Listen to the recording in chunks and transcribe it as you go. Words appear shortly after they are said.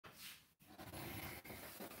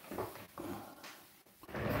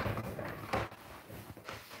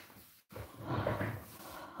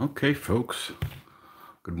Okay, folks,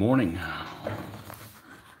 good morning. I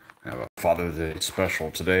have a Father's Day special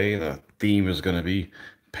today. The theme is going to be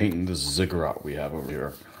painting this ziggurat we have over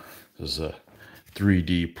here. This is a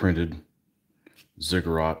 3D printed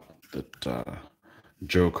ziggurat that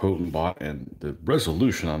Joe Kohten bought, and the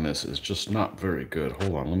resolution on this is just not very good.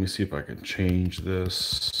 Hold on, let me see if I can change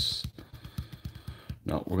this.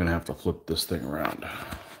 No, we're going to have to flip this thing around.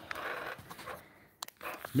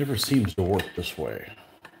 Never seems to work this way.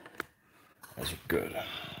 That's good.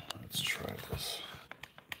 Let's try this.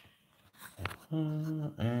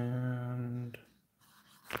 And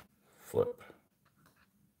flip.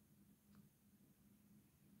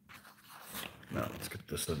 Now let's get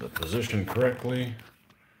this into position correctly.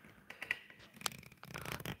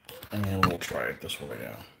 And we'll try it this way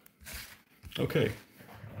now. Okay.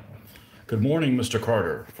 Good morning, Mr.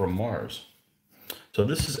 Carter from Mars. So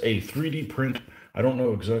this is a 3D print. I don't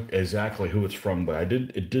know exactly who it's from, but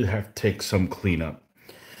it did have to take some cleanup.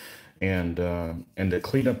 And the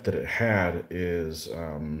cleanup that it had is,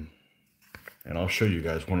 and I'll show you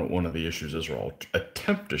guys one of the issues is, or I'll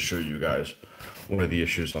attempt to show you guys one of the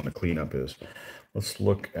issues on the cleanup is. Let's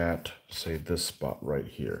look at, say, this spot right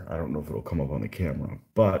here. I don't know if it'll come up on the camera,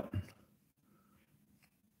 but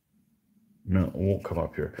no, it won't come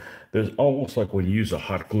up here. There's almost like when you use a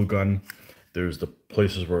hot glue gun, there's the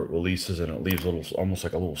places where it releases and it leaves almost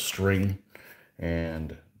like a little string,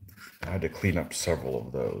 and I had to clean up several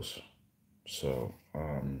of those. So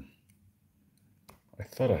I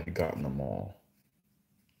thought I had gotten them all,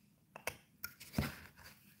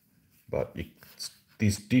 but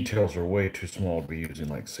these details are way too small to be using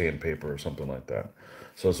like sandpaper or something like that.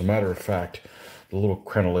 So as a matter of fact, the little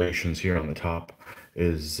crenellations here on the top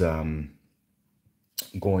is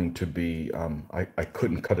going to be, I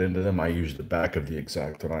couldn't cut into them. I used the back of the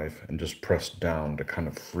X-Acto knife and just pressed down to kind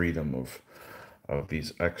of free them of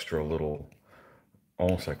these extra little,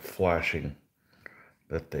 almost like flashing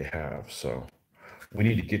that they have. So we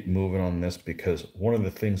need to get moving on this, because one of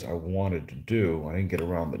the things I wanted to do, I didn't get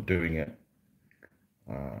around to doing it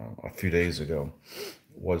a few days ago,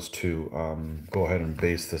 was to go ahead and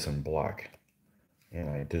base this in black, and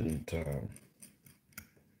I didn't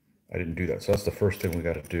do that. So that's the first thing we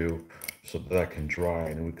got to do, so that can dry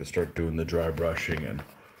and we can start doing the dry brushing. And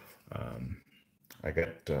I got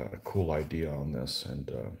a cool idea on this,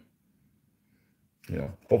 and you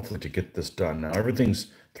know, hopefully to get this done. Now everything's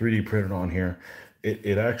 3D printed on here.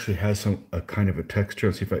 It actually has a kind of a texture.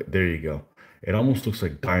 Let's see if there you go. It almost looks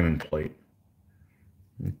like diamond plate.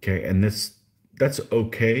 Okay, and that's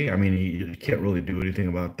okay. I mean, you can't really do anything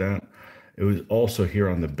about that. It was also here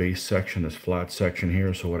on the base section, this flat section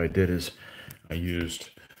here. So what I did is I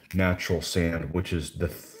used natural sand, which is the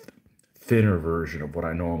thinner version of what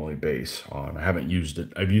I normally base on. I haven't used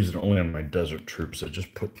it. I've used it only on my desert troops. I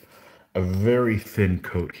just put a very thin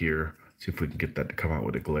coat here. See if we can get that to come out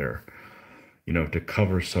with a glare. You know, to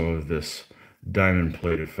cover some of this diamond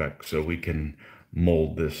plate effect, so we can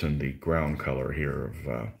mold this in the ground color here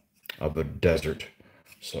of the desert.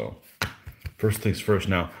 So first things first.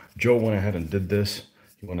 Now Joe went ahead and did this.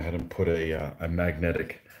 He went ahead and put a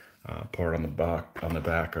magnetic part on the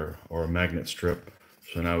back or a magnet strip.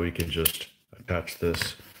 So now we can just attach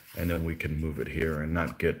this, and then we can move it here and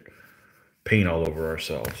not get paint all over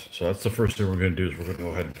ourselves. So that's the first thing we're going to do, is we're going to go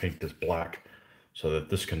ahead and paint this black so that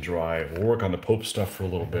this can dry. We'll work on the Pope stuff for a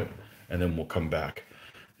little bit, and then we'll come back.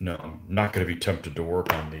 No, I'm not going to be tempted to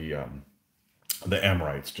work on the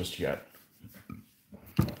Amorites just yet.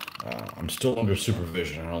 I'm still under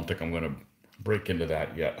supervision. I don't think I'm going to break into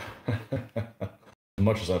that yet. As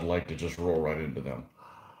much as I'd like to just roll right into them.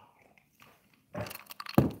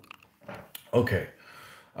 Okay.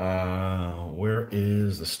 Where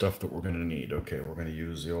is the stuff that we're going to need? Okay, we're going to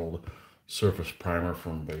use the old surface primer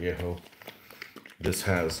from Vallejo. This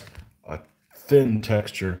has a thin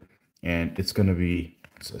texture, and it's going to be,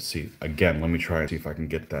 let's see, again, let me try and see if I can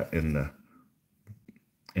get that in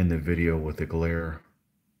the video with the glare.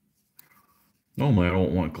 Normally I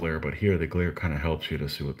don't want glare, but here the glare kind of helps you to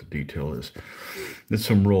see what the detail is. There's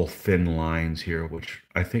some real thin lines here, which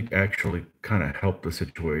I think actually kind of help the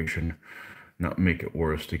situation, not make it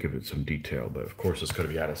worse, to give it some detail. But of course it's going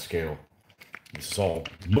to be out of scale. This is all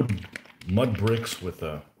mud bricks with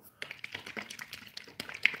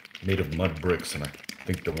made of mud bricks, and I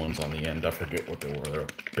think the ones on the end, I forget what they were. They're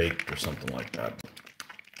baked or something like that.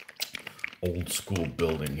 Old school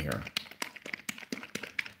building here.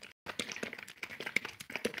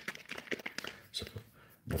 So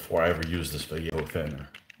before I ever used this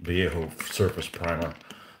Vallejo surface primer,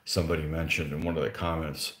 somebody mentioned in one of the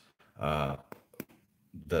comments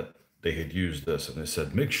that they had used this, and they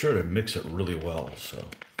said make sure to mix it really well. So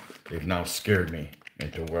they've now scared me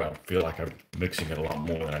into where I feel like I'm mixing it a lot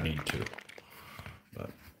more than I need to. But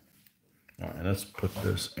all right, let's put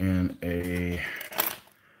this in a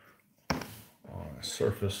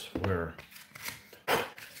surface where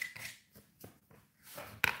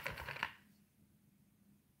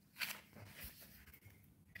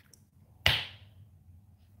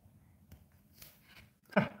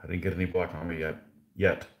I didn't get any black on me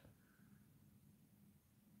yet.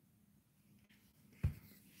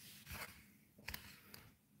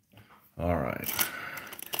 All right.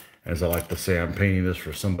 As I like to say, I'm painting this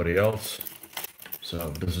for somebody else. So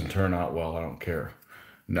if it doesn't turn out well, I don't care.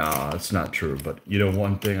 No, it's not true. But you know,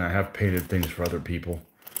 one thing, I have painted things for other people.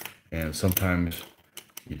 And sometimes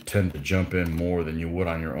you tend to jump in more than you would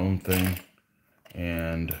on your own thing.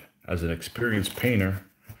 And as an experienced painter,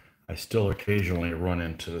 I still occasionally run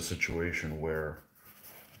into the situation where,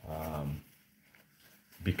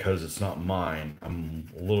 because it's not mine, I'm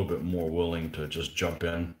a little bit more willing to just jump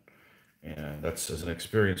in. And that's, as an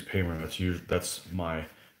experienced painter, that's my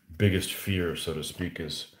biggest fear, so to speak,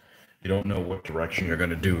 is you don't know what direction you're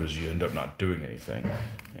going to do, is you end up not doing anything.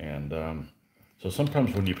 And so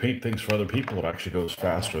sometimes when you paint things for other people, it actually goes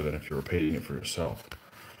faster than if you were painting it for yourself.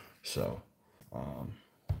 So, all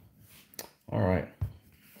right.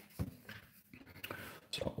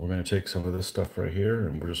 So we're going to take some of this stuff right here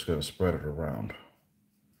and we're just going to spread it around.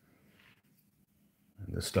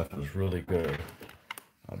 And this stuff is really good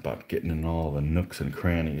about getting in all the nooks and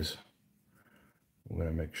crannies. We're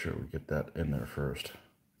going to make sure we get that in there first.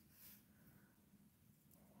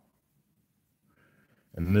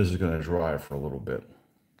 And this is going to dry for a little bit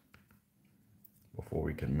before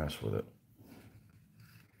we can mess with it.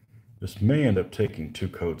 This may end up taking 2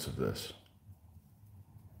 coats of this.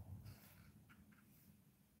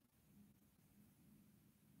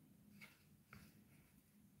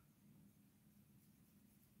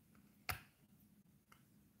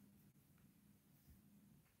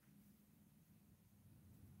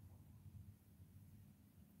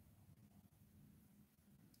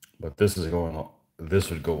 But this would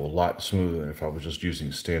go a lot smoother than if I was just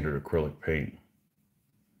using standard acrylic paint.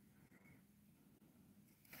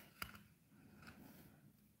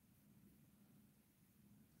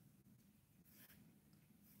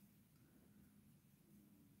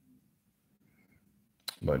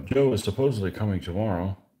 But Joe is supposedly coming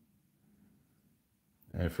tomorrow.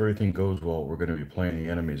 And if everything goes well, we're going to be playing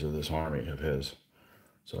the enemies of this army of his.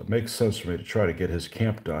 So it makes sense for me to try to get his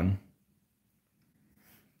camp done.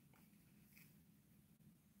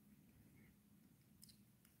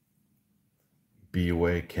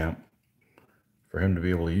 BUA camp. For him to be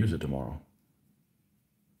able to use it tomorrow.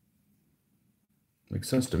 Makes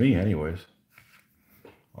sense to me anyways.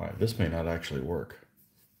 All right, this may not actually work.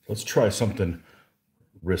 Let's try something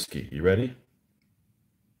risky. You ready?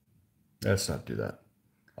 Let's not do that.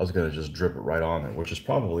 I was going to just drip it right on there, which is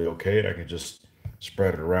probably okay. I could just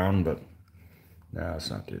spread it around, but nah, let's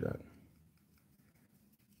not do that.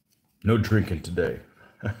 No drinking today.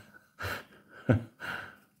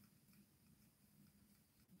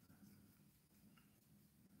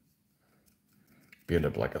 Be end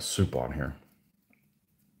up like a soup on here.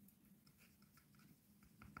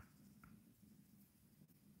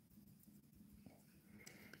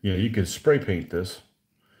 You know, you could spray paint this,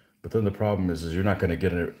 but then the problem is you're not going to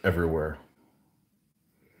get it everywhere.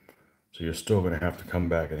 So you're still going to have to come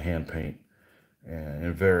back and hand paint. And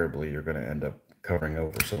invariably, you're going to end up covering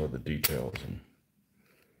over some of the details. And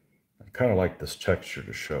I kind of like this texture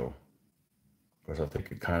to show, because I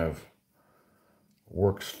think it kind of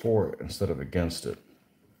works for it instead of against it.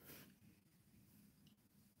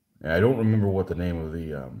 And I don't remember what the name of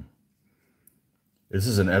the... this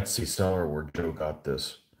is an Etsy seller where Joe got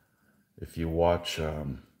this. If you watch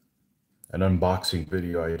an unboxing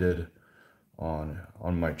video I did on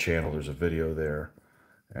my channel, there's a video there.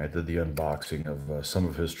 I did the unboxing of some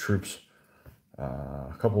of his troops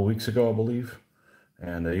a couple of weeks ago, I believe.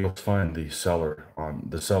 And you'll find the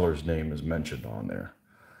seller's name is mentioned on there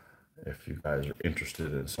if you guys are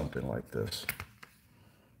interested in something like this.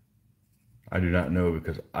 I do not know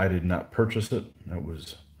because I did not purchase it. That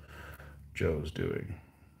was Joe's doing.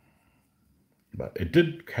 But it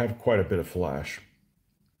did have quite a bit of flash,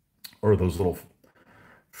 or those little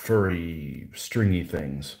furry, stringy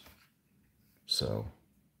things. So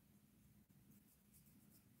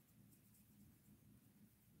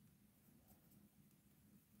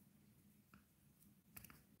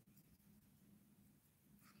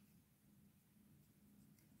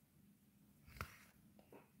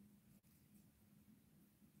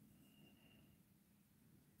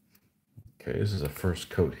okay, this is a first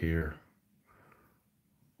coat here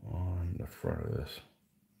on the front of this.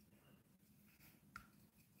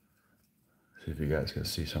 See if you guys can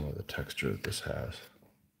see some of the texture that this has.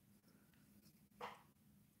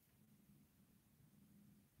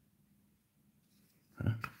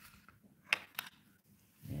 Huh?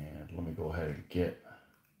 And let me go ahead and get,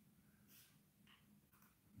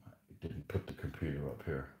 I didn't put the computer up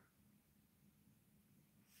here.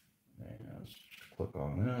 And let's click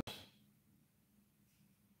on this.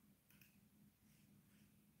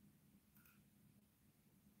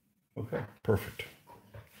 Okay, perfect.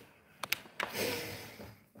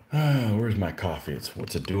 Where's my coffee?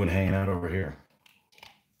 What's it doing hanging out over here?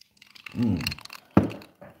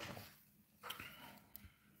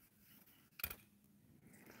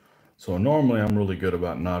 So normally I'm really good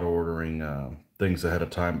about not ordering things ahead of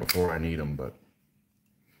time before I need them, but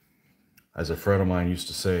as a friend of mine used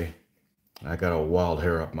to say, I got a wild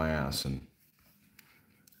hair up my ass and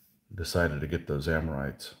decided to get those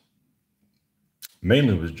Amorites.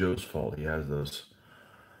 Mainly it was Joe's fault. He has those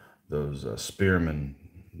spearmen,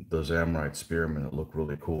 those Amorite spearmen that look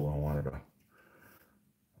really cool. I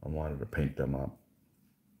wanted to paint them up,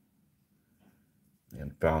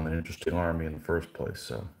 and found an interesting army in the first place.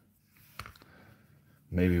 So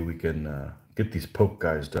maybe we can get these poke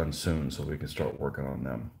guys done soon, so we can start working on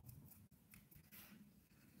them.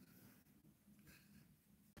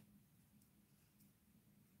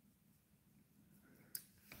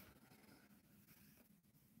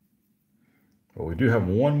 But we do have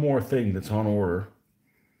one more thing that's on order,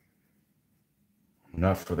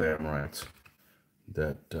 not for the Amorites,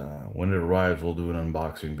 that when it arrives, we'll do an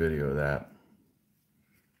unboxing video of that.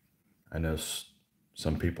 I know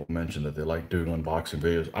some people mention that they like doing unboxing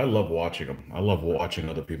videos. I love watching them. I love watching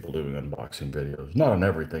other people doing unboxing videos. Not on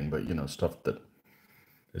everything, but you know, stuff that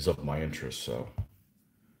is of my interest. So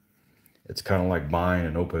it's kind of like buying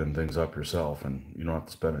and opening things up yourself, and you don't have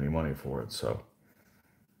to spend any money for it. So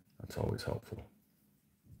that's always helpful.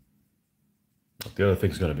 But the other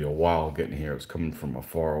thing's going to be a while getting here. It's coming from a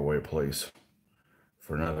far away place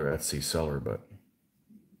for another Etsy seller, but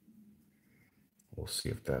we'll see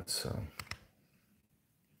if that's...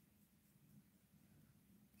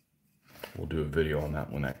 we'll do a video on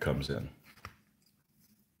that when that comes in.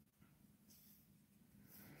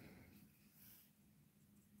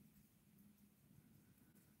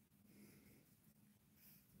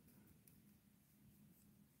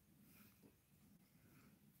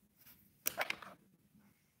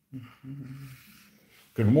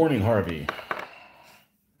 Good morning, Harvey.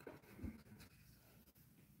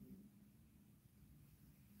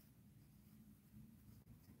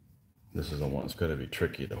 This is the one that's going to be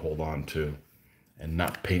tricky to hold on to and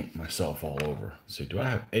not paint myself all over. See, do I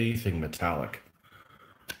have anything metallic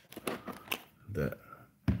that...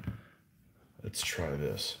 Let's try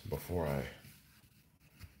this before I...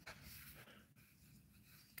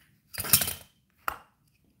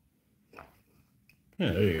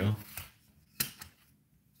 Yeah, there you go.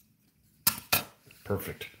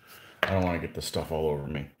 Perfect. I don't want to get the stuff all over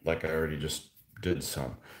me, like I already just did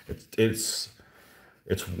some. It's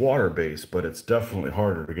water-based, but it's definitely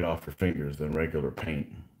harder to get off your fingers than regular paint.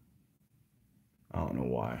 I don't know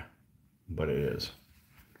why, but it is.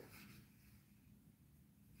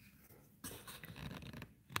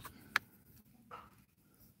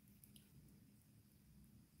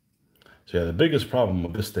 So yeah, the biggest problem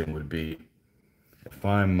with this thing would be if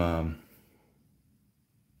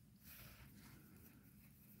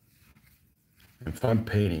I'm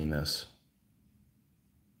painting this,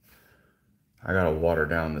 I gotta water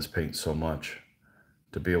down this paint so much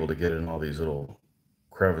to be able to get in all these little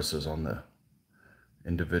crevices on the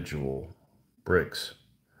individual bricks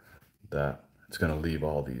that it's gonna leave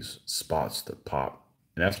all these spots that pop.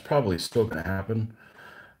 And that's probably still gonna happen,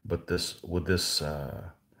 but with this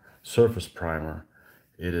surface primer,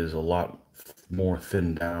 it is a lot more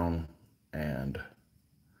thinned down and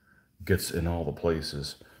gets in all the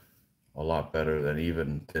places a lot better than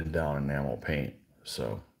even thinned down enamel paint.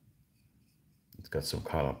 So it's got some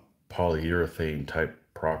kind of polyurethane type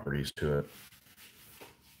properties to it,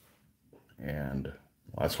 and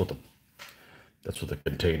that's what the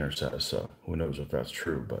container says. So who knows if that's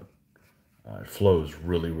true, but it flows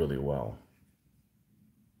really, really well.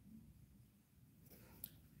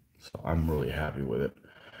 So I'm really happy with it.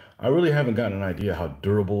 I really haven't gotten an idea how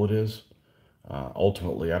durable it is.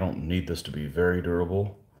 Ultimately, I don't need this to be very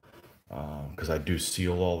durable because I do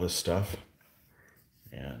seal all this stuff.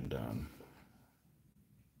 And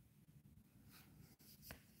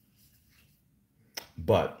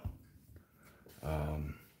but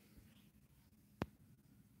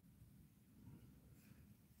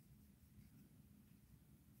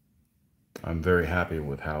I'm very happy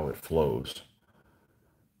with how it flows.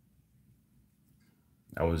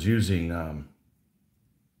 I was using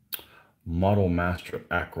Model Master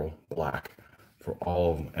Acryl Black for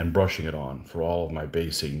all of, and brushing it on for all of my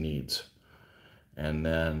basic needs. And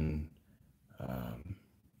then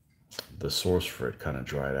the source for it kind of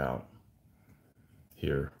dried out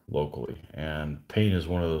here locally. And paint is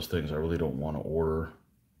one of those things I really don't want to order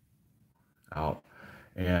out.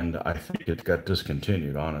 And I think it got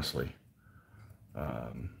discontinued, honestly.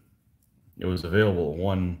 It was available at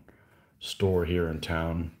one store here in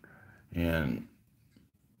town, and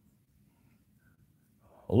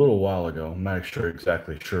a little while ago, I'm not sure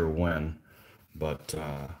exactly sure when, but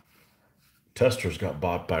testers got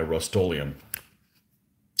bought by Rust-Oleum,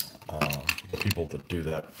 the people that do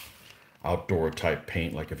that outdoor type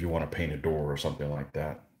paint, like if you want to paint a door or something like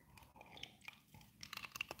that.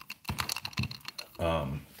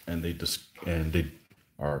 And they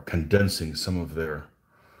are condensing some of their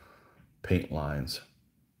paint lines,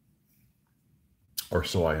 or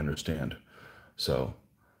so I understand. So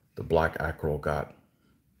the black acryl got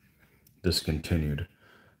discontinued.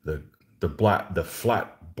 The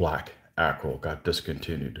flat black acryl got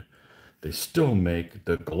discontinued. They still make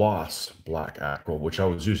the gloss black acryl, which I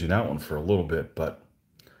was using that one for a little bit, but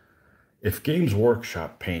if Games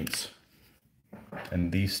Workshop paints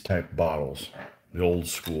in these type bottles, the old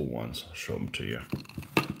school ones, I'll show them to you.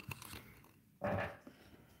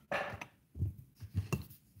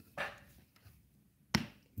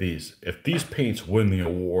 If these paints win the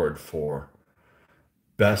award for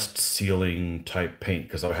best sealing type paint,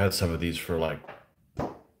 because I've had some of these for like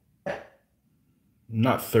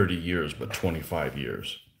not 30 years, but 25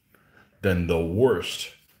 years, then the worst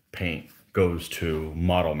paint goes to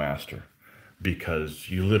Model Master, because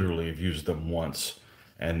you literally have used them once,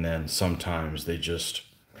 and then sometimes they just,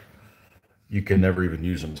 you can never even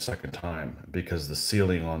use them a second time because the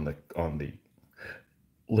sealing on the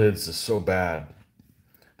lids is so bad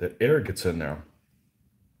that air gets in there,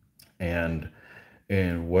 and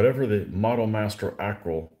whatever the Model Master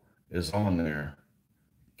Acryl is on there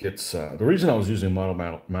gets. The reason I was using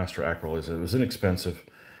Model Master Acryl is it was inexpensive,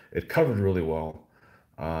 it covered really well,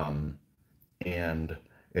 and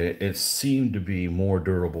it seemed to be more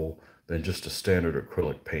durable than just a standard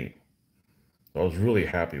acrylic paint. So I was really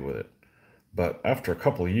happy with it. But after a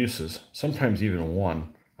couple of uses, sometimes even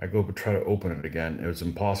one, I go to try to open it again. It was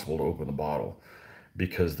impossible to open the bottle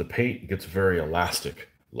because the paint gets very elastic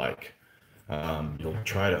like. You'll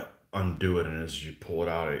try to undo it, and as you pull it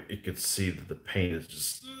out, it could see that the paint is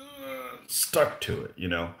just stuck to it, you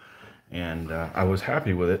know. And I was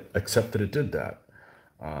happy with it, except that it did that.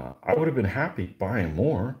 I would have been happy buying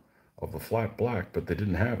more of the flat black, but they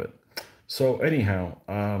didn't have it. So anyhow,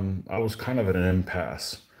 I was kind of at an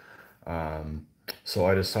impasse. So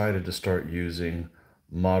I decided to start using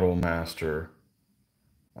Model Master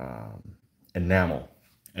enamel.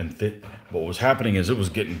 And what was happening is it was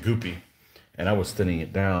getting goopy, and I was thinning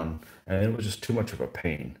it down, and it was just too much of a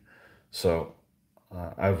pain. So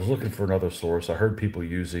I was looking for another source. I heard people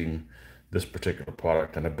using this particular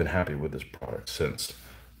product, and I've been happy with this product since.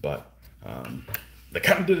 But they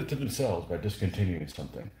kind of did it to themselves by discontinuing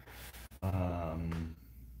something.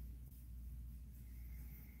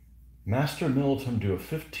 Master Militum do a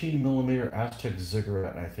 15 millimeter Aztec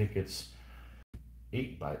Ziggurat, and I think it's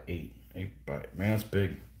 8 by 8. 8 by, man, that's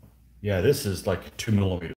big. Yeah, this is like 2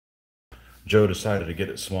 millimeters. Joe decided to get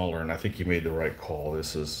it smaller, and I think he made the right call.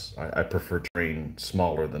 I prefer terrain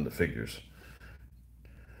smaller than the figures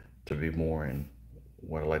to be more in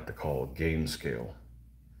what I like to call game scale.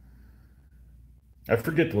 I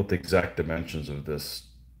forget what the exact dimensions of this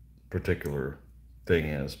particular thing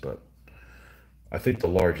is, but I think the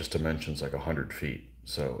largest dimension is like 100 feet.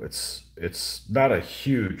 So it's not a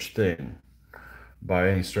huge thing by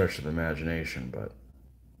any stretch of the imagination, but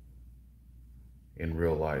in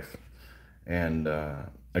real life. And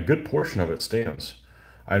a good portion of it stands.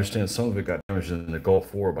 I understand some of it got damaged in the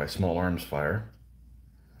Gulf War by small arms fire.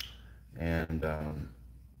 And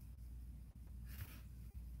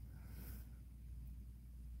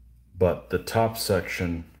but the top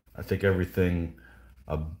section, I think everything,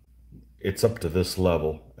 it's up to this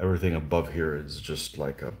level. Everything above here is just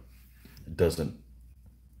like it doesn't,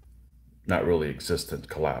 not really existent,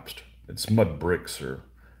 collapsed. It's mud bricks, or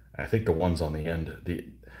I think the ones on the end,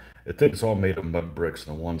 I think it's all made of mud bricks,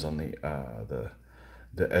 and the ones on the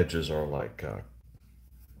edges are like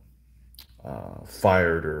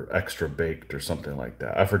fired or extra baked or something like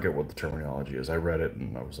that. I forget what the terminology is. I read it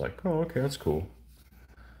and I was like, oh, okay, that's cool.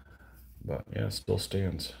 But yeah, it still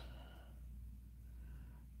stands.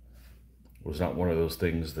 It was not one of those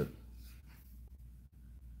things that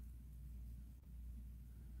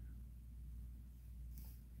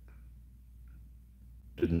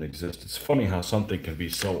didn't exist. It's funny how something can be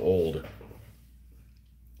so old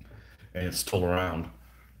and it's still around.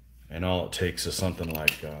 And all it takes is something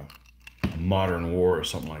like a modern war or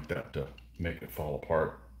something like that to make it fall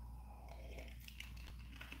apart.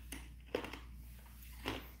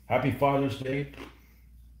 Happy Father's Day.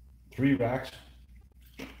 3 racks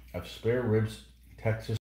of spare ribs,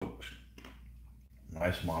 Texas oaks.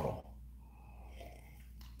 Nice model.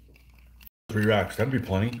 3 racks, that'd be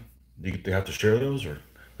plenty. Do you have to share those or?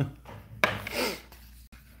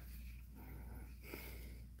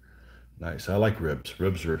 Nice. I like ribs.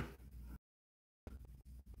 Ribs are.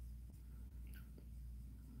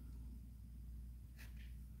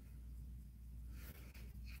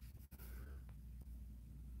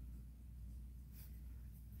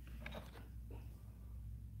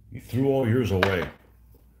 You threw all yours away.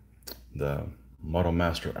 The Model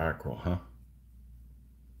Master Acro, huh?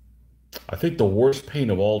 I think the worst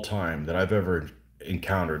paint of all time that I've ever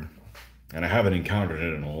encountered, and I haven't encountered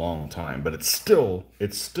it in a long time, but it still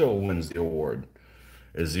wins the award,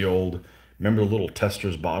 is the old, remember the little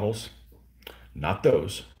Tester's bottles? Not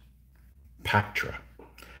those. Pactra.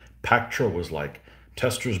 Pactra was like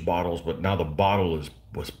Tester's bottles, but now the bottle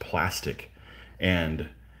was plastic, and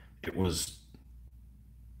it was.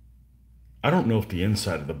 I don't know if the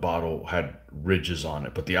inside of the bottle had ridges on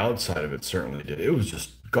it, but the outside of it certainly did. It was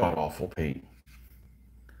just god awful paint.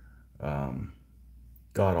 Um,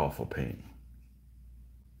 God awful paint.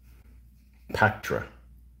 Pactra.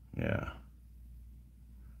 Yeah.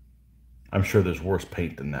 I'm sure there's worse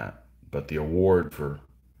paint than that, but the award for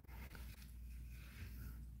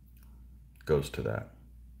goes to that.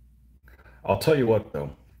 I'll tell you what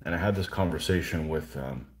though, and I had this conversation with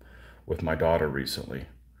my daughter recently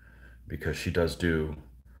because she does do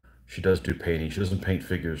painting. She doesn't paint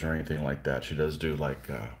figures or anything like that. She does do like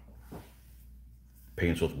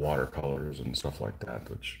paints with watercolors and stuff like that,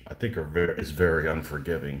 which I think is very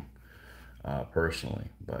unforgiving personally.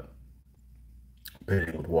 But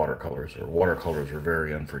painting with watercolors are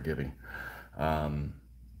very unforgiving. Um,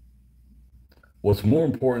 what's more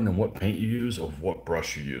important than what paint you use of what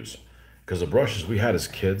brush you use, because the brushes we had as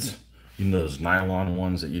kids, you know, those nylon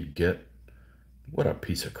ones that you'd get, what a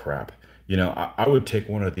piece of crap. I would take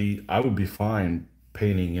one of these. I would be fine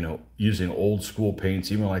painting, using old school paints,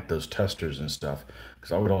 even like those testers and stuff,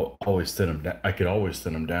 because I would always thin them. I could always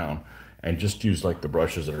thin them down, and just use like the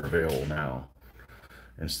brushes that are available now,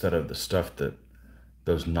 instead of the stuff that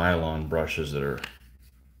those nylon brushes that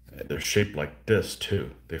they're shaped like this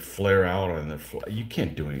too. They flare out and you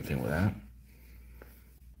can't do anything with that.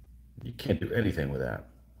 You can't do anything with that.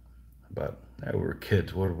 But we were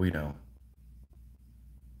kids. What do we know?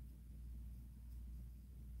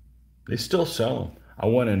 They still sell them. I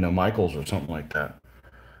went into Michael's or something like that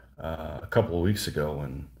a couple of weeks ago,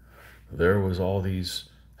 and there was all these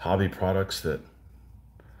hobby products that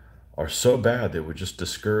are so bad that would just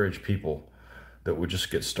discourage people that would just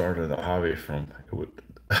get started in the hobby from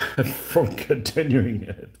continuing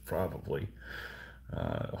it probably.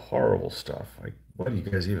 Horrible stuff. Like, why do you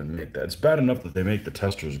guys even make that? It's bad enough that they make the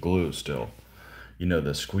tester's glue still,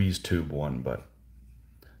 the squeeze tube one, but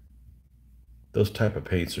those type of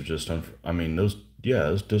paints are just, I mean, those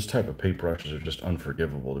type of paint brushes are just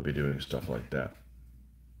unforgivable to be doing stuff like that.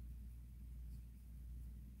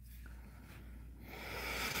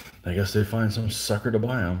 I guess they find some sucker to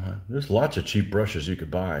buy them. There's lots of cheap brushes you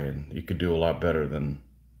could buy, and you could do a lot better than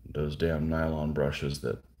those damn nylon brushes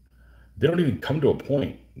that they don't even come to a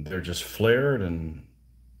point. They're just flared, and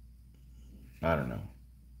I don't know.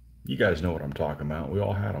 You guys know what I'm talking about. We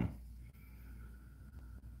all had them.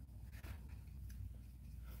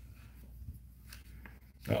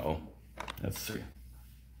 Uh-oh. Let's see.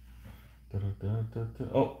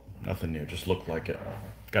 Oh, nothing new. Just looked like it.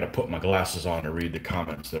 Got to put my glasses on to read the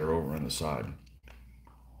comments that are over on the side.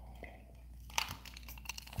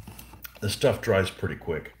 The stuff dries pretty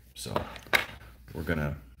quick, so we're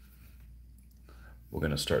gonna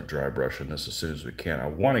start dry brushing this as soon as we can. I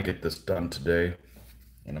want to get this done today,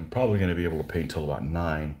 and I'm probably going to be able to paint till about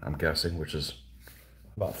 9, I'm guessing, which is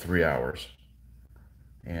about 3 hours.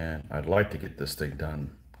 And I'd like to get this thing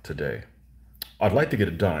done today. I'd like to get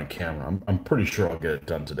it done on camera. I'm pretty sure I'll get it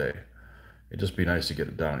done today. It'd just be nice to get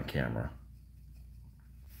it done on camera.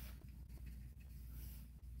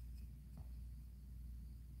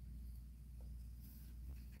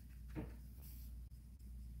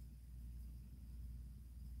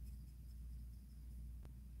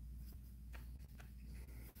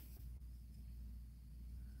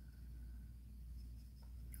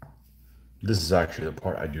 This is actually the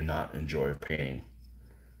part I do not enjoy of painting,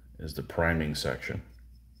 is the priming section.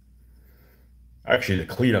 Actually, the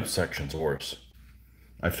cleanup section's worse.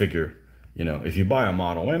 I figure You know, if you buy a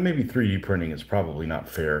model, and maybe 3D printing is probably not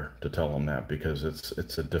fair to tell them that because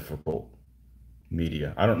it's a difficult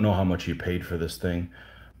media. I don't know how much you paid for this thing,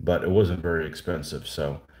 but it wasn't very expensive,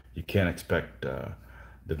 so you can't expect the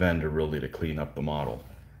vendor really to clean up the model,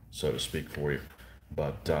 so to speak, for you.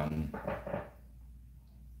 But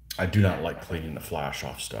I do not like cleaning the flash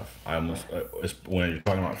off stuff. I almost, when you're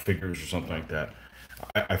talking about figures or something like that,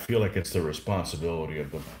 I feel like it's the responsibility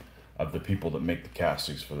of the people that make the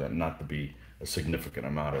castings for that not to be a significant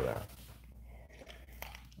amount of that.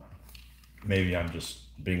 Maybe I'm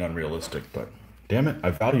just being unrealistic, but damn it, I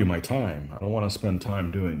value my time. I don't want to spend time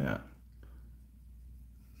doing that.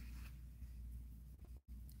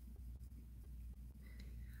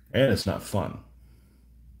 And it's not fun.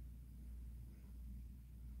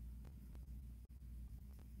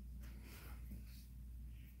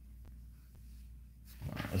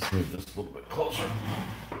 Let's move this a little bit closer.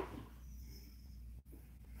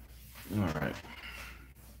 All right.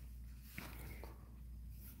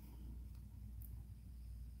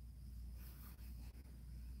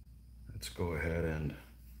 Let's go ahead and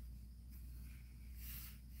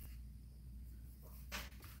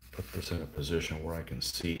put this in a position where I can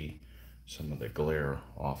see some of the glare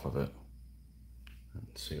off of it and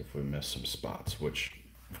see if we missed some spots, which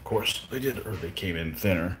of course they did, or they came in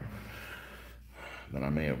thinner than I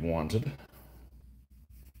may have wanted.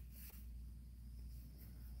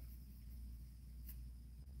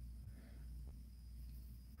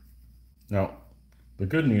 Now, the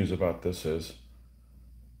good news about this is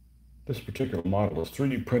this particular model is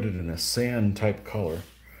 3D printed in a sand type color,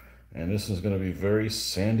 and this is going to be very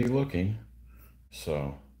sandy looking.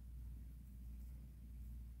 So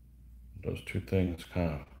those two things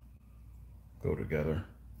kind of go together.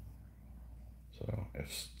 So if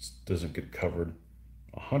it doesn't get covered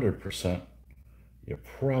 100%, you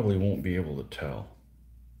probably won't be able to tell.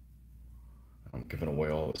 I'm giving away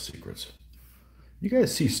all the secrets. You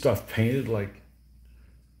guys see stuff painted like,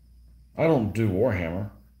 I don't do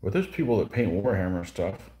Warhammer, but there's people that paint Warhammer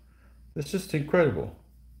stuff. It's just incredible.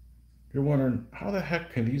 You're wondering, how the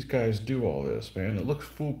heck can these guys do all this, man? It looks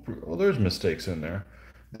foolproof. Well, there's mistakes in there.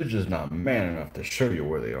 They're just not man enough to show you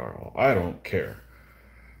where they are. Well, I don't care.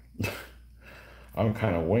 I'm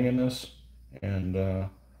kind of winging this, and I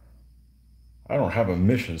don't have a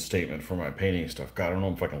mission statement for my painting stuff. God, I don't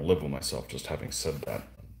know if I can live with myself just having said that.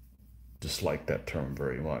 Dislike that term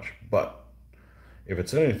very much. But if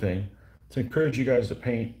it's anything, to encourage you guys to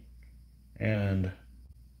paint and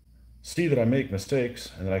see that I make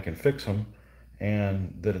mistakes and that I can fix them,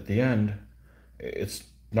 and that at the end, it's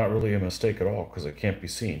not really a mistake at all because it can't be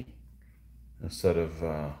seen. Instead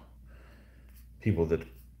of people that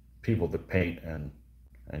people that paint and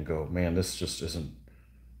go, man, this just isn't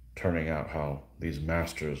turning out how these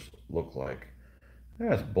masters look like. Yeah,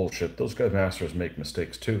 that's bullshit. Those guys masters make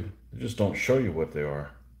mistakes too. They just don't show you what they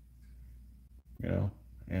are, you know.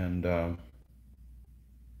 And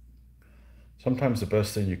sometimes the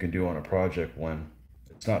best thing you can do on a project when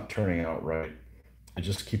it's not turning out right is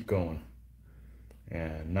just keep going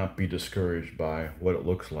and not be discouraged by what it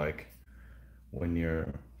looks like when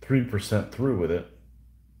you're 3% through with it,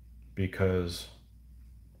 because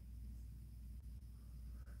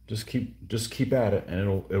just keep at it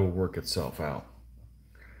and it'll work itself out.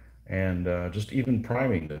 And just even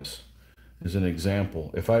priming this is an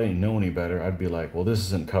example. If I didn't know any better, I'd be like, well, this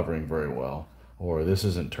isn't covering very well, or this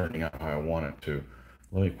isn't turning out how I want it to.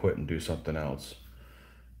 Let me quit and do something else.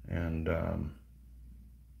 And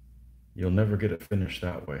you'll never get it finished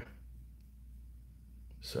that way.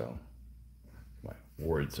 So, my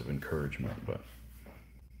words of encouragement, but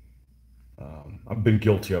I've been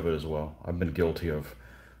guilty of it as well. I've been guilty of,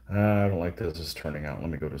 I don't like this is turning out. Let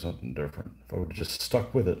me go to something different. If I would have just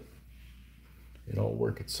stuck with it, it'll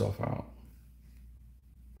work itself out.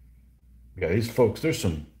 Yeah, these folks, there's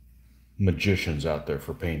some magicians out there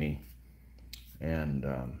for painting, and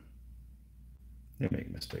they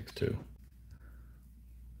make mistakes too.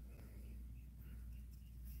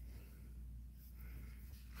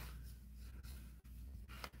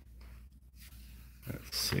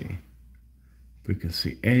 Let's see if we can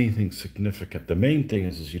see anything significant. The main thing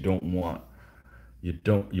is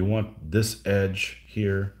you want this edge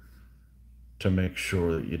here to make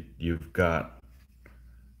sure that you've got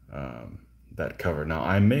that cover. Now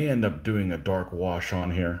I may end up doing a dark wash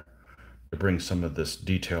on here to bring some of this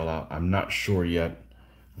detail out. I'm not sure yet.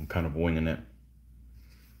 I'm kind of winging it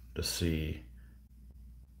to see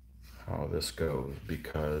how this goes,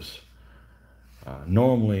 because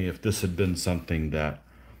normally if this had been something that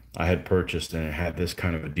I had purchased and it had this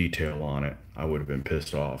kind of a detail on it, I would have been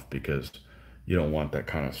pissed off, because you don't want that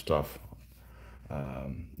kind of stuff.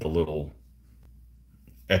 The little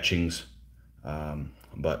etchings.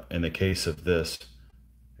 But in the case of this,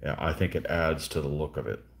 yeah, I think it adds to the look of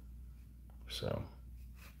it. So.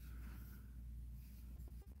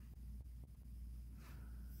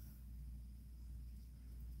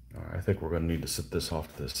 All right, I think we're going to need to set this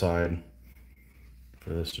off to the side for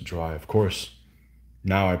this to dry. Of course,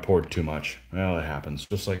 now I poured too much. Well, it happens.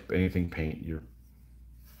 Just like anything paint, you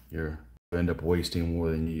end up wasting more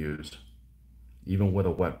than you use. Even with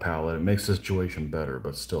a wet palette, it makes the situation better,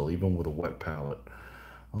 but still, even with a wet palette.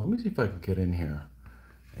 Well, let me see if I can get in here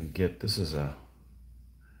and get, this is a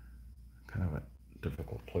kind of a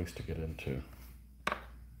difficult place to get into.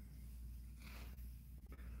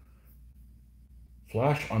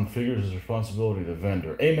 Flash on figures is responsibility of the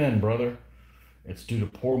vendor. Amen, brother. It's due to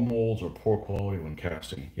poor molds or poor quality when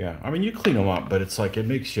casting. Yeah, I mean, you clean them up, but it's like, it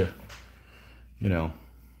makes you, you know,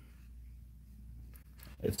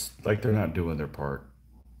 it's like they're not doing their part.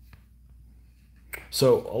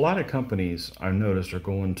 So a lot of companies I've noticed are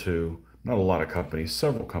going to, not a lot of companies,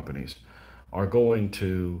 several companies are going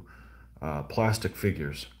to plastic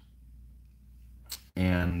figures.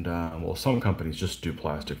 And well, some companies just do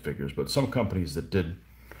plastic figures, but some companies that did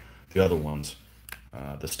the other ones,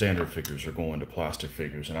 the standard figures, are going to plastic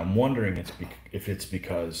figures. And I'm wondering if it's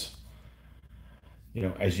because, you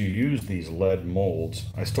know, as you use these lead molds,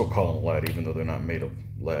 I still call them lead even though they're not made of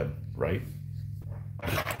lead, right?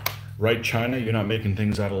 Right, China? You're not making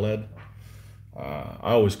things out of lead?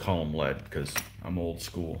 I always call them lead because I'm old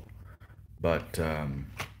school. But,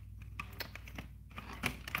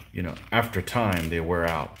 you know, after time, they wear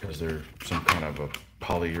out because they're some kind of a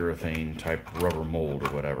polyurethane type rubber mold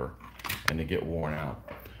or whatever, and they get worn out.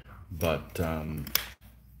 But I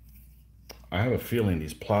have a feeling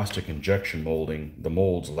these plastic injection molding, the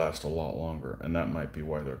molds last a lot longer, and that might be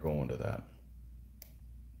why they're going to that.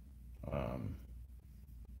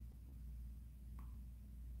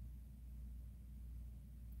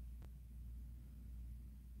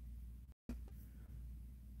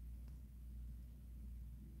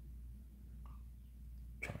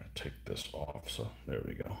 Trying to take this off, so there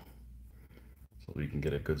we go. So we can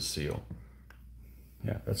get a good seal.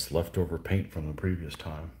 Yeah, that's leftover paint from the previous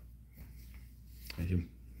time. And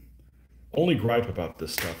only gripe about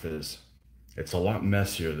this stuff is it's a lot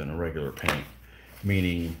messier than a regular paint,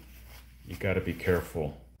 meaning you got to be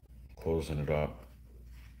careful closing it up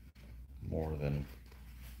more than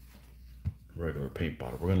regular paint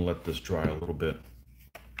bottle. We're going to let this dry a little bit.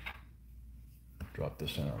 Drop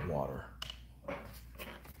this in our water.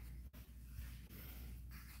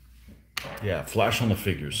 Yeah, flash on the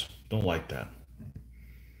figures. Don't like that.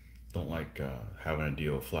 Don't like having to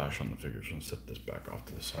deal with flash on the figures. I'm going to set this back off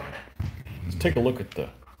to the side. Let's take a look at the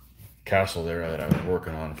castle there that I was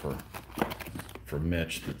working on for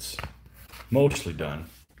Mitch. That's mostly done,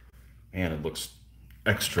 and it looks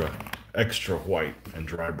extra white and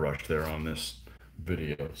dry brushed there on this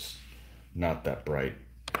video. It's not that bright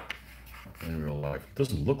in real life. It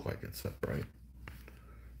doesn't look like it's that bright,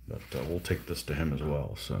 but we'll take this to him as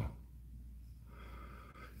well. So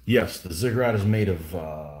yes, the Ziggurat is made of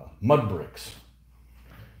mud bricks.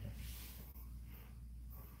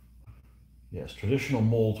 Yes, traditional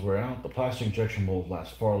molds wear out. The plastic injection molds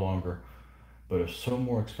last far longer, but are so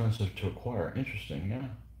more expensive to acquire. Interesting, yeah.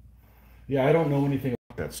 Yeah, I don't know anything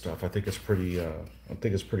about that stuff. I think it's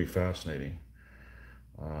pretty fascinating.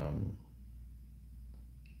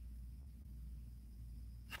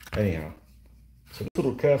 Anyhow, so this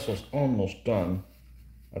little castle's almost done.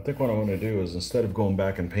 I think what I want to do is, instead of going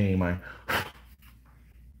back and painting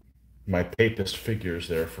my papist figures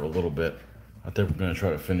there for a little bit, I think we're going to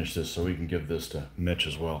try to finish this so we can give this to Mitch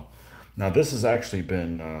as well. Now this has actually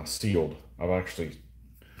been sealed. I've actually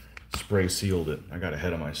spray sealed it. I got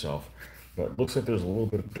ahead of myself, but it looks like there's a little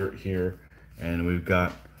bit of dirt here, and we've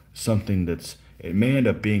got something that's, it may end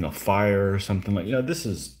up being a fire or something like, you know, this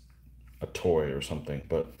is a toy or something,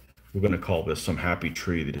 but we're going to call this some happy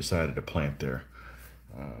tree they decided to plant there.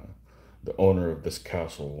 The owner of this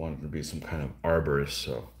castle wanted to be some kind of arborist,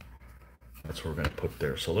 so that's what we're going to put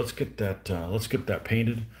there. So let's get that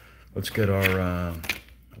painted. Let's get our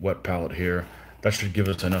wet palette here. That should give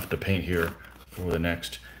us enough to paint here for the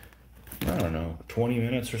next, I don't know, 20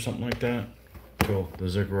 minutes or something like that, till the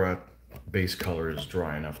Ziggurat base color is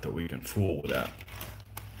dry enough that we can fool with that.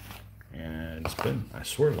 And it's been, I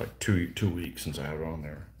swear, like two weeks since I had it on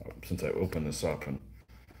there, since I opened this up, and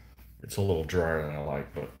it's a little drier than I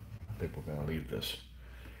like, but I think we're going to leave this.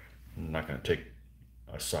 I'm not going to take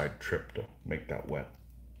a side trip to make that wet.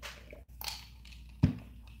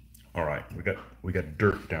 All right, we got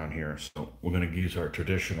dirt down here, so we're going to use our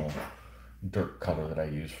traditional dirt color that I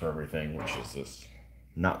use for everything, which is this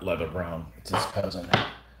not leather brown. It's his cousin.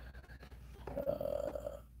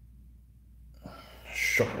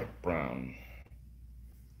 chocolate brown.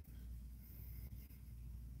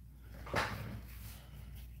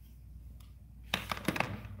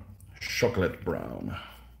 Chocolate brown.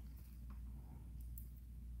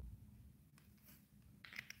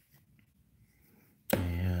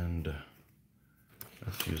 And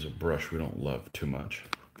let's use a brush we don't love too much.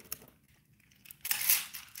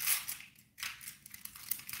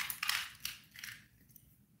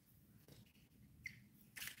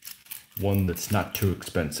 One that's not too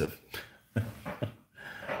expensive.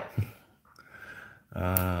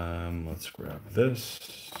 Let's grab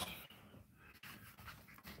this.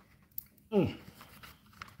 Oh,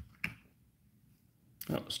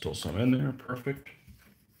 still some in there. Perfect.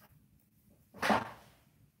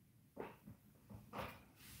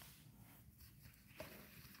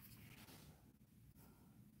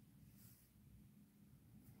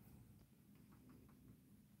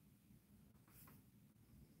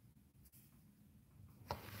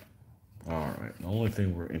 All right, the only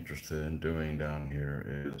thing we're interested in doing down here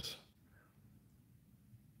is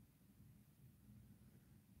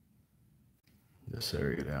this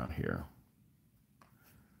area down here.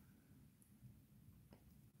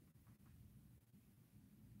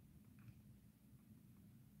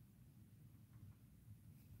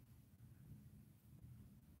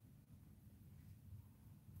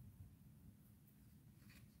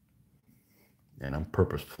 And I'm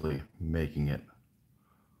purposefully making it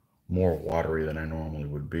more watery than I normally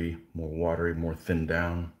would be. More watery, more thinned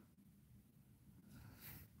down.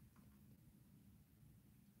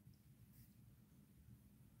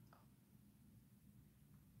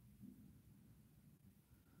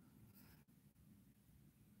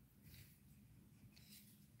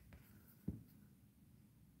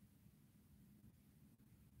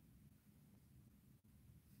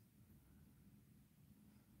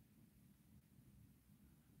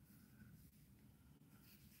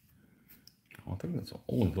 I think that's the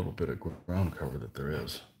only little bit of ground cover that there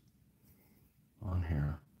is on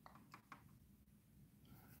here.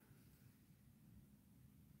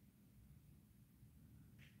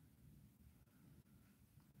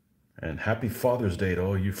 And happy Father's Day to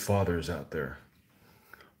all you fathers out there.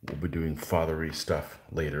 We'll be doing fathery stuff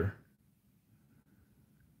later.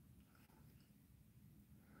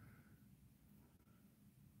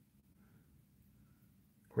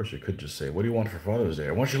 Of course, you could just say, what do you want for Father's Day?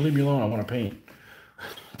 I want you to leave me alone. I want to paint.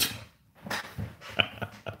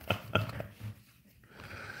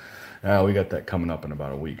 We got that coming up in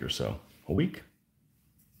about a week or so. A week?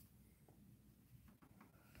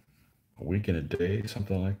 A week and a day,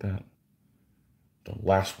 something like that. The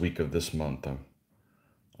last week of this month, I'm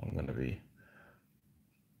going to be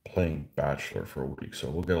playing Bachelor for a week. So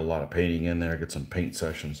we'll get a lot of painting in there, get some paint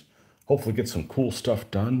sessions. Hopefully get some cool stuff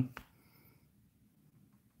done.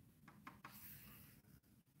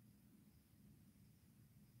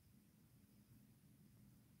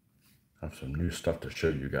 Have some new stuff to show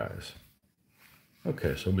you guys.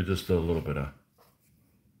 Okay, so we just did a little bit of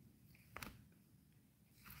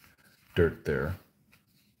dirt there.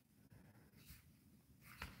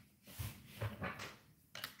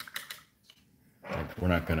 We're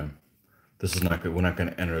not gonna, this is not good. We're not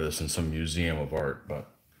gonna enter this in some museum of art,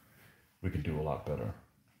 but we can do a lot better.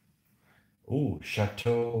 Ooh,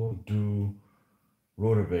 Chateau du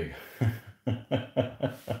Roderbeg.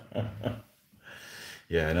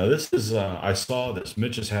 Yeah, no, this is, I saw this.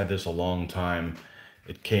 Mitch has had this a long time.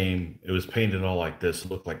 It was painted all like this,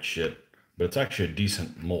 it looked like shit, but it's actually a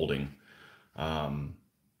decent molding.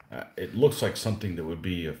 It looks like something that would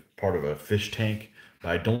be a part of a fish tank,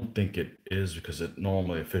 but I don't think it is because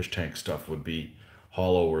normally a fish tank stuff would be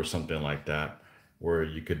hollow or something like that, where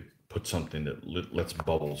you could put something that lets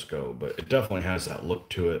bubbles go. But it definitely has that look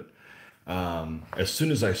to it. As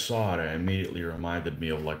soon as I saw it, it immediately reminded me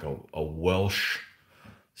of like a Welsh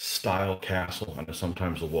style castle. I know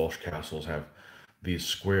sometimes the Welsh castles have these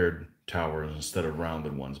squared towers instead of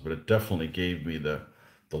rounded ones, but it definitely gave me the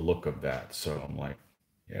look of that. So I'm like,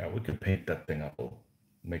 yeah, we could paint that thing up,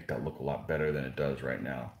 make that look a lot better than it does right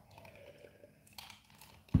now.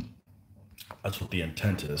 That's what the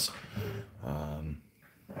intent is.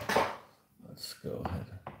 Let's go ahead.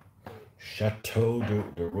 Chateau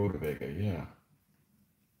de Rodevega, yeah.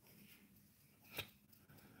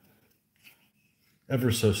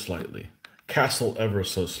 Ever so slightly. Castle ever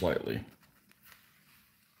so slightly.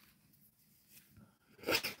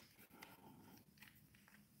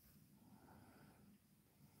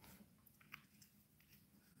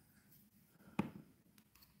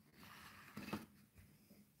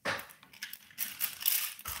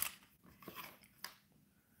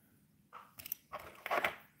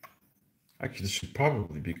 Actually, this should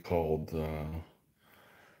probably be called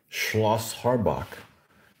Schloss Harbach,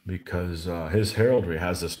 because his heraldry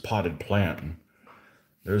has this potted plant.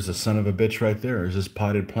 There's the son of a bitch right there. There's this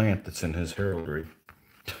potted plant that's in his heraldry.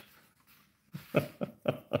 Look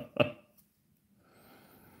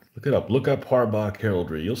it up. Look up Harbach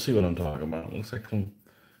heraldry. You'll see what I'm talking about. It looks like some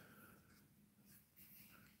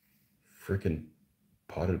freaking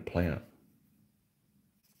potted plant.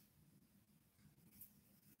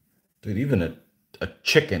 Dude, even a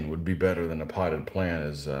chicken would be better than a potted plant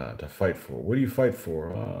is to fight for. What do you fight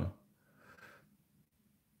for?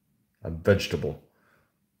 A vegetable.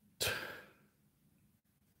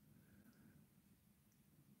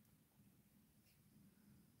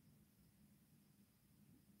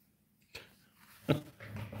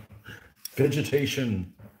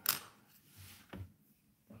 Vegetation.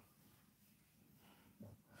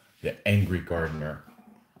 The angry gardener.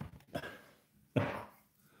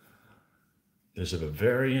 There's a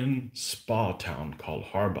Bavarian spa town called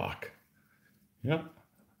Harbach. Yep.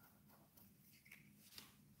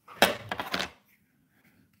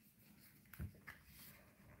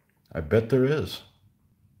 I bet there is.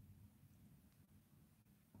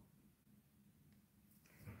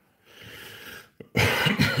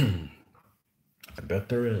 I bet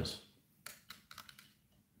there is.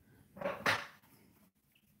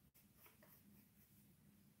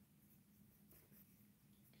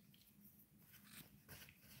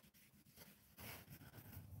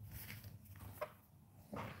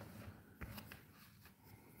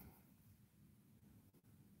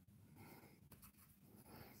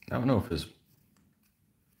 I don't know if his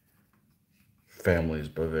family is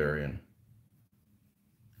Bavarian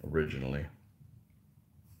originally.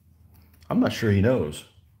 I'm not sure he knows.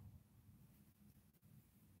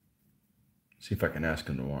 See if I can ask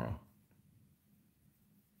him tomorrow.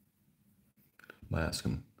 I'll ask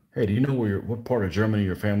him, hey, do you know what part of Germany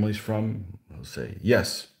your family's from? He'll say,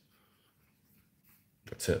 yes.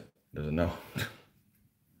 That's it. Doesn't know.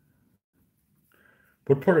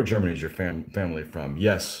 What part of Germany is your family from?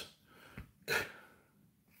 Yes.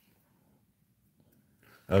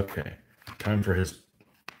 Okay. Time for his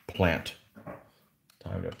plant.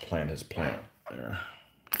 Time to plant his plant there.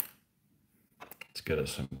 Let's get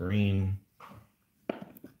us some green.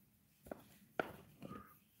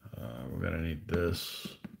 We're gonna need this.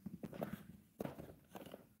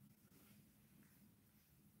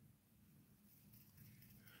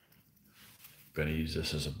 Gonna use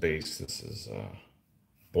this as a base. This is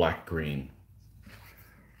black green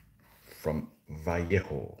from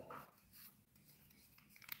Vallejo.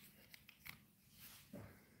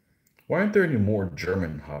 Why aren't there any more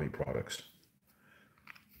German hobby products?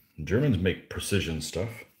 Germans make precision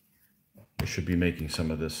stuff. They should be making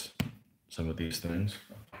some of these things.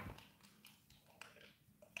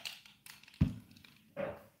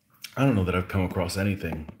 I don't know that I've come across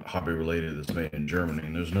anything hobby related that's made in Germany,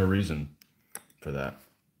 and there's no reason for that.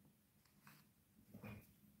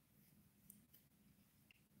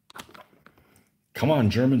 Come on,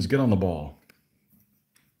 Germans, get on the ball.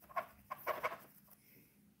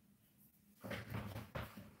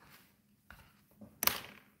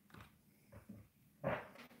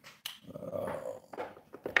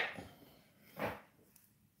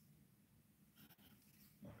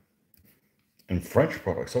 And French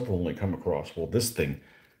products, I've only come across, well, this thing.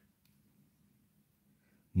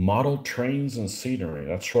 Model trains and scenery,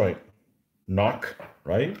 that's right. Knock,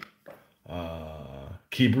 right?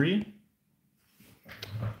 Kibri.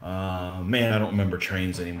 Man, I don't remember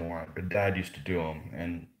trains anymore. But Dad used to do them,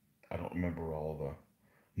 and I don't remember all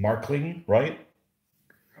the Markling, right?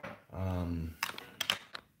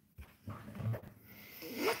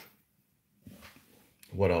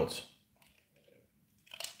 What else?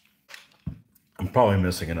 I'm probably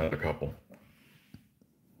missing another couple.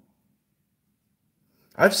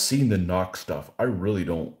 I've seen the knock stuff. I really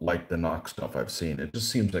don't like the knock stuff I've seen. It just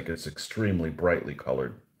seems like it's extremely brightly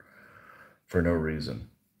colored for no reason.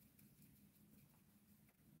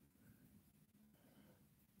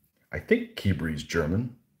 I think Kibri's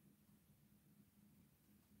German.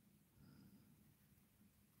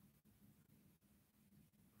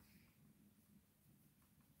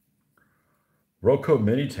 Roco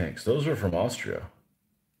mini tanks, those are from Austria.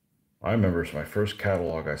 I remember it's my first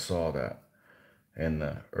catalog I saw that in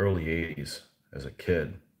the early 80s as a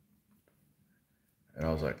kid. And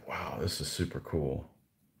I was like, wow, this is super cool.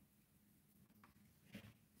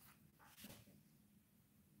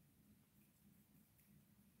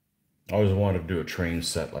 I always wanted to do a train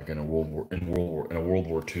set like in a World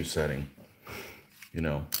War II setting. You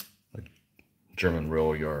know, like German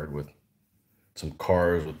rail yard with some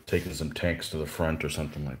cars with taking some tanks to the front or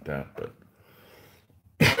something like that. But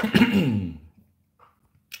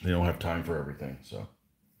They don't have time for everything. So,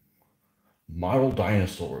 model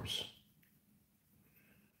dinosaurs.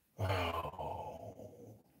 Oh,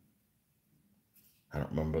 I don't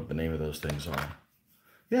remember what the name of those things are.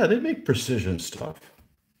 Yeah, they make precision stuff.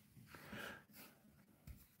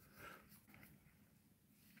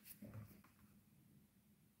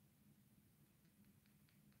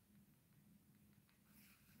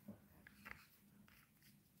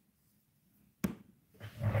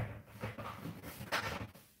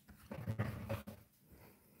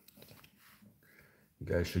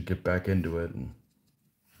 You guys should get back into it and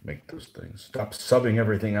make those things. Stop subbing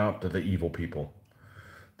everything out to the evil people,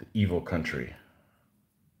 the evil country.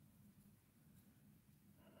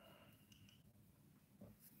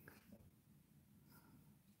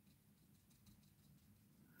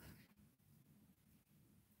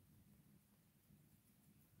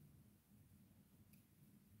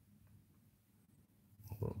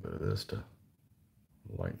 A little bit of this to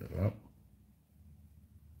lighten it up.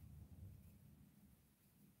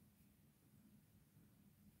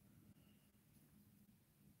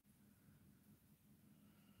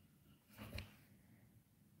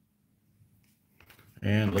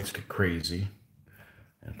 And let's get crazy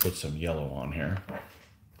and put some yellow on here.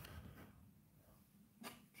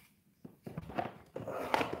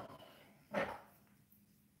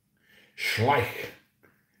 Schleich.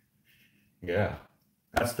 Yeah,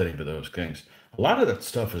 that's the name of those things. A lot of that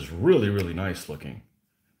stuff is really, really nice looking.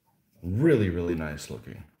 Really, really nice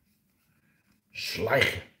looking.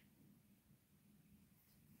 Schleich.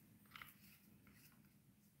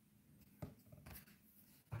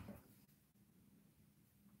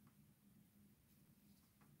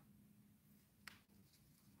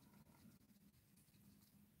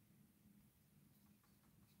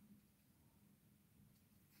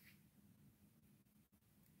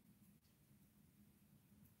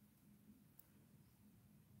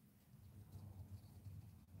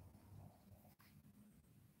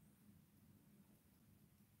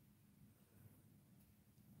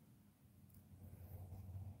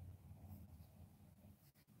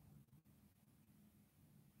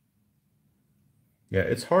 Yeah,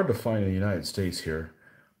 it's hard to find in the United States here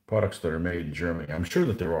products that are made in Germany. I'm sure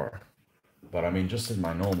that there are, but I mean, just in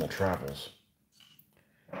my normal travels,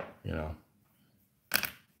 you know,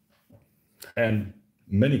 and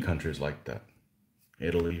many countries like that.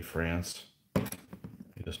 Italy, France,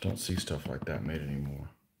 you just don't see stuff like that made anymore.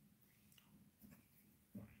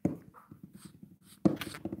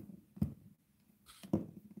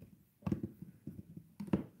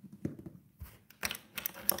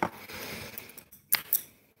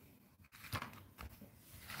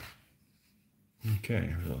 Okay,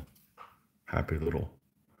 here's a happy little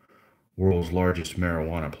world's largest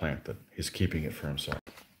marijuana plant that he's keeping it for himself.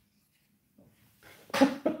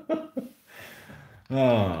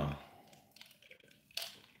 Ah,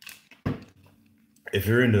 if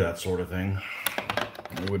you're into that sort of thing,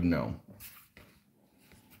 you would know.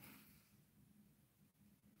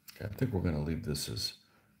 Okay, I think we're going to leave this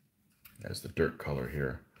as the dirt color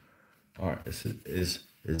here. All right, is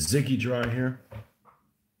Ziggy dry here?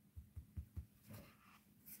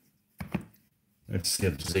 Let's see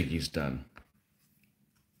if Ziggy's done.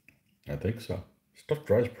 I think so. Stuff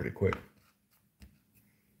dries pretty quick.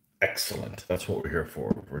 Excellent. That's what we're here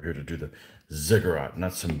for. We're here to do the Ziggurat,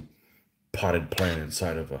 not some potted plant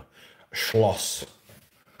inside of a Schloss.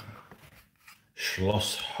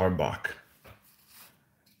 Schloss Harbach.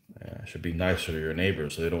 Yeah, it should be nicer to your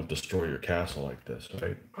neighbors so they don't destroy your castle like this,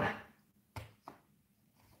 right?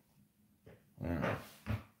 All right.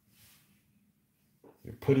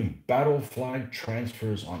 You're putting battle flag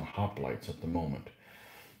transfers on hoplites at the moment.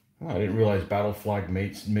 Oh, I didn't realize battle flag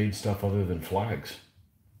made stuff other than flags.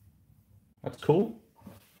 That's cool.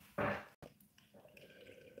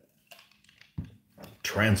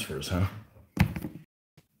 Transfers, huh?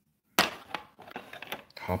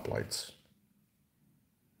 Hoplites.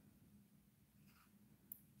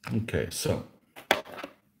 Okay, so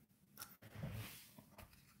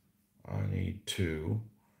I need to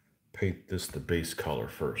paint this the base color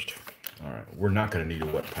first. All right, we're not going to need a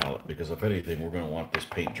wet palette because if anything, we're going to want this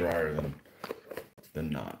paint drier than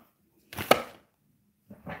not.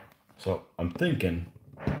 So I'm thinking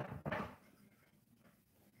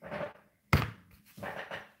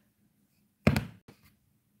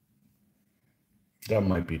that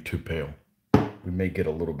might be too pale. We may get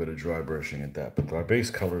a little bit of dry brushing at that, but our base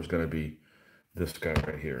color is going to be this guy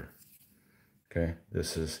right here. Okay,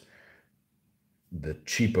 this is the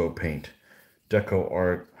cheapo paint, Deco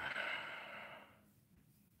Art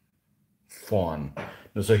Fawn.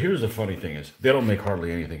 Now, so here's the funny thing is they don't make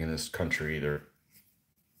hardly anything in this country either.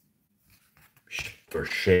 For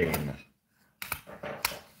shame.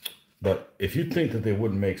 But if you think that they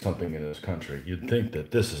wouldn't make something in this country, you'd think that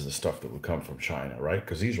this is the stuff that would come from China, right?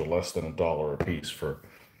 Because these are less than $1 a piece for.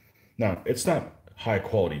 Now, it's not high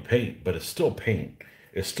quality paint, but it's still paint.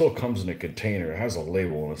 It still comes in a container. It has a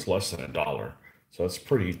label, and it's less than $1. So it's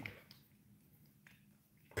pretty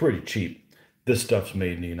cheap. This stuff's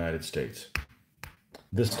made in the United States.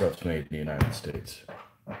 This stuff's made in the United States.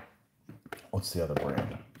 What's the other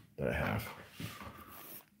brand that I have?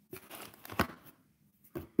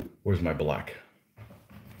 Where's my black?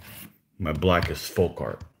 My black is folk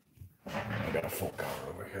art. I got a folk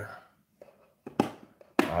art over here.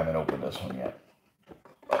 I haven't opened this one yet.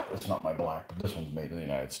 It's not my black, but this one's made in the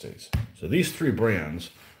United States. So these three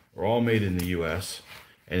brands are all made in the US,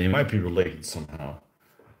 and they might be related somehow.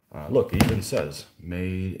 Look, it even says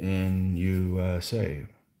made in USA.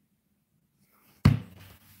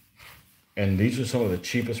 And these are some of the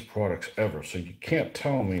cheapest products ever. So you can't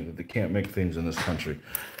tell me that they can't make things in this country.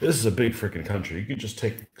 This is a big freaking country. You could just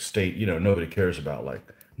take a state, nobody cares about, like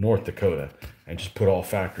North Dakota, and just put all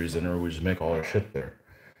factories in there. We just make all our shit there.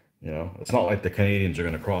 It's not like the Canadians are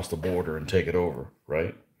going to cross the border and take it over,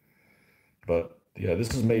 right? But yeah,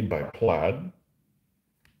 this is made by Plaid.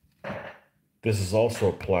 This is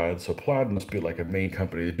also Plaid. So Plaid must be like a main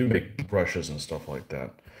company. They do make brushes and stuff like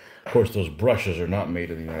that. Of course, those brushes are not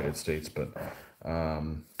made in the United States, but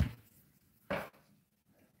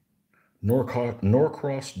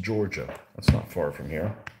Norcross, Georgia. That's not far from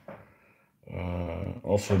here.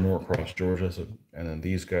 Also Norcross, Georgia. And then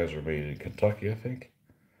these guys are made in Kentucky, I think.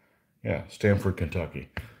 Yeah, Stamford, Kentucky.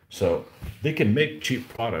 So they can make cheap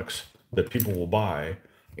products that people will buy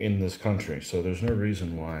in this country. So there's no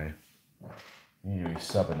reason why you need to be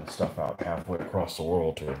subbing stuff out halfway across the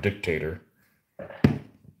world to a dictator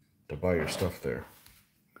to buy your stuff there.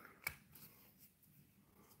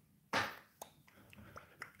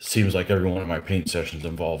 Seems like every one of my paint sessions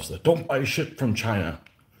involves the don't buy shit from China.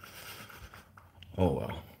 Oh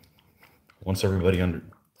well. Once everybody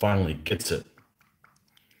finally gets it,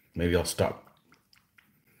 maybe I'll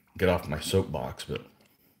get off my soapbox, but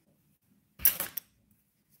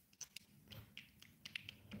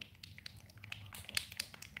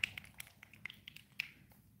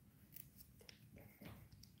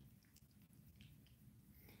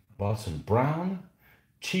Boston Brown,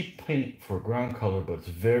 cheap paint for ground color, but it's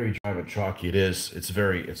very dry and chalky. It is. It's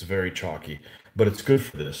very chalky, but it's good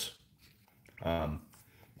for this. I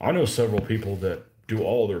know several people that do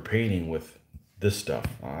all their painting with this stuff.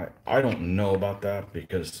 I don't know about that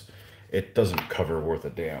because it doesn't cover worth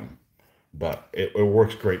a damn, but it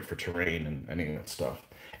works great for terrain and any of that stuff.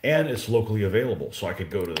 And it's locally available, so I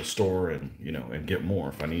could go to the store and and get more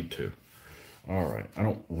if I need to. All right, I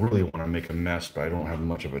don't really want to make a mess, but I don't have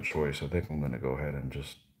much of a choice. I think I'm going to go ahead and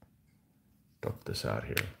just dump this out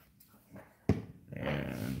here.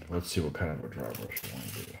 And let's see what kind of a dry brush we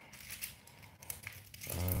want to do.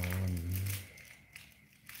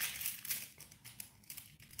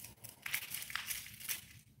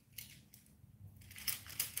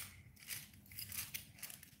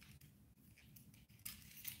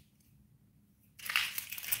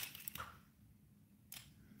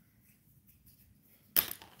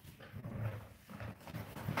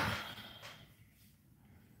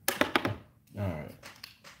 All right.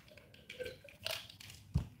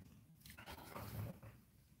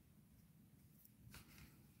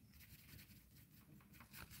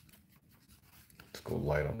 Let's go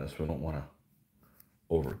light on this. We don't want to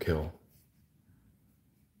overkill.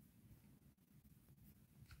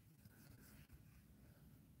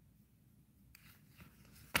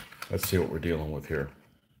 Let's see what we're dealing with here.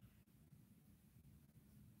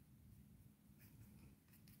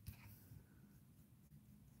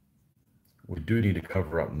 We do need to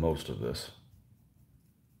cover up most of this.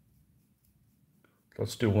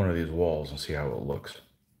 Let's do one of these walls and see how it looks.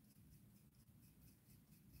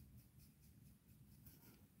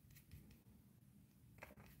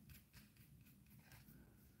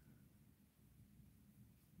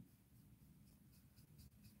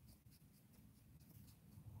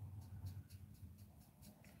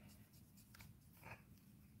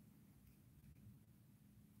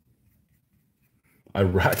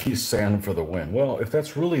 Iraqi sand for the win. Well, if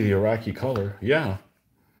that's really the Iraqi color, yeah.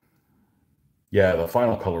 Yeah, the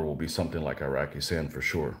final color will be something like Iraqi sand for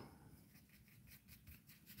sure.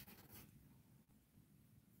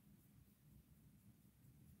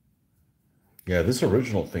 Yeah, this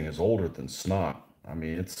original thing is older than snot. I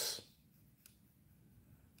mean, this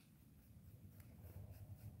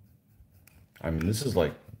is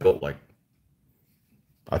like built like,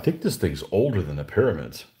 I think this thing's older than the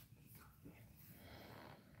pyramids.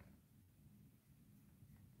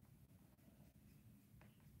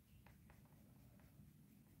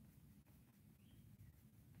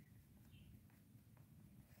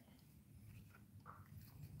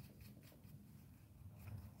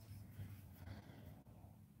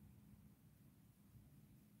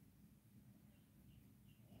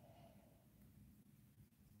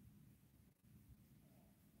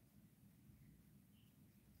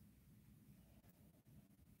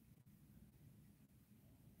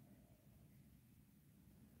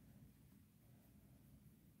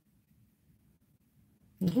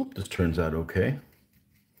 I hope this turns out okay.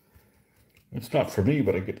 It's not for me,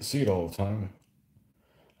 but I get to see it all the time.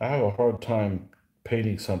 I have a hard time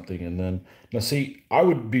painting something and then, now see, I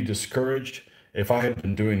would be discouraged if I had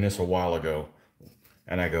been doing this a while ago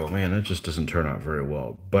and I go, man, that just doesn't turn out very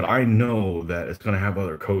well. But I know that it's going to have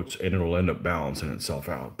other coats and it'll end up balancing itself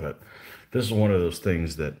out. But this is one of those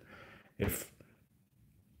things that if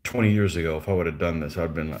 20 years ago, if I would have done this, I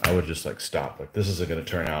would just like stop. Like, this isn't going to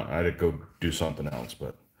turn out. I'd go do something else.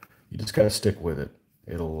 But you just got to stick with it.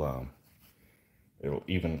 It'll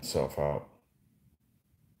even itself out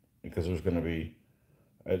because there's going to be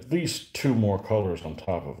at least two more colors on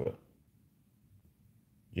top of it.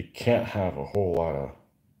 You can't have a whole lot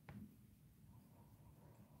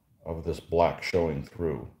of this black showing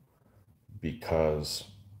through because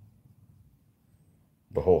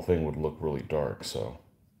the whole thing would look really dark. So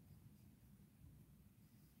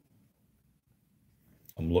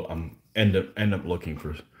I'm end up looking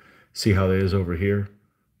for, see how it is over here,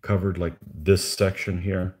 covered like this section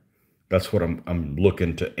here. That's what I'm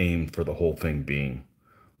looking to aim for the whole thing being,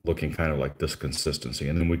 looking kind of like this consistency,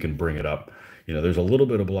 and then we can bring it up. You know, there's a little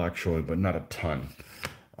bit of black showing, but not a ton.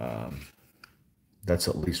 That's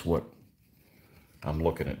at least what I'm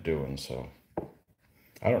looking at doing. So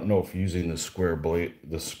I don't know if using the square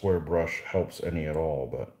brush helps any at all,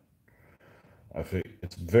 but I think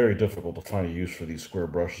it's very difficult to find a use for these square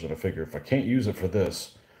brushes, and I figure if I can't use it for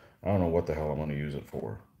this, I don't know what the hell I'm going to use it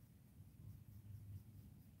for.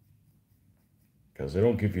 Because they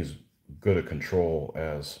don't give you as good a control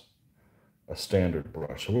as a standard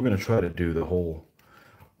brush. So we're going to try to do the whole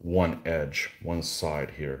one edge, one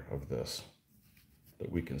side here of this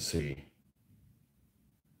that we can see,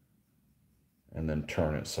 and then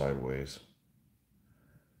turn it sideways,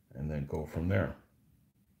 and then go from there.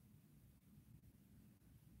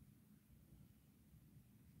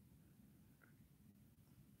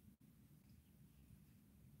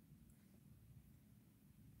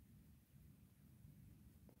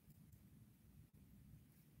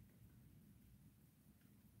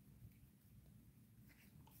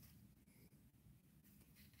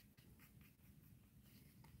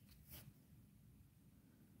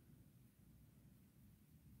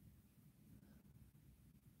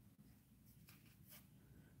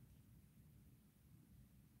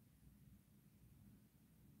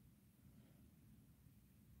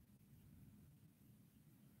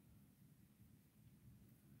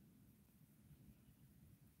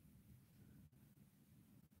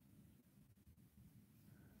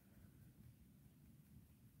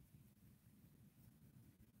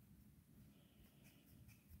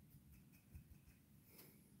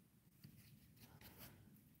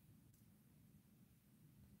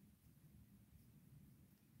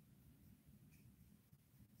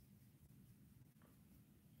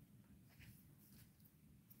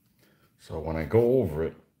 So when I go over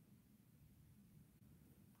it,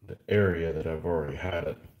 the area that I've already had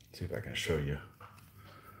it, see if I can show you.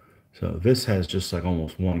 So this has just like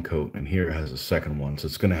almost one coat, and here it has a second one. So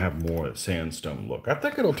it's going to have more of a sandstone look. I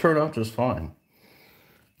think it'll turn out just fine.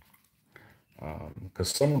 Because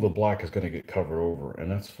some of the black is going to get covered over,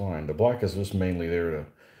 and that's fine. The black is just mainly there to,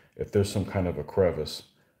 if there's some kind of a crevice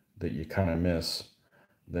that you kind of miss,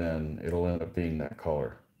 then it'll end up being that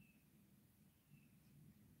color.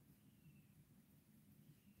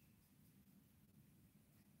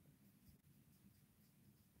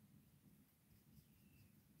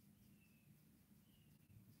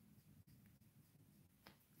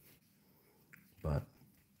 But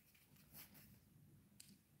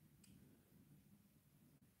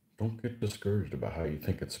don't get discouraged about how you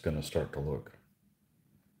think it's going to start to look.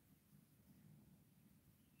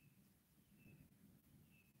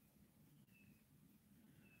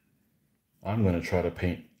 I'm going to try to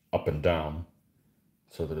paint up and down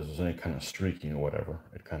so that if there's any kind of streaking or whatever,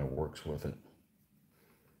 it kind of works with it.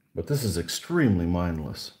 But this is extremely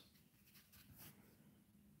mindless.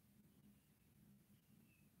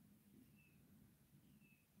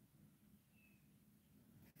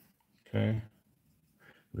 Okay.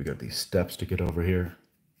 We got these steps to get over here.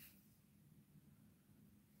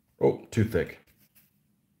 Oh, too thick.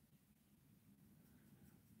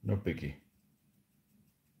 No biggie.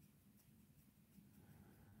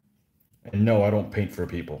 And no, I don't paint for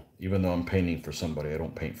people. Even though I'm painting for somebody, I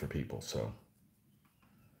don't paint for people, so.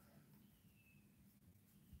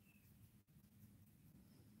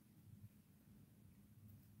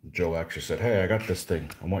 Joe actually said, hey, I got this thing.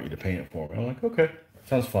 I want you to paint it for me. I'm like, okay,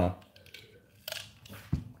 sounds fun.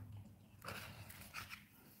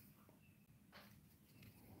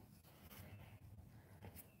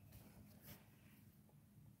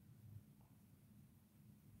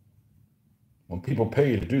 When people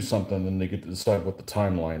pay you to do something, then they get to decide what the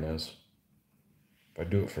timeline is. If I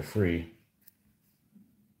do it for free,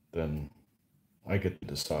 then I get to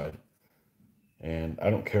decide. And I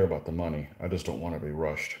don't care about the money. I just don't want to be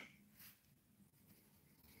rushed.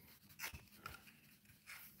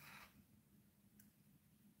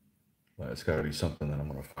 But it's got to be something that I'm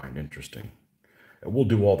going to find interesting. And we'll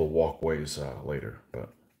do all the walkways later,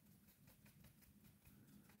 but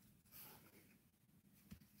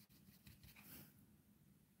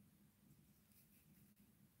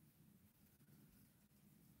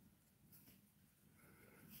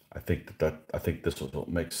I think this is what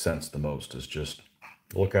makes sense the most is just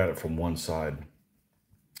look at it from one side,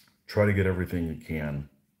 try to get everything you can,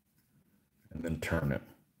 and then turn it.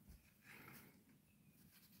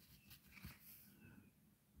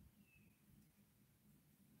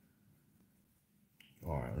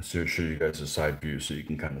 All right, let's show you guys a side view so you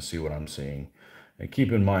can kind of see what I'm seeing. And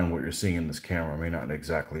keep in mind what you're seeing in this camera may not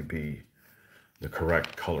exactly be the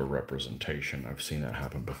correct color representation. I've seen that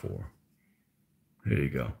happen before. There you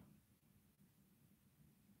go.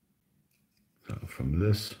 So from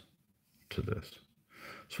this to this.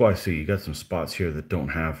 That's why I see you got some spots here that don't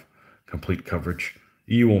have complete coverage.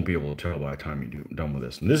 You won't be able to tell by the time you're done with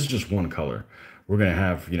this. And this is just one color. We're going to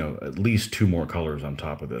have, you know, at least 2 more colors on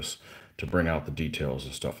top of this to bring out the details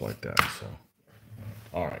and stuff like that. So,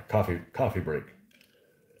 all right, coffee break.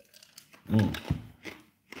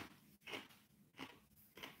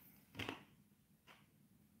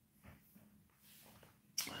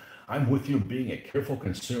 I'm with you being a careful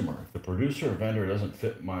consumer. If the producer or vendor doesn't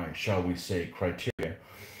fit my, shall we say, criteria,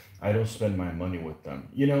 I don't spend my money with them.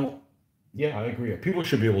 You know, yeah, I agree. People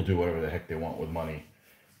should be able to do whatever the heck they want with money.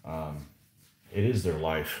 It is their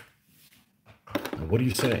life. And what are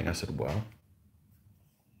you saying? I said, well,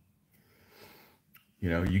 you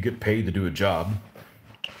know, you get paid to do a job.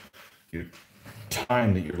 Your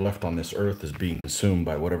time that you're left on this earth is being consumed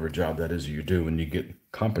by whatever job that is you do, and you get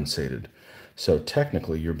compensated. So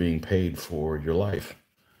technically, you're being paid for your life.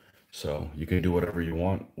 So you can do whatever you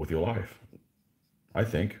want with your life, I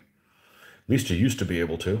think. At least you used to be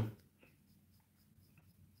able to.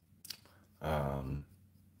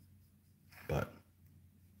 But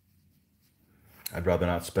I'd rather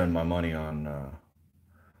not spend my money on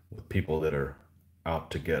with people that are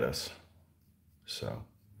out to get us. So,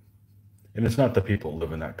 and it's not the people who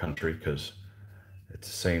live in that country because it's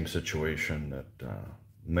the same situation that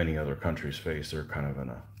many other countries face. They're kind of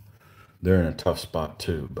they're in a tough spot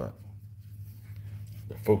too. But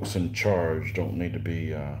the folks in charge don't need to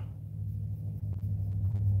be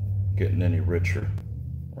getting any richer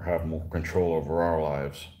or have more control over our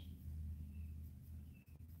lives.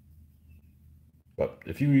 But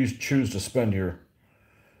if you choose to spend your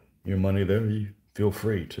money there, you feel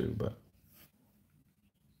free to. But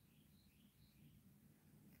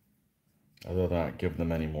other than not, give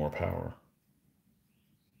them any more power.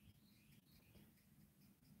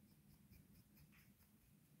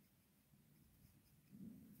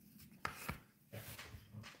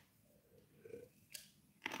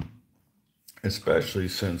 Especially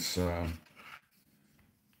since they're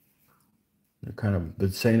kind of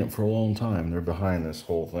been saying it for a long time. They're behind this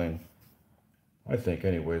whole thing. I think,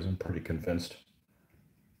 anyways. I'm pretty convinced.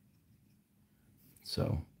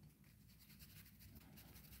 So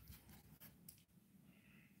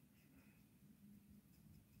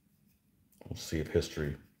we'll see if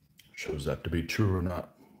history shows that to be true or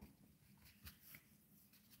not.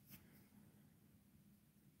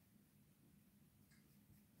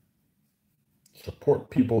 Support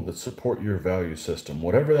people that support your value system,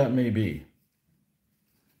 whatever that may be.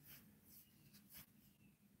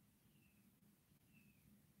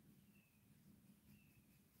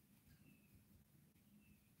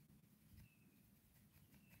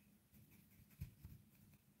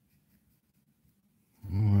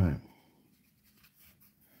 All right.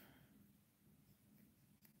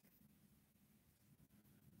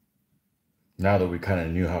 Now that we kind of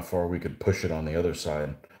knew how far we could push it on the other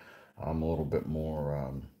side, I'm a little bit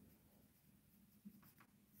more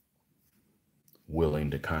willing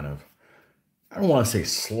to kind of, I don't want to say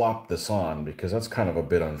slop this on because that's kind of a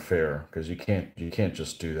bit unfair because you can't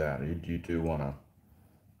just do that. You do want to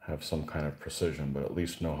have some kind of precision, but at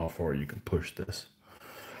least know how far you can push this.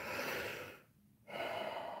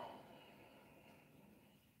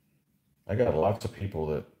 I got lots of people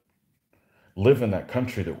that live in that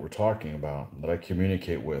country that we're talking about that I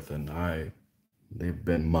communicate with, and they've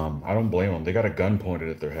been mum. I don't blame them. They got a gun pointed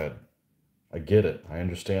at their head. I get it. I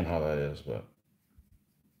understand how that is, but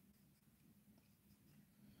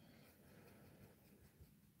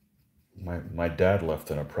my dad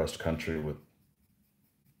left an oppressed country with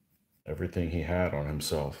everything he had on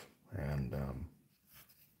himself. And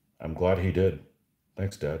I'm glad he did.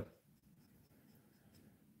 Thanks, Dad,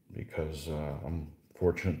 because I'm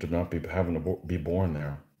fortunate to not be having to be born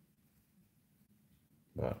there.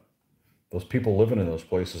 But those people living in those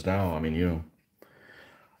places now, I mean,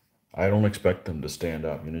 I don't expect them to stand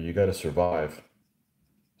up. You got to survive.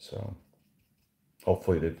 So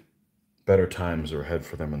hopefully the better times are ahead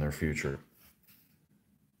for them in their future.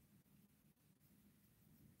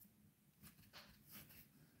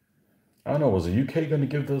 I don't know, was the UK going to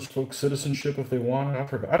give those folks citizenship if they wanted? I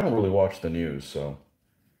forgot. I don't really watch the news, so,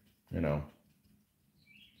 you know,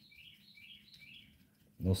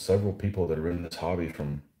 I know several people that are in this hobby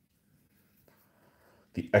from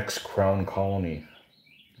the ex-Crown Colony,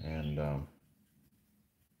 and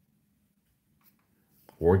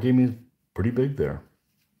wargaming is pretty big there.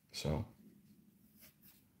 So,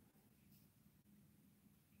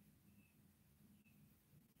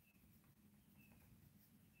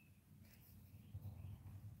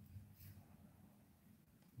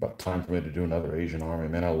 about time for me to do another Asian army.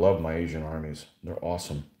 Man, I love my Asian armies. They're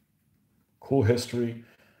awesome. Cool history,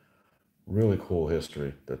 really cool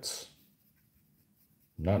history that's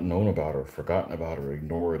not known about or forgotten about or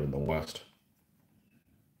ignored in the West.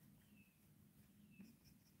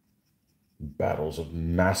 Battles of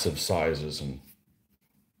massive sizes, and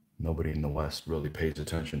nobody in the West really pays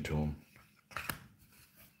attention to them.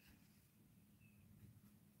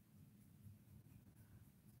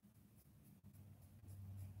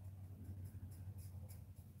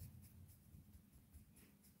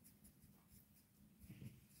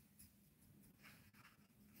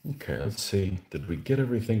 Okay, let's see. Did we get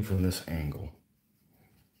everything from this angle?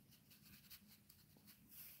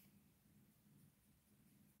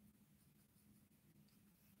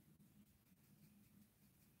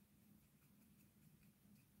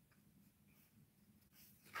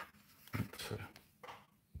 Let's see.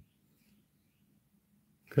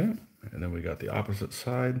 Okay, and then we got the opposite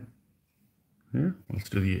side here. Let's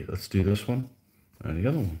do this one and the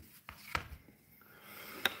other one.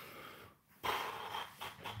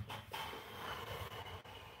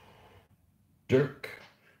 Dirk,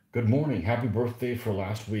 good morning. Happy birthday for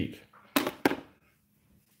last week.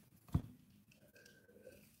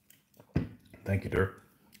 Thank you, Dirk.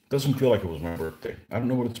 Doesn't feel like it was my birthday. I don't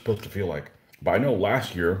know what it's supposed to feel like. But I know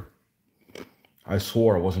last year I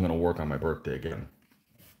swore I wasn't going to work on my birthday again.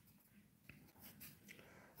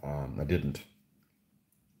 I didn't.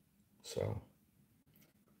 So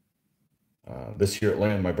this year it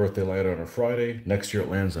landed, my birthday landed on a Friday. Next year it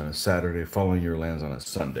lands on a Saturday. Following year lands on a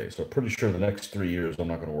Sunday. So I'm pretty sure the next 3 years I'm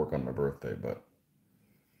not going to work on my birthday. But,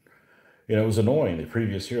 it was annoying the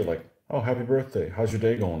previous year. Like, oh, happy birthday. How's your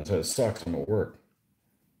day going? It sucks. I'm at work.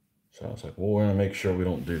 So I was like, well, we're going to make sure we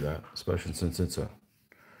don't do that, especially since it's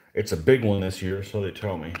a big one this year, so they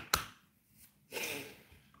tell me.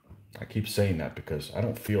 I keep saying that because I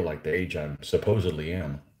don't feel like the age I supposedly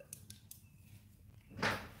am.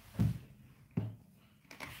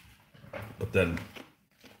 But then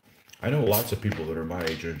I know lots of people that are my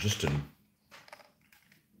age are just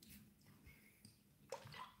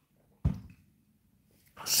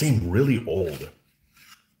seem really old.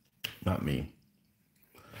 Not me.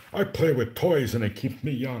 I play with toys and it keeps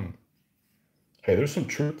me young. Hey, there's some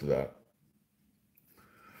truth to that.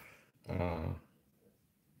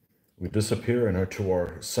 We disappear into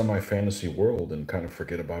our semi-fantasy world and kind of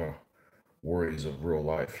forget about our worries of real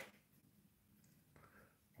life.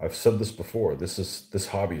 I've said this before. This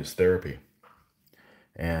hobby is therapy,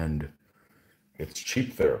 and it's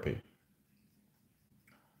cheap therapy.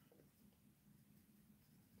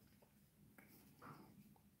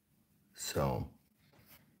 So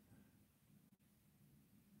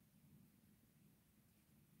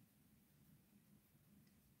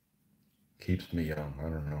keeps me young. I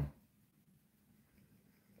don't know.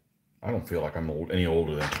 I don't feel like I'm any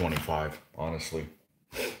older than 25, honestly.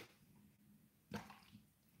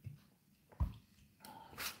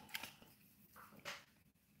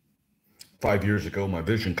 5 years ago, my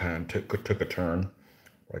vision kind of took a turn.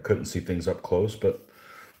 I couldn't see things up close, but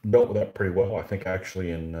dealt with that pretty well. I think actually,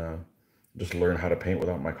 and just learned how to paint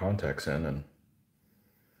without my contacts in, and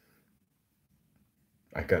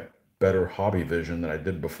I got better hobby vision than I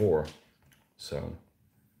did before. So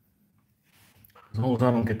as long as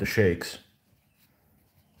I don't get the shakes,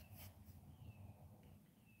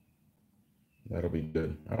 that'll be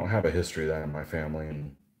good. I don't have a history of that in my family,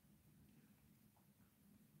 and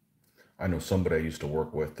I know somebody I used to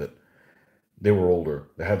work with that they were older.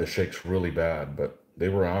 They had the shakes really bad, but they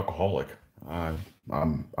were an alcoholic. I,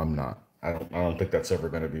 I'm not. I don't think that's ever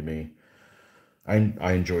going to be me.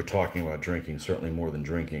 I enjoy talking about drinking, certainly more than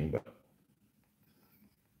drinking, but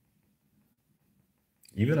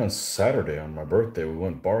Even on Saturday on my birthday, we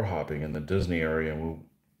went bar hopping in the Disney area, and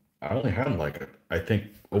I only had like I think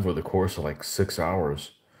over the course of like 6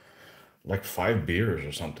 hours, like 5 beers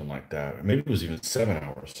or something like that. Maybe it was even 7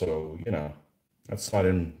 hours. So that's not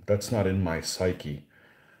in my psyche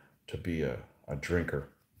to be a drinker.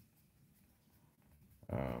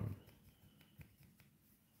 Um,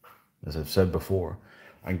 as I've said before,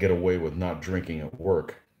 I can get away with not drinking at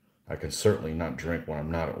work. I can certainly not drink when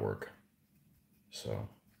I'm not at work. So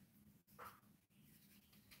I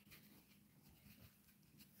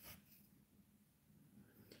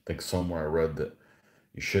think somewhere I read that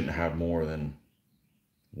you shouldn't have more than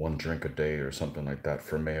one drink a day or something like that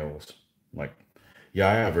for males. Like, yeah,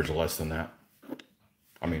 I average less than that.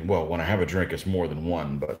 I mean, well, when I have a drink, it's more than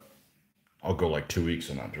one, but I'll go like 2 weeks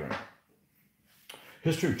and not drink.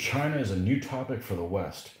 History of China is a new topic for the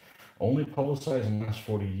West. Only publicized in the last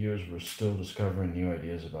 40 years, we're still discovering new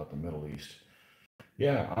ideas about the Middle East.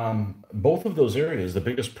 Yeah, both of those areas, the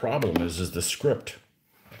biggest problem is the script.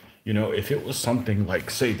 If it was something like,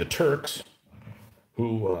 say, the Turks,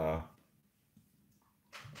 who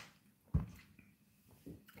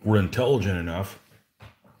were intelligent enough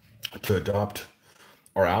to adopt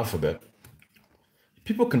our alphabet,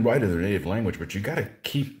 people can write in their native language, but you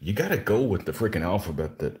gotta go with the freaking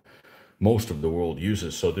alphabet that most of the world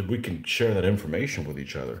uses so that we can share that information with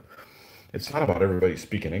each other. It's not about everybody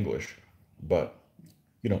speaking English, but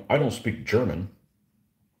I don't speak German,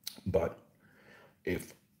 but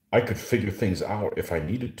if I could figure things out if I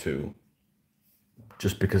needed to,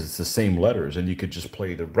 just because it's the same letters and you could just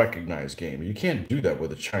play the recognize game. You can't do that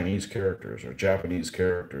with the Chinese characters or Japanese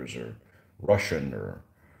characters or Russian or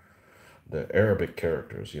the Arabic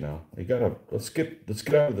characters. You gotta let's get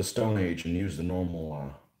out of the Stone Age and use the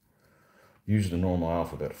normal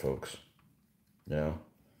alphabet, folks. Yeah,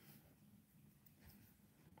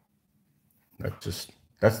 that's just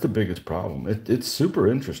that's the biggest problem. It's super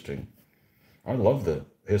interesting. I love the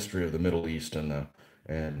history of the Middle East and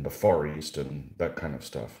the Far East and that kind of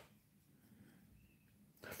stuff.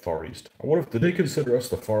 Far East. I wonder if did they consider us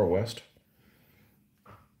the Far West?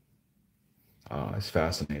 Ah, it's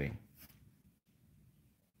fascinating.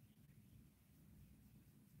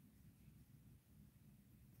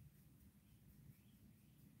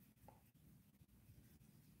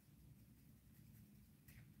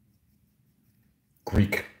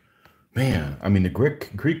 Greek. Man, I mean the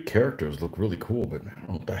Greek characters look really cool, but I don't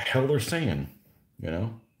know what the hell they're saying. You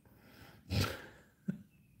know,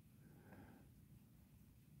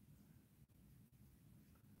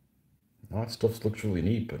 all that stuff looks really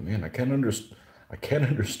neat, but man, I can't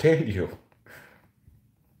understand you.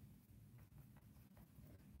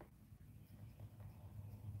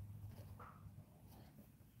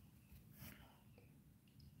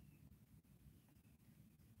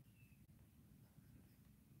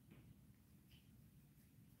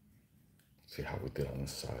 Let's see how we did on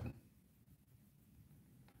this side.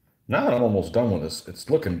 Now that I'm almost done with this, it's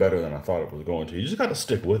looking better than I thought it was going to. You just got to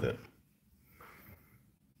stick with it.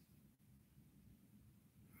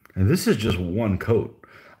 And this is just one coat.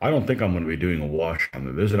 I don't think I'm going to be doing a wash on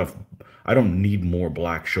it. There's enough. I don't need more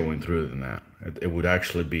black showing through than that. It would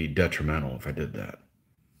actually be detrimental if I did that.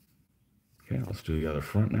 Okay, let's do the other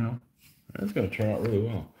front now. That's going to turn out really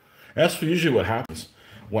well. That's usually what happens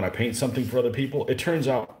when I paint something for other people. It turns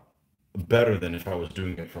out better than if I was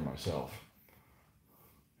doing it for myself.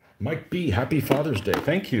 Mike B, happy Father's Day.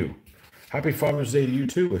 Thank you. Happy Father's Day to you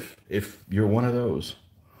too, if you're one of those.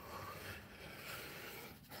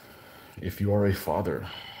 If you are a father,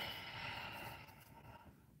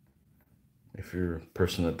 if you're a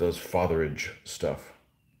person that does fatherage stuff.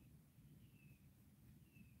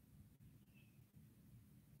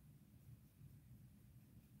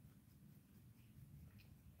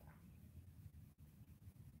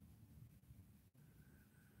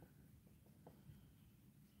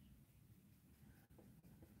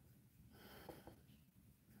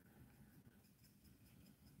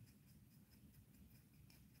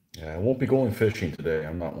 Yeah, I won't be going fishing today.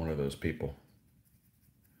 I'm not one of those people.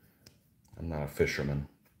 I'm not a fisherman.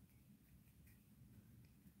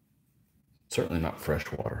 Certainly not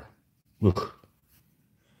freshwater. Look,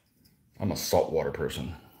 I'm a saltwater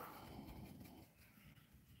person.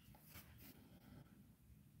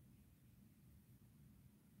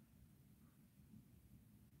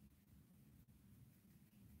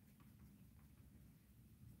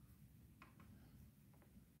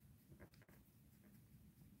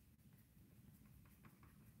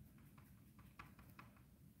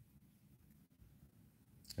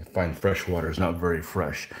 I find freshwater is not very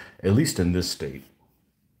fresh, at least in this state.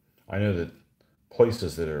 I know that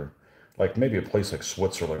places that are like maybe a place like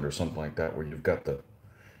Switzerland or something like that, where you've got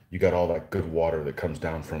you got all that good water that comes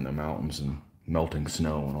down from the mountains and melting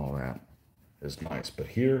snow and all that is nice. But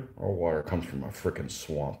here, our water comes from a freaking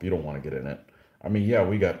swamp. You don't want to get in it. I mean, yeah,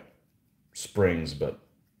 we got springs, but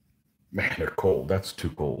man, they're cold. That's too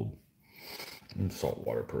cold. I'm a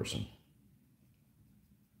saltwater person.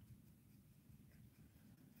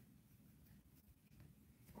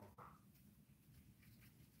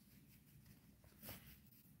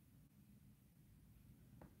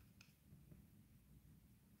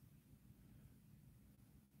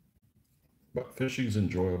 But fishing's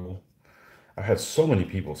enjoyable. I had so many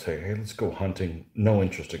people say, hey, let's go hunting. No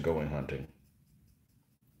interest in going hunting.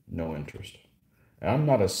 No interest. And I'm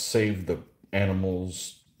not a save the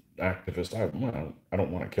animals activist. I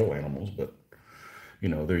don't want to kill animals, but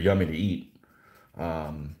they're yummy to eat.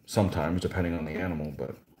 Sometimes, depending on the animal,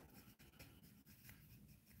 but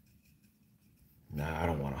nah, I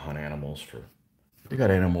don't want to hunt animals for. They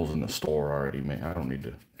got animals in the store already, man. I don't need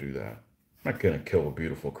to do that. I'm not gonna kill a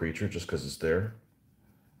beautiful creature just because it's there.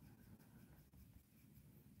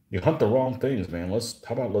 You hunt the wrong things, man.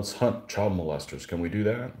 How about let's hunt child molesters? Can we do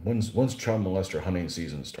that? When's child molester hunting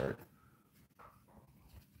season start?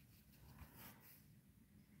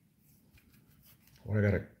 Why I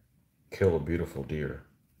gotta kill a beautiful deer?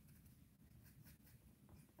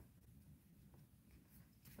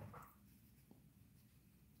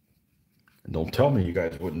 And don't tell me you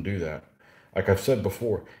guys wouldn't do that. Like I've said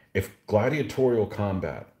before, if gladiatorial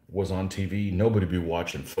combat was on TV, nobody'd be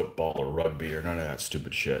watching football or rugby or none of that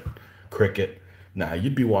stupid shit. Cricket. Nah,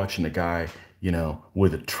 you'd be watching the guy,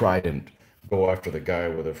 with a trident go after the guy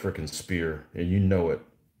with a freaking spear, and you know it.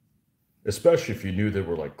 Especially if you knew they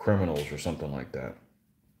were like criminals or something like that.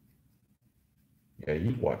 Yeah,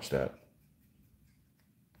 you'd watch that.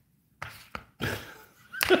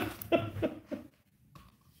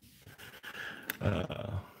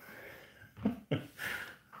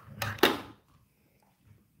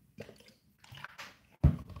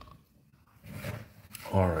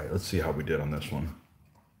 All right, let's see how we did on this one.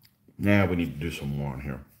 Now we need to do some more on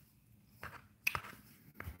here.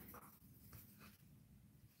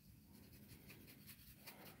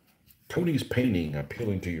 Tony's painting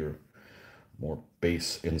appealing to your more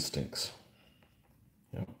base instincts.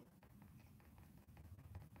 Yeah.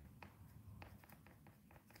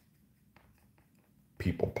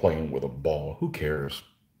 People playing with a ball. Who cares?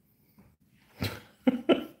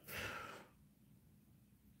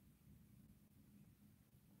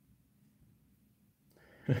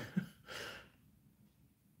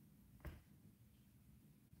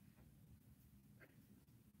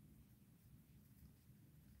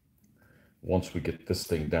 Once we get this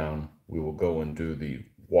thing down, we will go and do the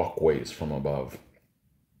walkways from above.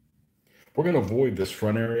 We're going to avoid this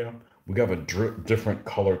front area. We have a different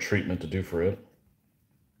color treatment to do for it.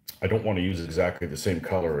 I don't want to use exactly the same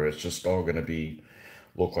color. It's just all going to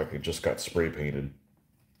look like it just got spray painted.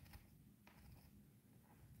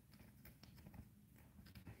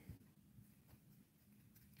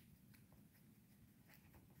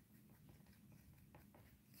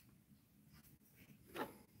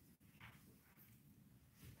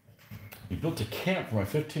 He built a camp from a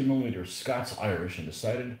 15mm Scots Irish and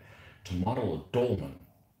decided to model a dolmen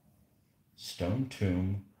stone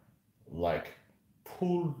tomb like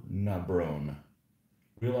Pulnabrone.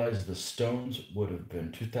 Realized the stones would have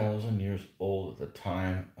been 2,000 years old at the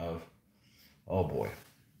time of. Oh boy.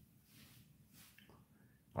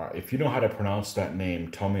 All right, if you know how to pronounce that name,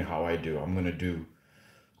 tell me how I do. I'm gonna do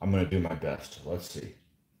my best. Let's see.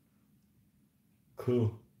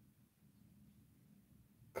 Kukulan.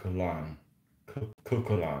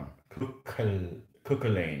 Kukulan.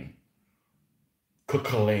 Kukulane.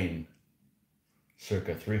 Kukulane.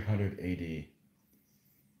 Circa 300 AD.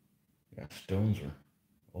 Yeah, stones are.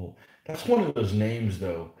 Oh, that's one of those names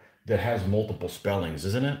though that has multiple spellings,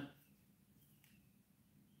 isn't it?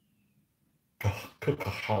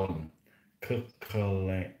 Kukulane.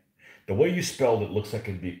 Kukulane. The way you spelled it looks like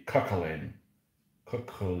it'd be Kukulane.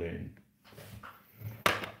 Kukulane.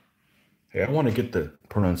 Hey, I want to get the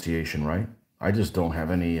pronunciation right. I just don't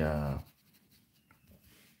have any. I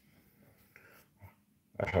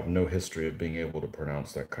have no history of being able to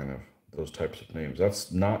pronounce those types of names.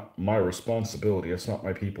 That's not my responsibility. That's not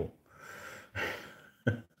my people.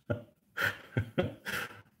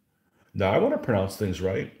 No, I want to pronounce things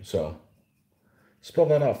right. So spell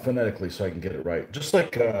that out phonetically so I can get it right. Just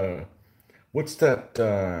like what's that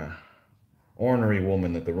ornery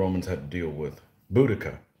woman that the Romans had to deal with?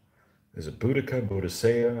 Boudica. Is it Boudica?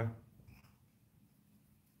 Boudicea?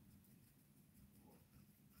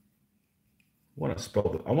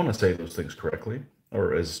 I want to say those things correctly,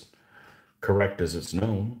 or as correct as it's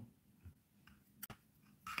known.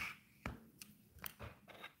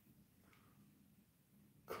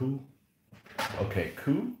 Coo. Okay,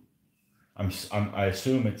 coo. I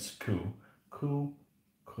assume it's coo. Coo.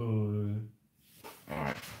 Coo. All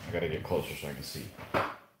right, I gotta get closer so I can see.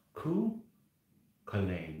 Coo.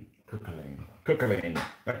 Kalane. Cookalane. Cookalane.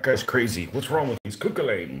 That guy's crazy. What's wrong with these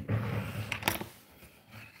Cookalane?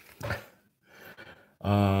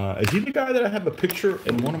 Is he the guy that I have a picture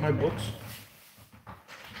in one of my books?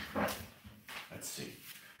 Let's see.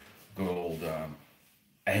 Good old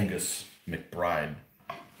Angus McBride.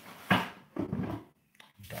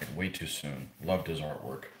 Died way too soon. Loved his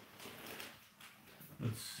artwork.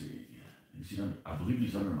 Let's see. I believe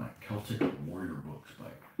he's under my Celtic Warrior books by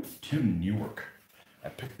Tim Newark. I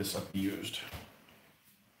picked this up used.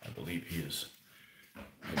 I believe he is. I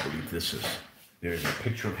believe this is. There's a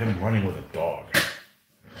picture of him running with a dog.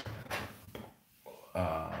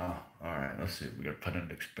 All right, let's see. We got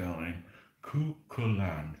phonetic spelling.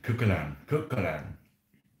 Cuchulainn. Cuchulainn. Cuchulainn.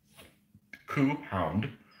 Coo, hound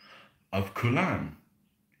of Cuchulainn.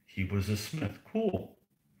 He was a smith. Cool.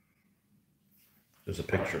 There's a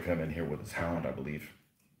picture of him in here with his hound, I believe.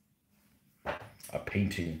 A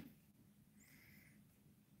painting.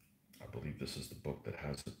 I believe this is the book that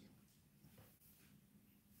has it.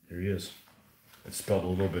 Here he is. It's spelled a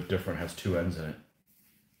little bit different, has two N's in it.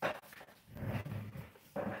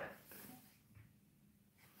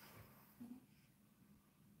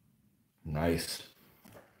 Nice.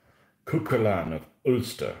 Cuchulainn of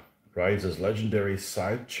Ulster rides his legendary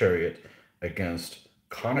side chariot against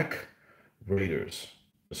Connacht raiders,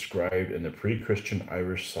 described in the pre-Christian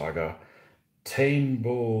Irish saga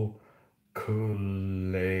Tainbo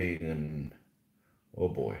Cuchulainn. Oh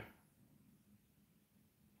boy.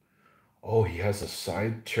 Oh, he has a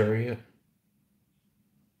side chariot.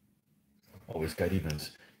 Oh, he's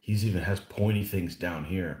even has pointy things down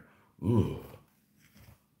here. Ooh.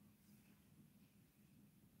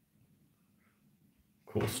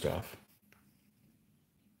 Cool stuff.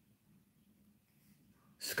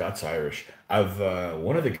 Scots Irish.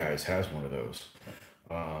 One of the guys has one of those.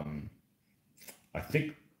 I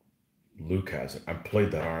think Luke has it. I've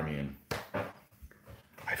played that army and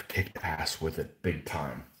I've kicked ass with it big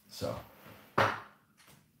time. So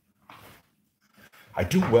I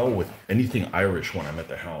do well with anything Irish when I'm at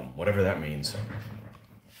the helm, whatever that means.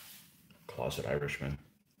 Closet Irishman.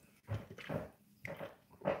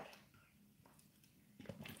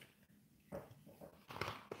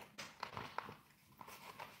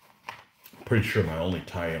 Pretty sure my only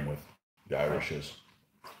tie-in with the Irish is,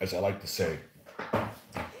 as I like to say, in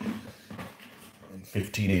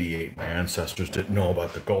 1588, my ancestors didn't know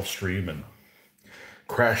about the Gulf Stream and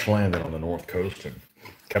crash landed on the North Coast and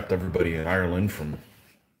kept everybody in Ireland from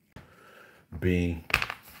being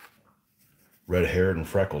red-haired and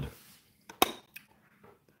freckled.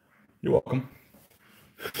 You're welcome.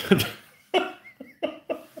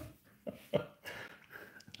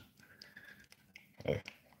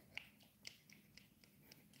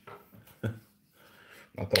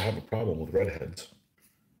 Not that I have a problem with redheads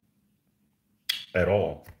at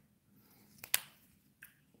all.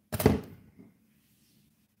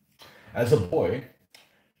 As a boy,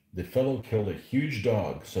 the fellow killed a huge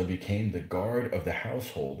dog, so became the guard of the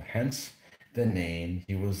household, hence the name.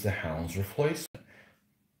 He was the hound's replacement.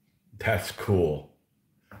 That's cool.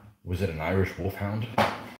 Was it an Irish wolfhound?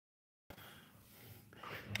 It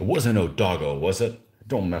wasn't O'Doggo, was it?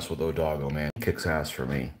 Don't mess with O'Doggo, man. He kicks ass for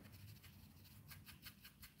me.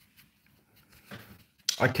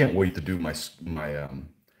 I can't wait to do my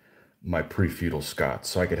pre-feudal Scots,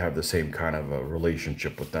 so I could have the same kind of a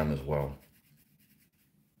relationship with them as well.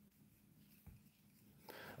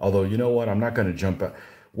 Although, you know what? I'm not going to jump out.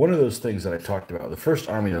 One of those things that I talked about, the first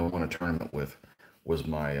army that I won a tournament with was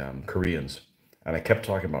my Koreans. And I kept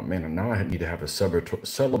talking about, man, now I need to have a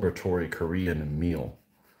celebratory Korean meal.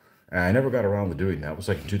 And I never got around to doing that. It was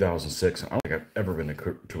like in 2006. I don't think I've ever been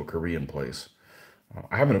to a Korean place.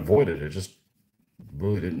 I haven't avoided it. Just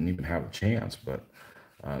really didn't even have a chance. But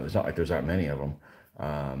it's not like there's that many of them.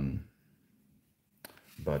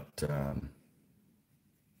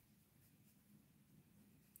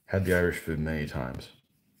 Had the Irish food many times.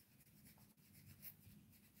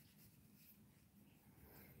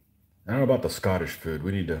 I don't know about the Scottish food.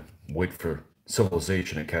 We need to wait for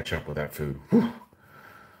civilization to catch up with that food. Whew.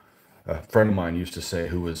 A friend of mine used to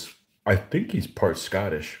say, I think he's part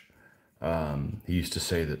Scottish. He used to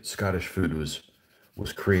say that Scottish food was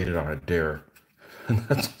created on a dare.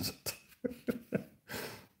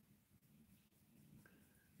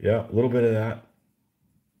 Yeah, a little bit of that.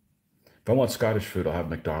 If I want Scottish food, I'll have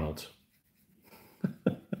McDonald's.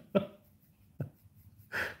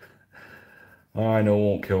 Oh, I know it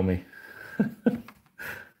won't kill me.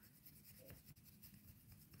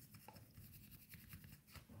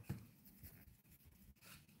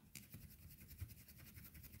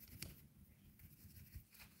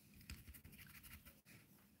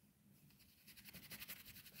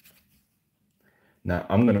 Now,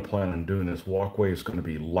 I'm going to plan on doing this walkway is going to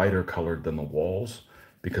be lighter colored than the walls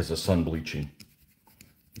because of sun bleaching.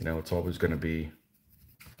 You know, it's always going to be.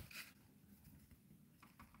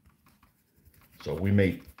 So we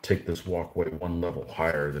may take this walkway one level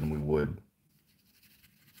higher than we would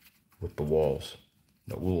with the walls.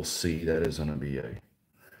 But we'll see. That is going to be a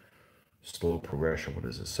slow progression. What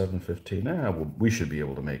is it, 7:15? We should be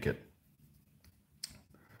able to make it.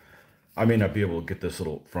 I may not be able to get this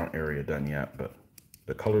little front area done yet, but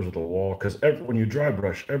the colors of the wall, because when you dry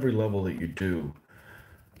brush, every level that you do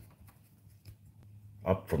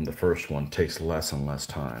up from the first one takes less and less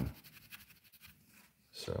time.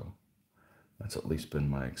 So that's at least been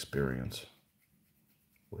my experience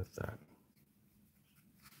with that.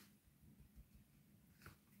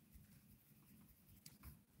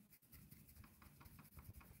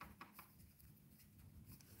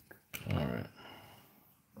 All right.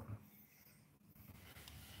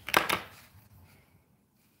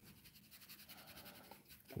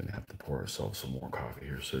 We're gonna have to pour ourselves some more coffee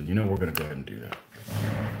here. So you know we're gonna go ahead and do that.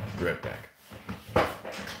 Be right back.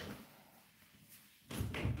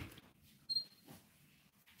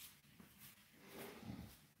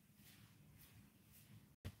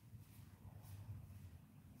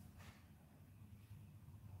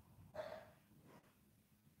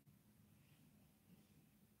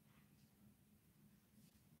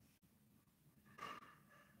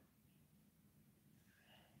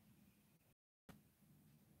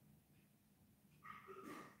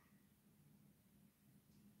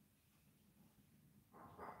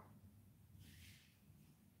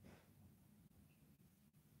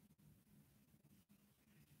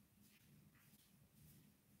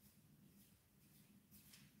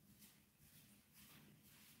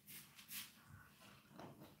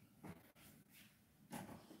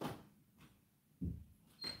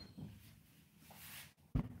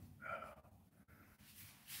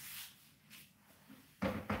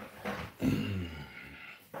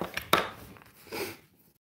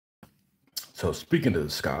 So speaking of the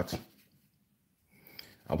Scots,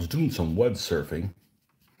 I was doing some web surfing,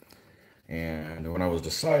 and when I was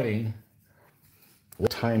deciding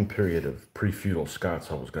what time period of pre-feudal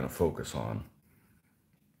Scots I was going to focus on,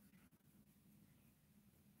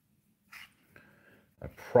 I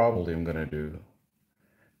probably am going to do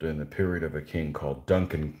during the period of a king called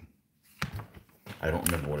Duncan. I don't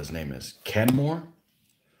remember what his name is. Canmore?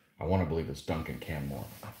 I want to believe it's Duncan Canmore.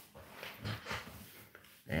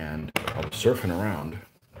 And I was surfing around,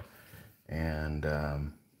 and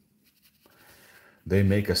they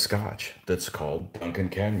make a scotch that's called Duncan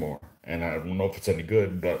Canmore. And I don't know if it's any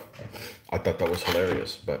good, but I thought that was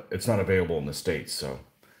hilarious. But it's not available in the States, so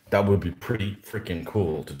that would be pretty freaking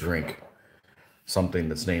cool to drink something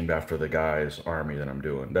that's named after the guy's army that I'm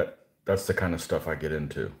doing. That's the kind of stuff I get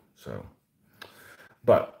into. So,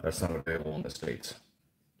 but that's not available in the States.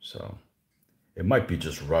 So it might be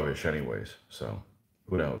just rubbish anyways. So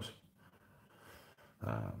who knows?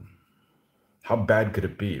 How bad could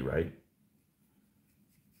it be, right?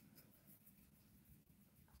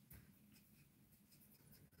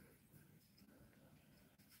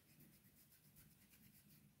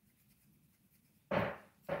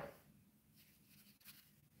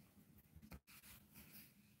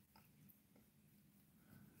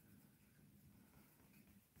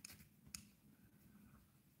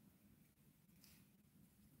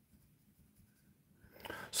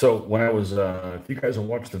 So when I was, if you guys have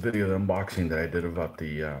watched the video, the unboxing that I did about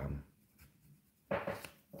these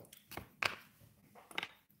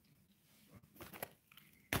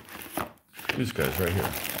guys right here,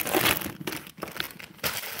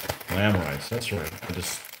 lamb rice. That's right. I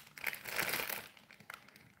just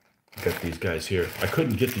got these guys here. I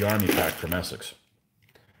couldn't get the army pack from Essex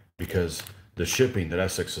because the shipping that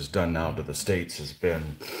Essex has done now to the States has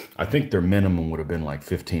been, I think their minimum would have been like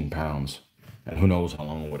 15 pounds. And who knows how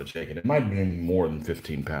long it would have taken. It might have been more than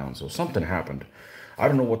 15 pounds. So something happened. I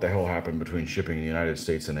don't know what the hell happened between shipping in the United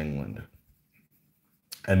States and England.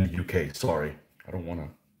 And the UK, sorry. I don't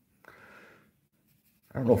know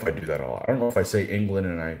if I do that a lot. I don't know if I say England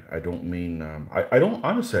and I don't mean, I don't,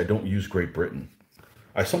 honestly, I don't use Great Britain.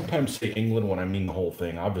 I sometimes say England when I mean the whole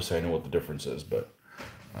thing. Obviously, I know what the difference is, but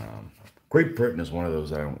Great Britain is one of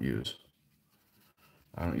those I don't use.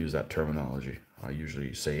 I don't use that terminology. I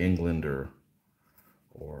usually say England or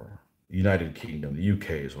United Kingdom. The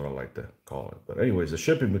UK is what I like to call it. But anyways, the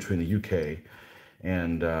shipping between the UK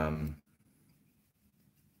and the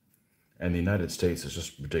United States is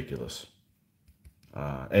just ridiculous.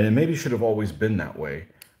 And it maybe should have always been that way,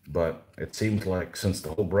 but it seems like since the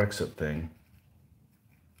whole Brexit thing,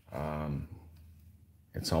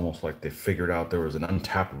 it's almost like they figured out there was an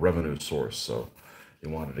untapped revenue source. So They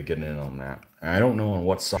wanted to get in on that. And I don't know on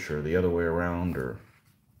what side, or the other way around, or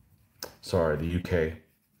sorry, the UK.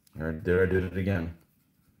 There I did it again.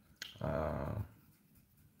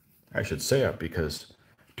 I should say it because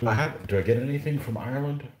do I get anything from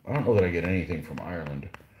Ireland? I don't know that I get anything from Ireland,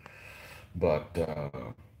 but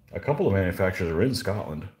a couple of manufacturers are in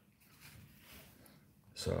Scotland.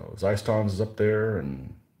 So Zystons is up there,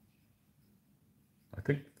 and I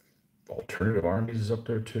think Alternative Armies is up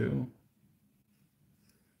there too.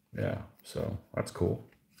 Yeah, so that's cool.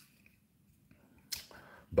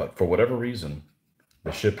 But for whatever reason,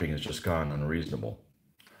 the shipping has just gone unreasonable.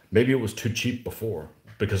 Maybe it was too cheap before,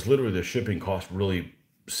 because literally the shipping cost really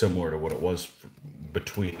similar to what it was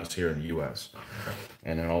between us here in the US.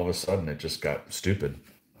 And then all of a sudden it just got stupid.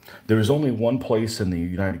 There was only one place in the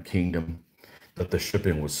United Kingdom that the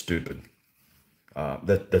shipping was stupid.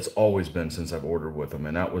 That's always been since I've ordered with them,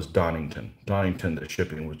 and that was Donington. Donington, the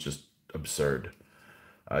shipping was just absurd.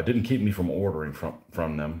 It didn't keep me from ordering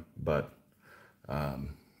from them, but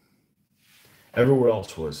everywhere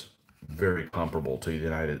else was very comparable to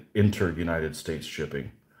United States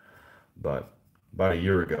shipping. But about a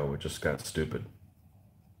year ago, it just got stupid.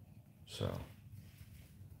 So,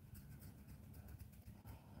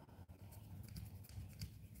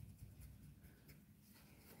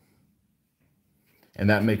 and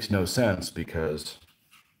that makes no sense because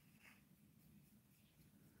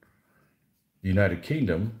the United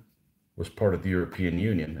Kingdom was part of the European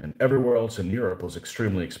Union, and everywhere else in Europe was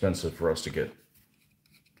extremely expensive for us to get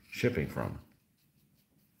shipping from,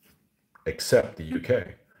 except the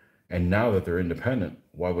UK. And now that they're independent,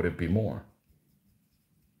 why would it be more?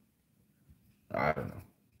 I don't know.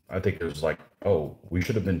 I think it was like, oh, we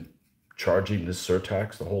should have been charging this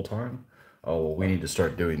surtax the whole time. Oh, well, we need to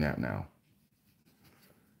start doing that now.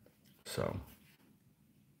 So,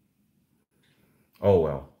 oh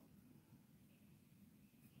well.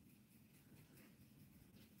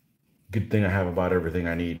 Good thing I have about everything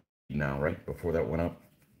I need now, right? Before that went up.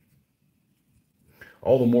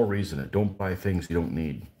 All the more reason to don't buy things you don't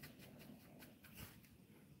need.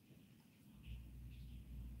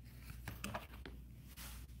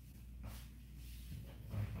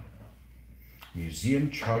 Museum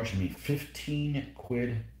charged me 15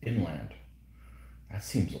 quid inland. That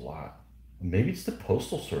seems a lot. Maybe it's the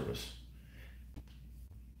postal service.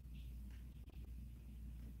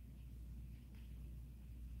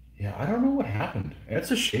 Yeah, I don't know what happened. And it's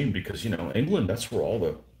a shame because, England, that's where all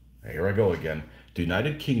the, here I go again. The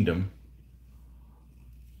United Kingdom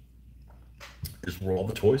is where all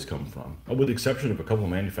the toys come from, with the exception of a couple of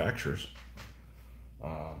manufacturers.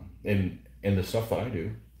 In the stuff that I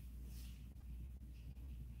do.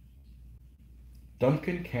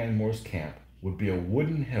 Duncan Canmore's camp would be a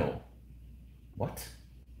wooden hill. What?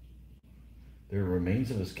 There are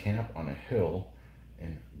remains of his camp on a hill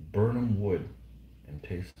in Burnham Wood and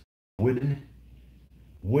taste wooden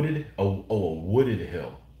wooded a wooded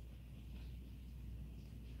hill.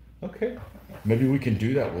 Okay. Maybe we can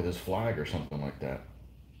do that with his flag or something like that.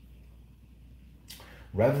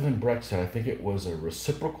 Rather than Brexit, I think it was a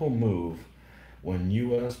reciprocal move when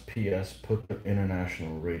USPS put the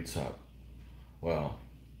international rates up. Well,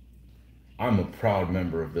 I'm a proud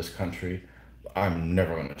member of this country. I'm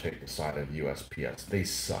never going to take the side of USPS. They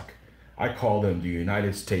suck. I call them the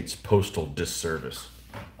United States Postal Disservice.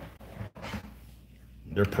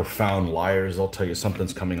 They're profound liars. They'll tell you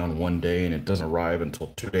something's coming on one day and it doesn't arrive until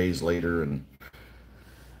 2 days later, and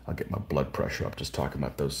I'll get my blood pressure up just talking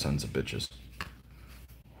about those sons of bitches.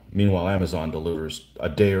 Meanwhile, Amazon delivers a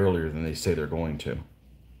day earlier than they say they're going to.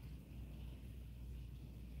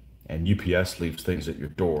 And UPS leaves things at your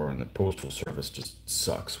door, and the Postal Service just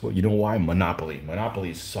sucks. Well, you know why? Monopoly.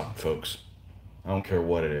 Monopolies suck, folks. I don't care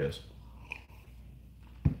what it is.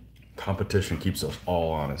 Competition keeps us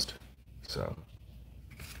all honest. So,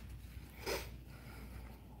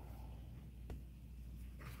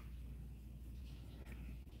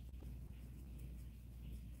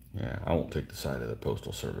 yeah, I won't take the side of the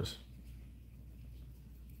Postal Service.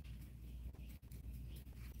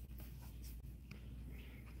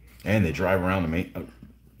 And they drive around the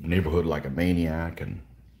neighborhood like a maniac and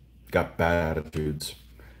got bad attitudes.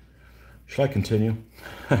 Shall I continue?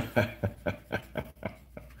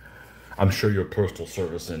 I'm sure your postal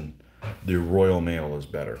service and the Royal Mail is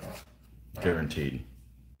better. Guaranteed.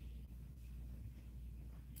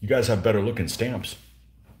 You guys have better looking stamps.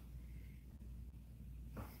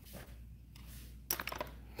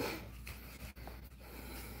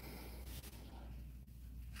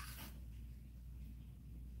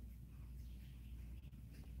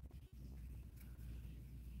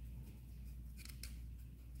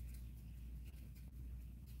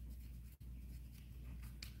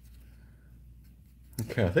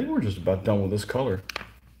 Okay, I think we're just about done with this color.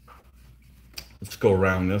 Let's go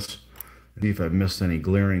around this, see if I missed any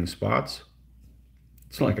glaring spots.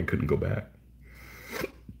 It's not like I couldn't go back.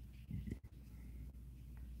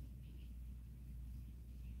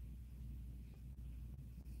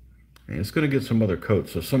 And it's going to get some other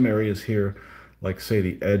coats. So some areas here, like say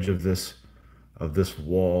the edge of this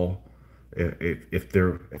wall,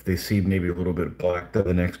 if they see maybe a little bit of black, then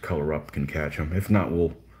the next color up can catch them. If not,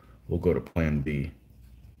 we'll go to Plan B.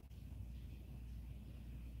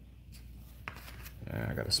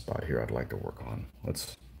 I got a spot here I'd like to work on.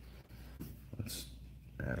 Let's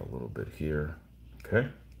add a little bit here. Okay.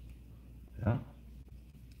 Yeah.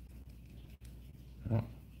 Yeah.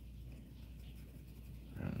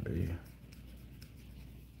 And B.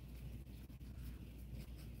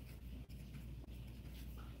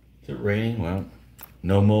 Is it raining? Well,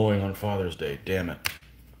 no mowing on Father's Day. Damn it.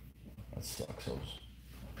 That sucks.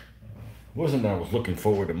 Wasn't that I was looking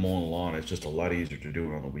forward to mowing the lawn. It's just a lot easier to do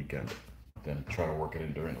it on the weekend than try to work it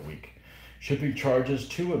in during the week. Shipping charges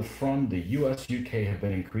to and from the US UK have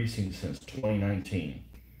been increasing since 2019.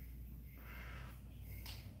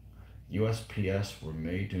 USPS were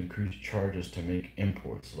made to increase charges to make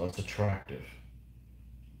imports less attractive.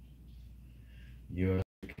 US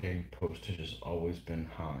UK postage has always been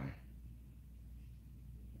high.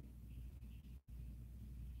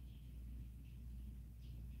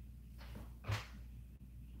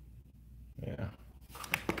 Yeah.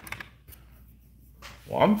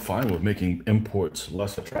 Well, I'm fine with making imports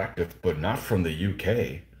less attractive, but not from the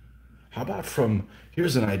UK. How about from,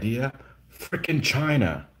 here's an idea, frickin'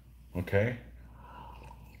 China, okay?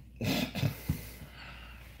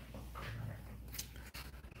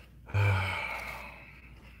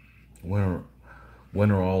 When are,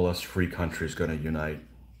 when are all us free countries going to unite?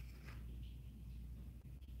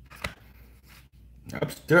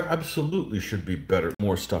 There absolutely should be better,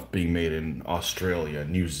 more stuff being made in Australia,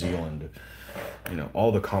 New Zealand,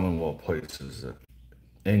 all the Commonwealth places,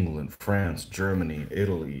 England, France, Germany,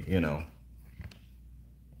 Italy, and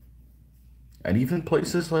even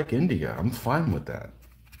places like India. I'm fine with that.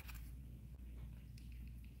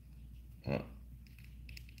 Uh,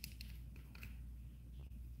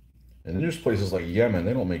 And then there's places like Yemen,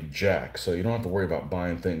 they don't make jack, so you don't have to worry about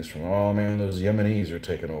buying things from, oh man, those Yemenis are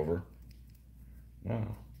taking over.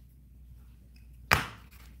 No.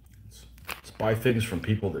 Let's buy things from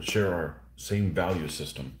people that share our same value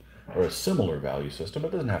system or a similar value system.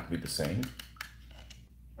 It doesn't have to be the same.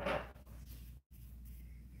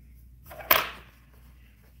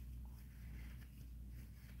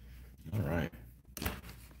 All right.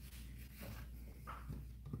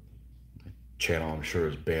 Channel, I'm sure,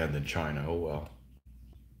 is banned in China. Oh well.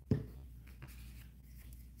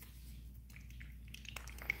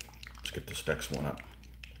 Let's get this next one up.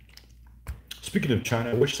 Speaking of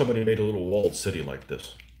China, I wish somebody made a little walled city like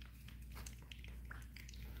this.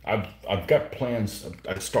 I've got plans.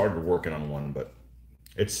 I started working on one, but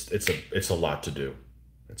it's a lot to do.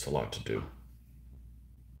 It's a lot to do.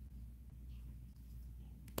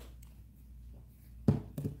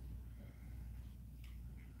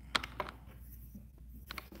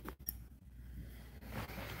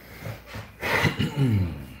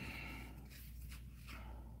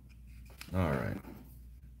 All right.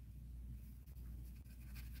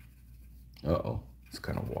 Uh-oh. It's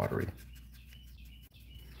kind of watery.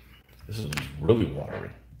 This is really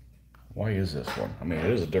watery. Why is this one? I mean,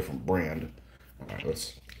 it is a different brand. All right,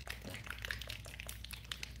 let's.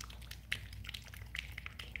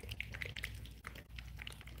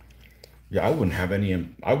 Yeah, I wouldn't have any.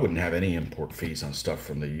 I wouldn't have any import fees on stuff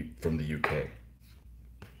from the UK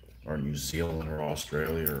or New Zealand or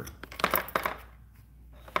Australia. Or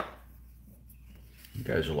you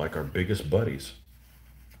guys are like our biggest buddies,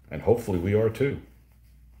 and hopefully we are too.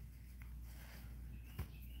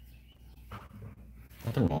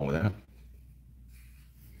 Nothing wrong with that.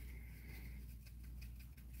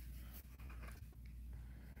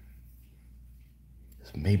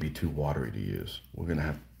 This may be too watery to use. We're gonna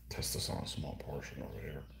have to test this on a small portion over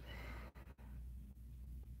here.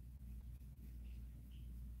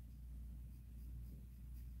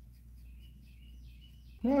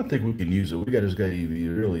 Well, I think we can use it. We got just got to be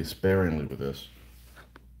really sparingly with this.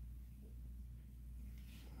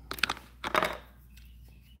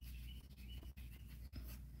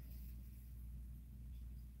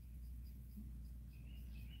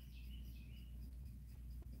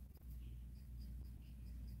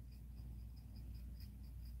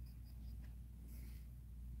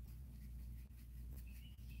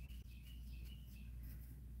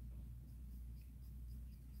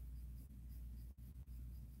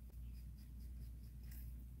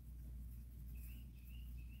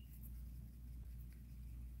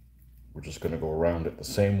 We're just going to go around it the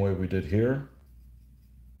same way we did here.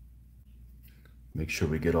 Make sure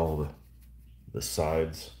we get all the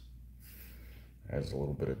sides. Adds a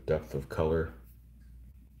little bit of depth of color.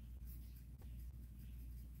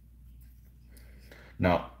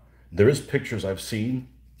 Now, there is pictures I've seen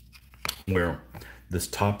where this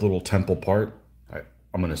top little temple part,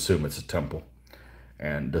 I'm going to assume it's a temple,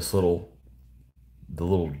 and the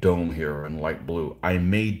little dome here in light blue, I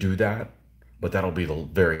may do that, but that'll be the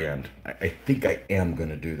very end. I think I am going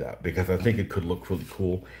to do that because I think it could look really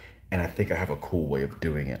cool, and I think I have a cool way of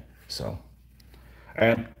doing it. So,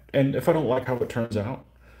 and if I don't like how it turns out,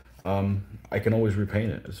 I can always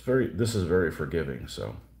repaint it. This is very forgiving.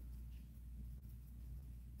 So,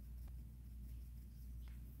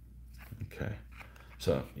 okay,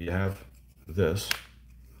 so you have this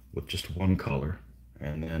with just one color,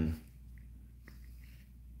 and then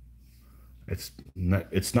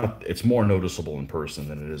it's more noticeable in person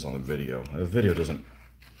than it is on the video. The video doesn't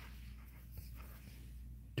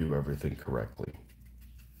do everything correctly.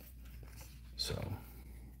 So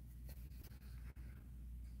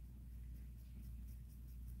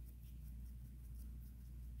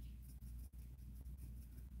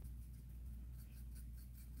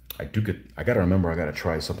I gotta remember I gotta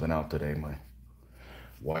try something out today. My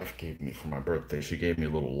wife gave me for my birthday. She gave me a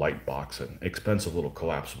little light box, an expensive little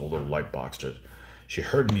collapsible little light box. She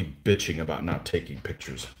heard me bitching about not taking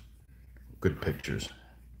pictures, good pictures,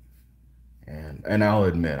 and I'll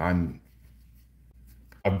admit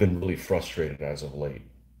I've been really frustrated as of late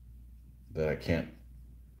that I can't.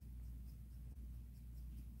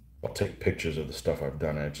 I'll take pictures of the stuff I've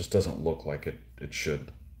done, and it just doesn't look like it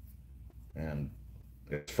should, and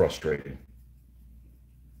it's frustrating.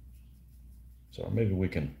 So maybe we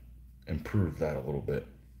can improve that a little bit.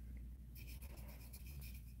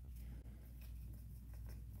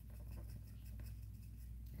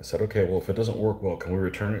 I said, okay, well, if it doesn't work well, can we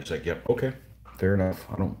return it? She's like, yep, okay, fair enough.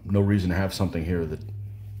 No reason to have something here that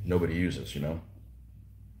nobody uses, you know?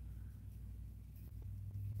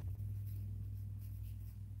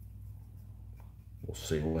 We'll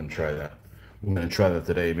see. We're going to try that. We're going to try that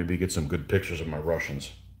today. Maybe get some good pictures of my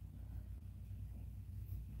Russians.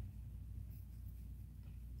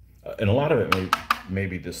 And a lot of it may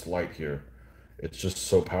be this light here. It's just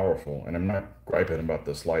so powerful. And I'm not griping about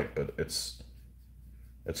this light, but it's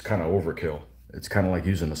kind of overkill. It's kind of like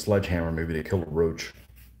using a sledgehammer maybe to kill a roach.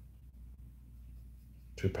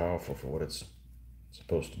 Too powerful for what it's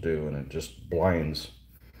supposed to do, and it just blinds.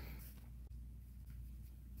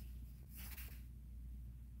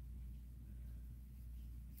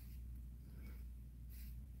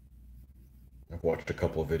 I've watched a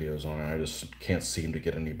couple of videos on it. I just can't seem to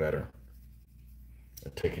get any better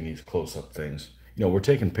at taking these close-up things. You know, we're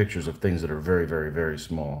taking pictures of things that are very, very, very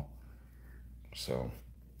small. So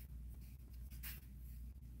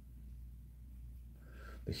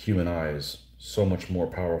the human eye is so much more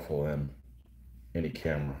powerful than any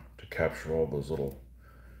camera to capture all those little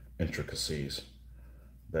intricacies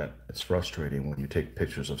that it's frustrating when you take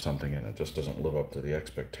pictures of something and it just doesn't live up to the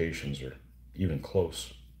expectations or even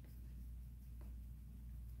close.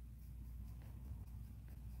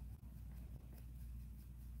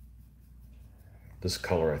 This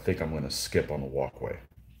color, I think I'm going to skip on the walkway.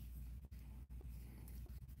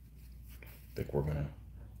 I think we're going to,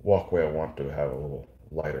 walkway I want to have a little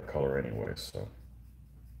lighter color anyway, so.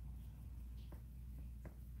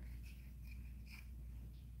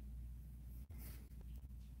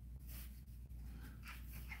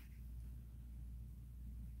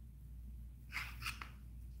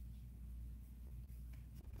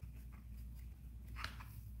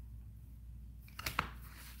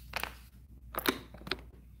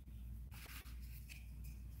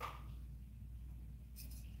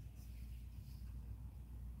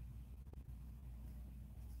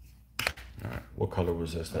 All right, what color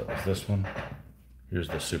was this? That was this one. Here's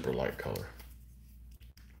the super light color.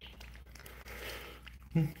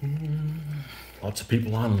 Lots of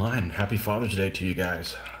people online. Happy Father's Day to you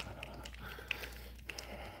guys.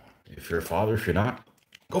 If you're a father, if you're not,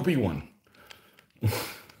 go be one.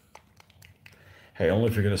 Hey, only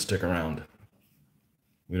if you're going to stick around.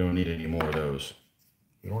 We don't need any more of those.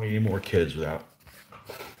 We don't need any more kids without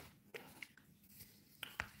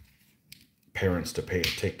parents to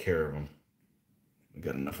take care of them. We've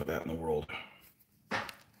got enough of that in the world.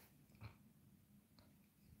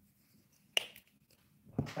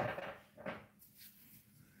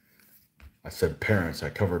 I said parents, I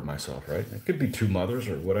covered myself, right? It could be two mothers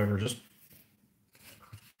or whatever. Just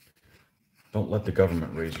don't let the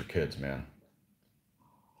government raise your kids, man.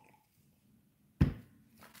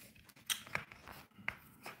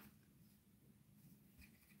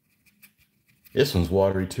 This one's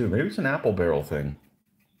watery too. Maybe it's an apple barrel thing.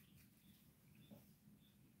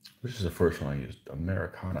 Which is the first one I used?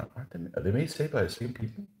 Americana. Are they made saved by the same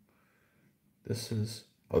people? This is,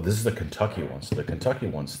 oh, this is the Kentucky one. So the Kentucky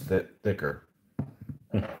one's thicker.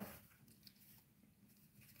 All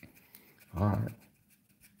right.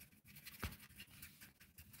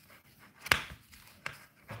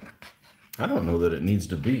 I don't know that it needs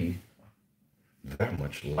to be that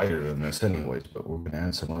much lighter than this anyways, but we're going to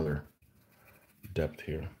add some other depth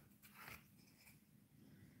here.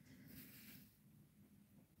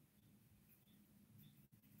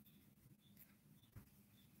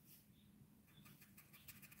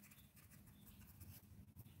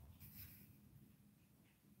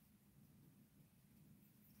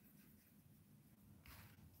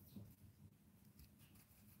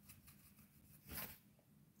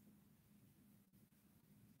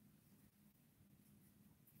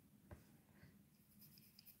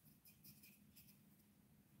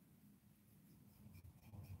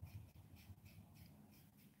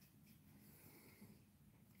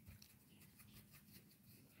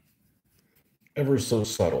 Ever so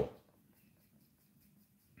subtle.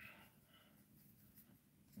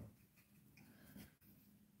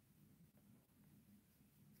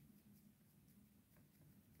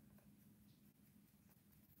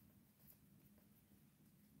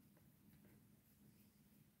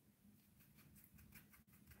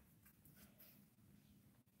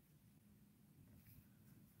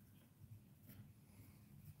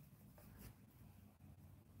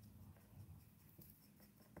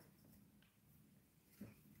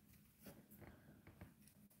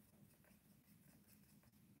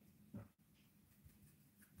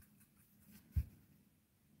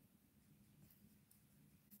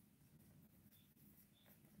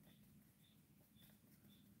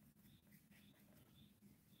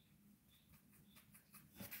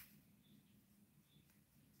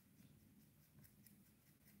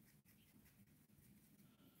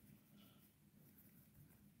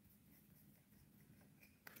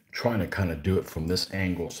 Trying to kind of do it from this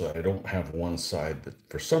angle so that I don't have one side that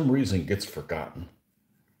for some reason gets forgotten.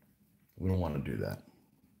 We don't want to do that.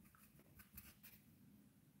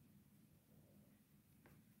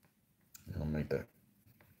 I'll make that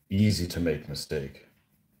easy to make mistake.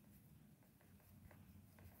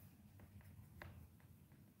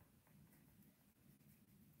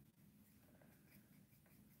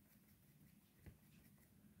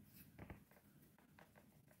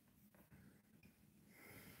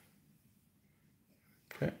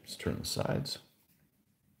 Okay, let's turn the sides.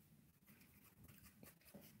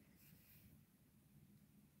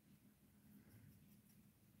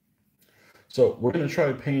 So we're going to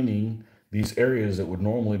try painting these areas that would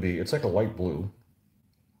normally be, it's like a light blue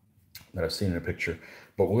that I've seen in a picture,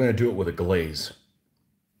 but we're going to do it with a glaze.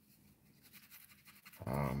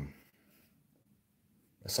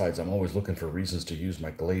 Besides, I'm always looking for reasons to use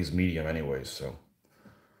my glaze medium anyways, so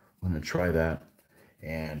I'm going to try that.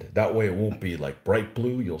 And that way it won't be like bright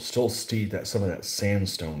blue. You'll still see that some of that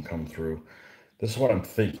sandstone come through. This is what I'm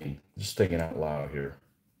thinking, just thinking out loud here.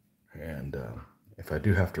 And if I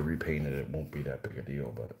do have to repaint it, it won't be that big a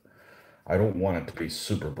deal, but I don't want it to be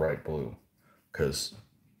super bright blue because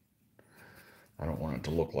I don't want it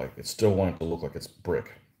to look like, still want it to look like it's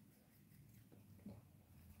brick.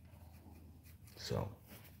 So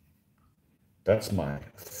that's my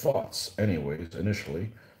thoughts anyways,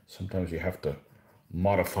 initially. Sometimes you have to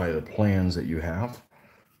modify the plans that you have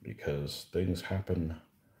because things happen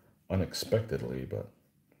unexpectedly, but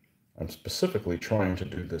I'm specifically trying to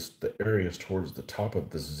do this, the areas towards the top of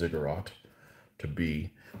this ziggurat to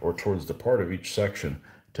be, or towards the part of each section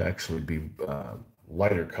to actually be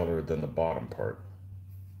lighter colored than the bottom part.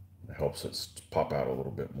 It helps it pop out a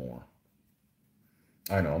little bit more.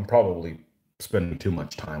 I know I'm probably spending too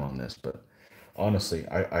much time on this, but honestly,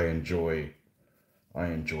 I enjoy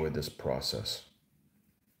this process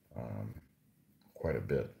quite a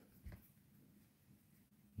bit.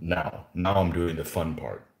 Now I'm doing the fun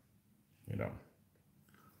part, you know,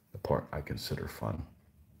 the part I consider fun.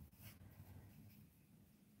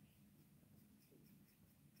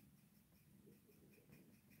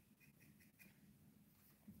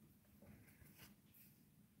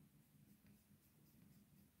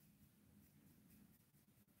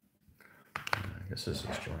 I guess this is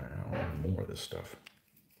drying out. I want more of this stuff.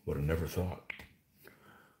 Would have never thought.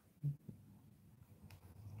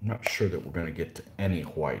 I'm not sure that we're going to get to any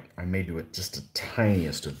white. I may do it just the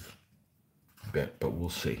tiniest of bit, but we'll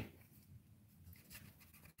see.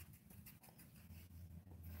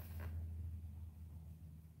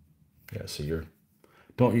 Yeah, see,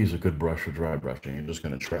 don't use a good brush for dry brushing. You're just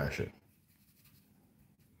going to trash it.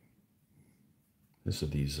 This are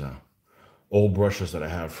these old brushes that I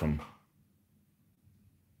have from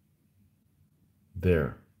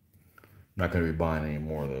there. I'm not going to be buying any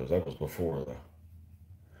more of those. That was before the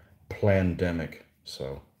pandemic,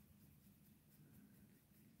 so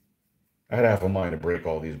I had half a mind to break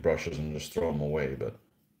all these brushes and just throw them away, but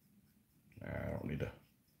I don't need to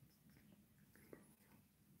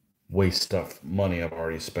waste stuff, money I've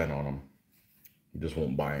already spent on them. You just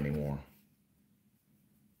won't buy any more.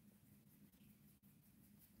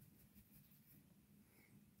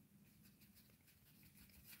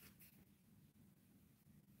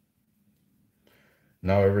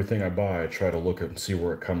 Now everything I buy, I try to look at and see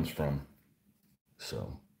where it comes from.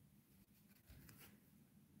 So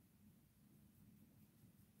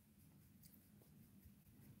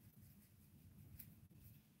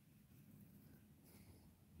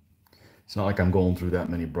it's not like I'm going through that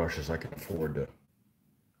many brushes. I can afford to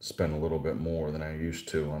spend a little bit more than I used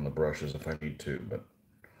to on the brushes if I need to, but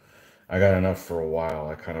I got enough for a while.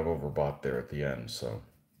 I kind of overbought there at the end, so.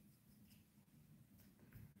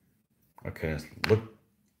 Okay, look,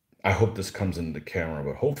 I hope this comes into the camera,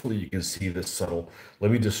 but hopefully you can see this subtle.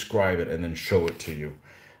 Let me describe it and then show it to you.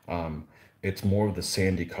 Um, it's more of the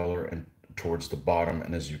sandy color and towards the bottom,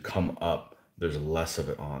 and as you come up, there's less of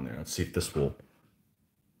it on there. Let's see if this will.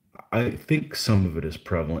 I think some of it is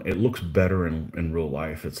prevalent. It looks better in real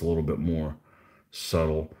life. It's a little bit more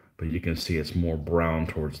subtle, but you can see it's more brown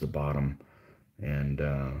towards the bottom. And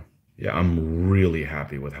yeah, I'm really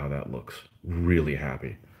happy with how that looks. Really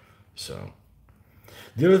happy. So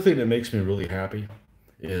the other thing that makes me really happy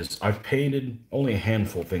is I've painted only a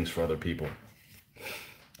handful of things for other people.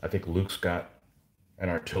 I think Luke's got an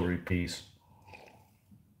artillery piece.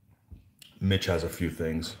 Mitch has a few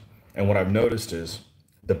things. And what I've noticed is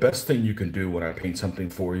the best thing you can do when I paint something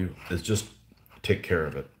for you is just take care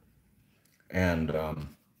of it. And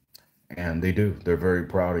they do. They're very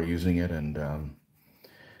proud of using it. And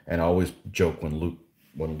I always joke when Luke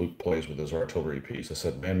plays with his artillery piece. I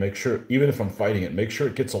said, man, make sure, even if I'm fighting it, make sure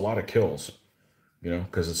it gets a lot of kills,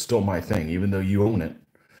 because it's still my thing, even though you own it.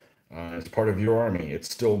 It's part of your army.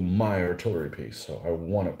 It's still my artillery piece, so I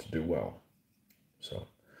want it to do well. So it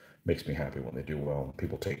makes me happy when they do well.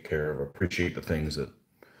 People take care of, appreciate the things that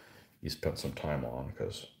you spent some time on,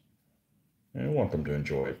 because I want them to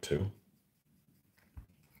enjoy it too.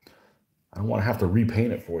 I don't want to have to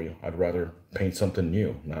repaint it for you. I'd rather paint something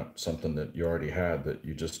new, not something that you already had that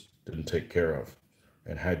you just didn't take care of.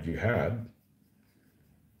 And had you had,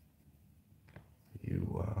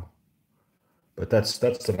 but that's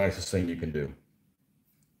the nicest thing you can do.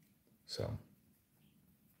 So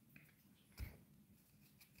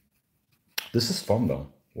this is fun though.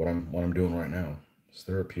 What I'm doing right now. It's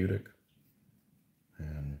therapeutic,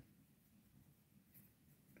 and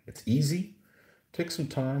it's easy. Takes some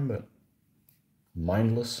time, but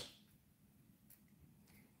mindless.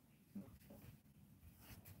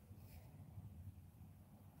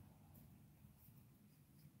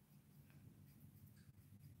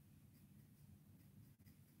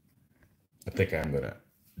 I think I'm gonna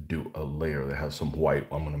do a layer that has some white.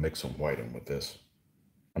 I'm gonna mix some white in with this.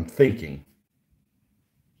 I'm thinking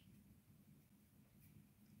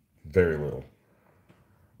very little.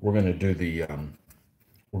 We're gonna do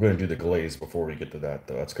the glaze before we get to that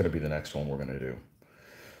though. That's gonna be the next one we're gonna do.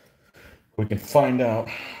 We can find out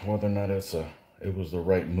whether or not it was the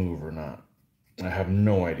right move or not. I have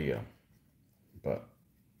no idea, but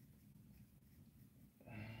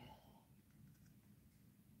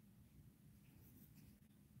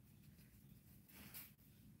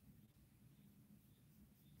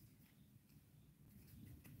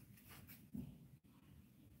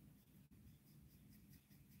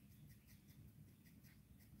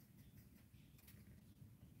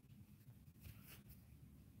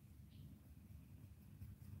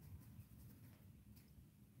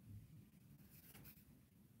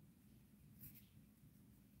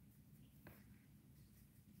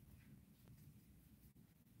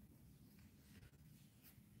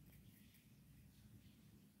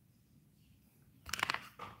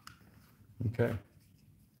okay.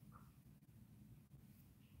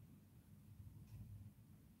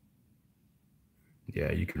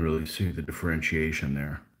 Yeah, you can really see the differentiation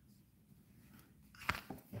there.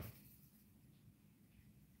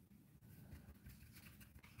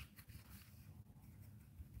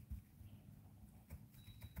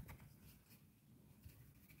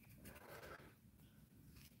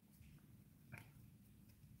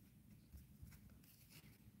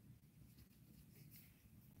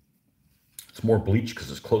 It's more bleach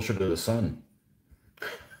because it's closer to the sun.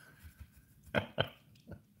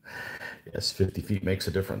 Yes, 50 feet makes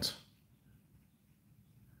a difference.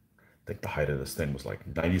 I think the height of this thing was like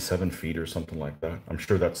 97 feet or something like that. I'm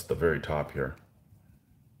sure that's the very top here.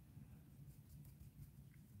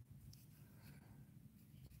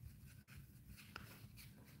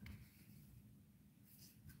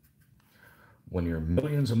 When you're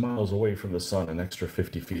millions of miles away from the sun, an extra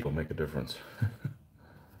 50 feet will make a difference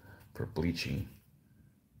for bleaching.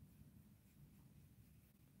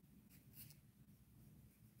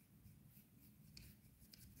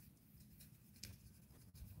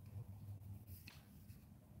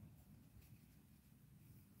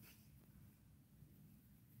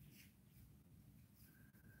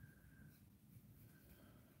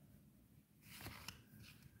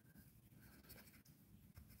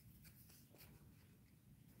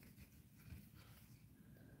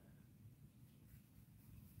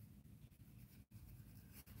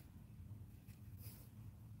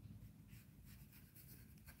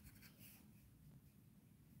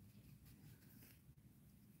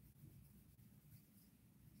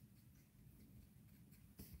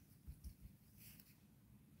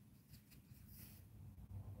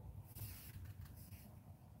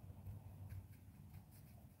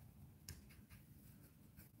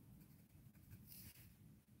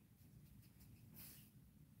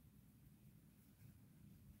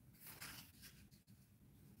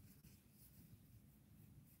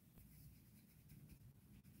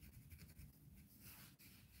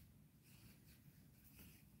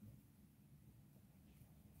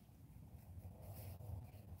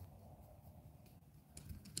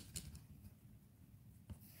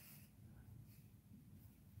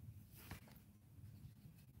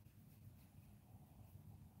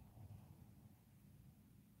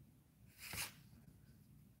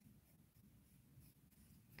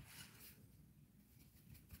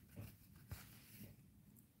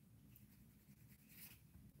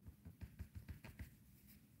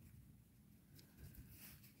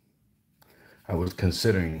 I was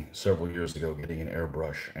considering several years ago getting an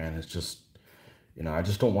airbrush, and it's just, I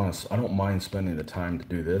just don't want to, I don't mind spending the time to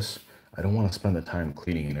do this. I don't want to spend the time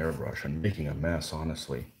cleaning an airbrush and making a mess,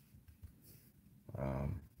 honestly.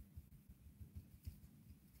 Um,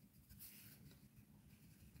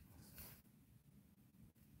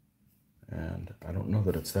 and I don't know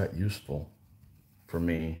that it's that useful for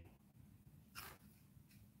me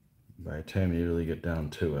by the time you really get down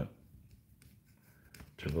to it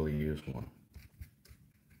to really use one.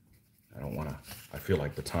 I don't want to, I feel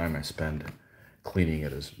like the time I spend cleaning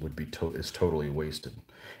it is totally wasted.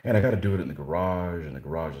 And I got to do it in the garage, and the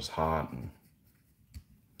garage is hot, and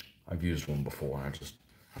I've used one before, and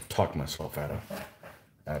I've talked myself out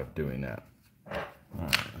of doing that. All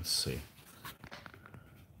right, let's see.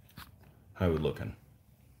 How are we looking?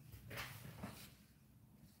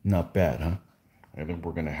 Not bad, huh? I think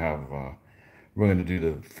we're going to do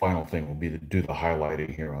the final thing will be to do the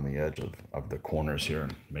highlighting here on the edge of the corners here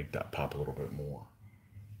and make that pop a little bit more.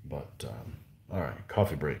 But, all right,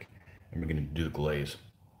 coffee break. And we're going to do the glaze.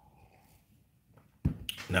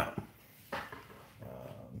 Now,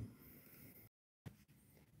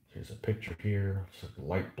 here's a picture here. It's like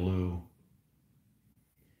light blue.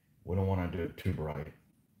 We don't want to do it too bright.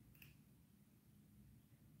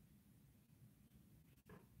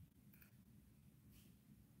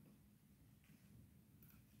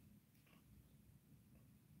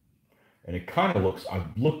 And it kind of looks,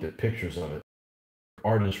 I've looked at pictures of it,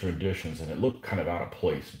 artist renditions, and it looked kind of out of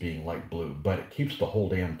place being light blue, but it keeps the whole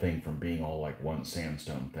damn thing from being all like one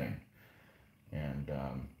sandstone thing. And,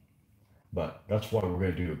 but that's why we're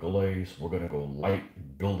going to do a glaze. We're going to go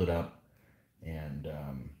light, build it up, and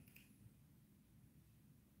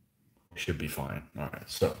should be fine. All right,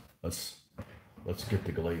 so let's get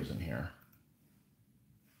the glaze in here.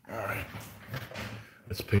 All right,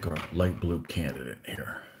 let's pick our light blue candidate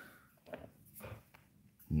here.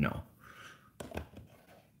 No.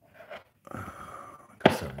 Like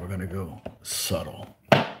I said, we're gonna go subtle.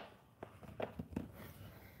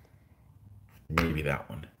 Maybe that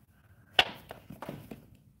one.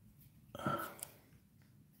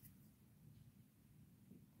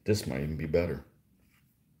 This might even be better.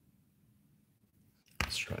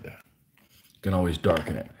 Let's try that. You can always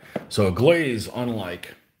darken it. So a glaze,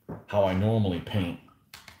 unlike how I normally paint,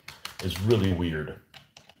 is really weird.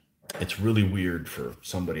 It's really weird for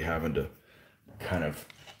somebody having to kind of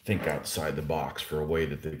think outside the box for a way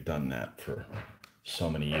that they've done that for so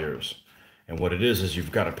many years. And what it is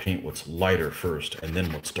you've got to paint what's lighter first and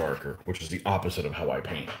then what's darker, which is the opposite of how I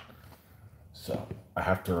paint. So I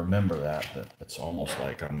have to remember that it's almost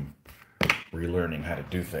like I'm relearning how to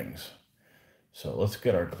do things. So let's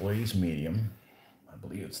get our glaze medium. I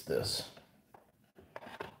believe it's this.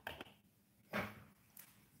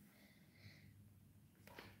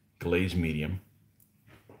 glaze medium.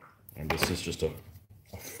 And this is just a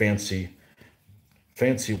fancy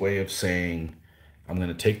way of saying, I'm going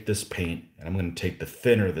to take this paint and I'm going to take the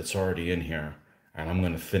thinner that's already in here and I'm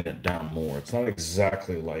going to thin it down more. It's not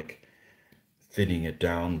exactly like thinning it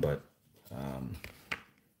down, but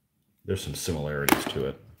there's some similarities to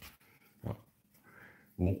it.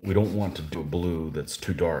 We don't want to do a blue that's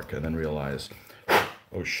too dark and then realize,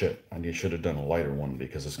 oh shit, I should have done a lighter one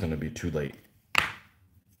because it's going to be too late.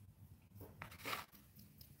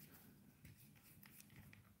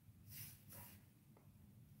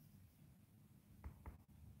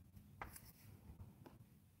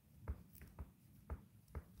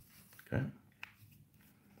 Okay.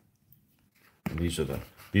 And these are the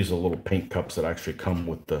little paint cups that actually come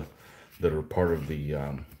with that are part of the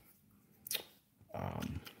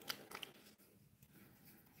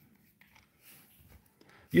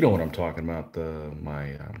you know what I'm talking about,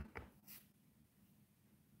 my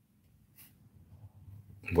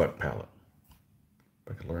wet palette.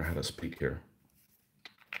 If I could learn how to speak here.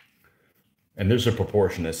 And there's a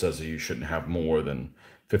proportion that says that you shouldn't have more than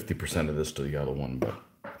 50% of this to the other one, but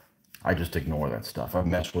I just ignore that stuff. I've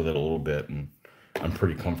messed with it a little bit and I'm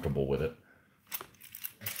pretty comfortable with it.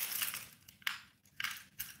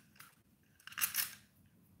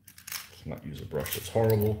 Let's not use a brush that's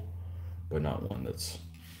horrible, but not one that's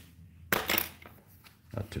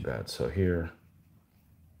not too bad. So here,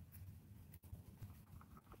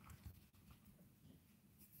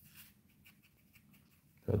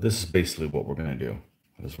 so this is basically what we're going to do,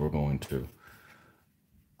 is we're going to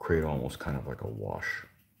create almost kind of like a wash.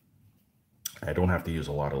 I don't have to use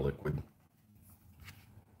a lot of liquid.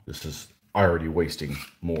 This is already wasting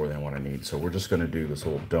more than what I need. So we're just going to do this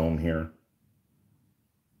little dome here.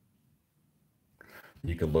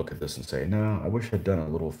 You could look at this and say, no, I wish I'd done a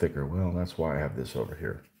little thicker. Well, that's why I have this over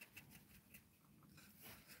here.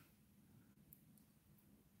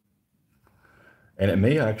 And it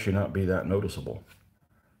may actually not be that noticeable.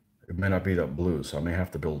 It may not be that blue, so I may have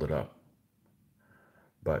to build it up.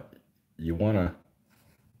 But you want to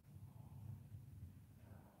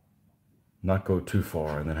not go too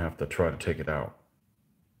far and then have to try to take it out.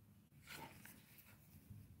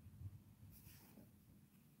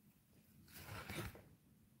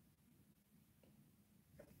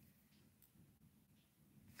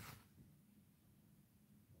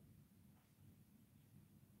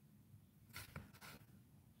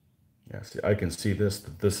 Yeah, see, I can see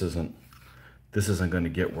that this isn't going to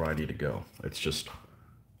get where I need to go. It's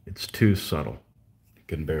too subtle. You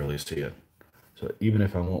can barely see it. So even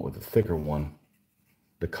if I went with a thicker one,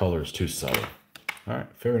 the color is too subtle. All right,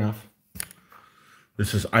 fair enough.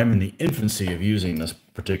 I'm in the infancy of using this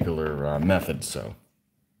particular method, so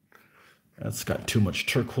that's got too much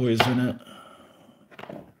turquoise in it.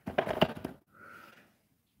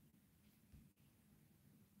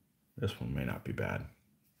 This one may not be bad.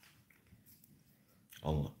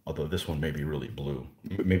 Although this one may be really blue,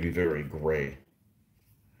 maybe very gray.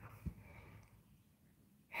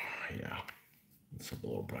 Yeah, it's a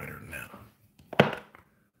little brighter than that.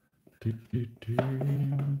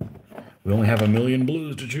 We only have a million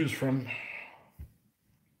blues to choose from.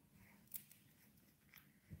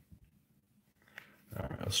 All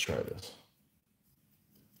right, let's try this.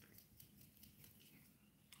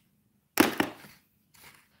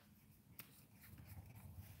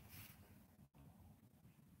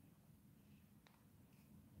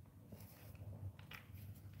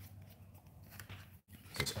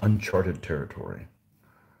 It's uncharted territory.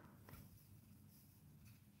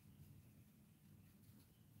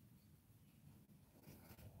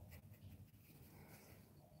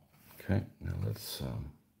 Okay, now let's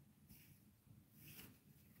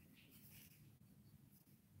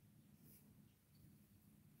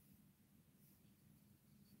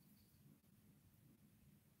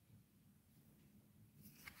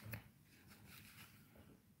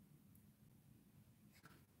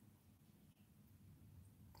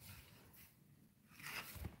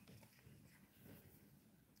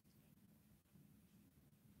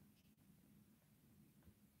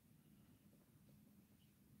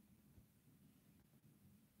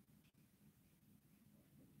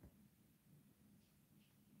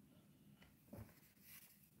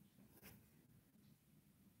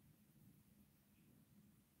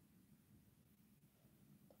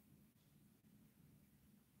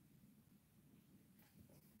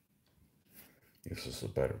this is a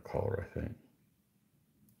better color, I think.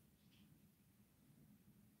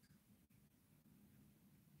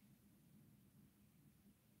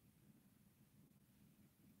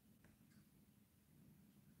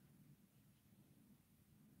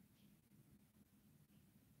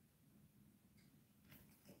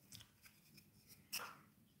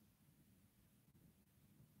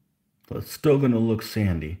 So it's still going to look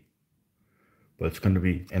sandy, but it's going to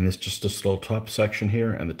be, and it's just this little top section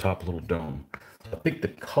here and the top little dome. I think the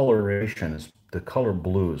coloration is, the color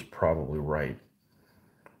blue is probably right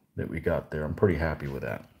that we got there. I'm pretty happy with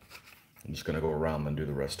that. I'm just going to go around and do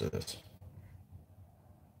the rest of this.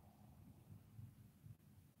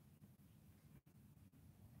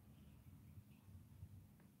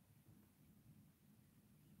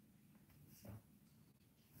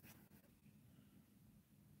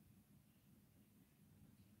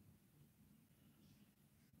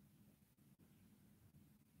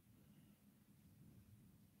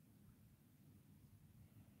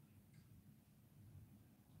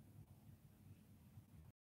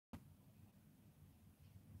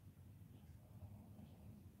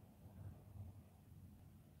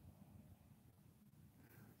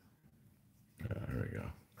 There we go.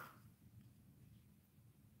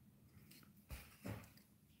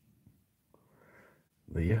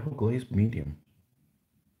 The Yellow Glazed Medium.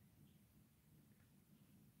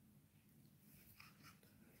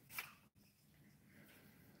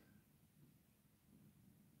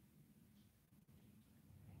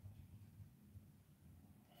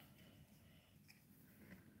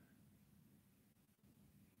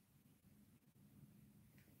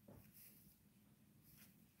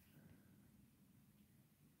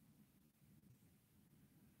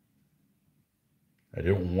 I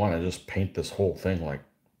didn't want to just paint this whole thing like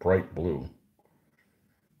bright blue.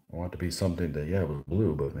 I want it to be something that, yeah, it was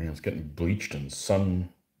blue, but man, it's getting bleached and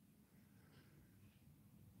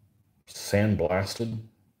sandblasted,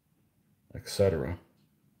 etc.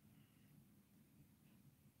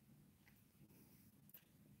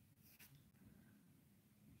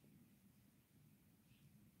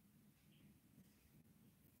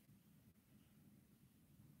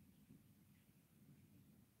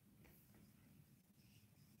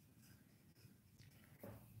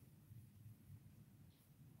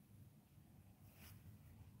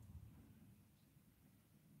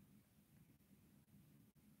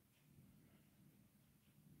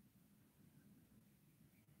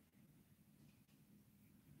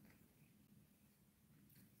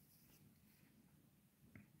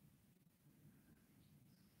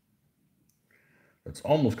 It's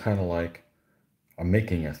almost kind of like I'm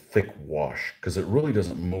making a thick wash because it really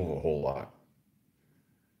doesn't move a whole lot.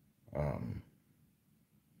 Um,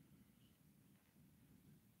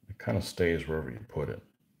 it kind of stays wherever you put it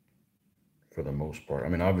for the most part. I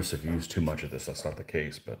mean, obviously, if you use too much of this, that's not the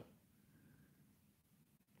case, but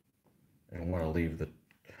I want to leave the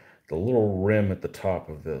little rim at the top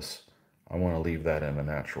of this. I want to leave that in a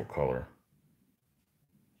natural color.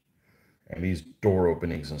 And these door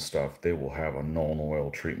openings and stuff, they will have a Nuln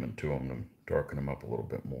Oil treatment to them to darken them up a little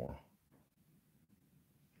bit more.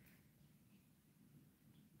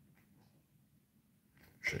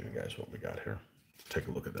 Show you guys what we got here. Take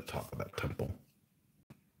a look at the top of that temple.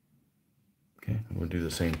 Okay, we'll do the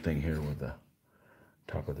same thing here with the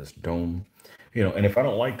top of this dome. You know, and if I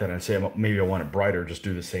don't like that, I'd say maybe I want it brighter, just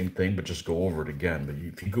do the same thing, but just go over it again. But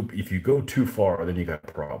if you go too far, then you got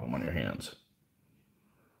a problem on your hands.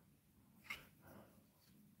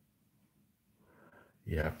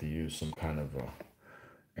 You have to use some kind of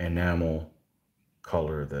enamel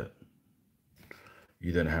color that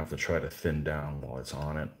you then have to try to thin down while it's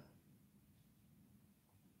on it.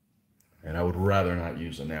 And I would rather not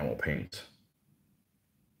use enamel paint.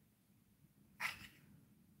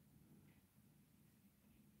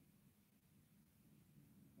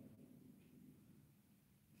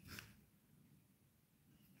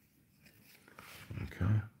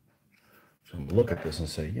 Okay. So look at this and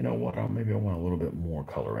say, you know what, maybe I want a little bit more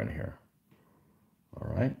color in here.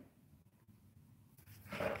 All right.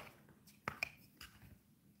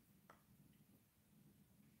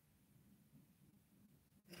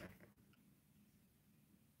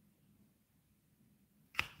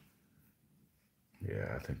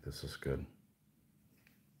 Yeah, I think this is good.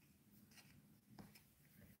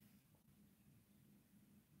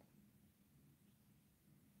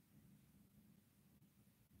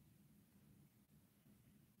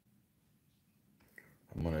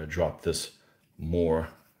 I'm going to drop this more,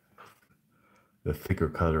 the thicker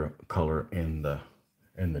color in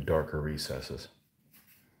the darker recesses.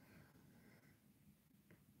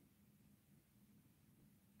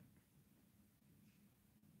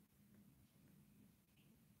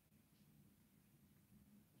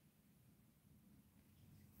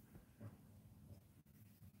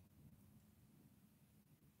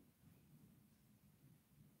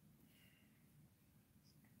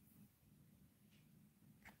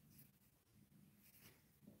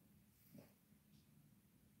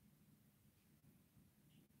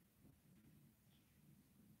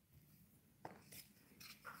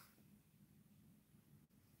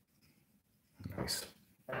 Nice.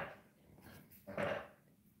 At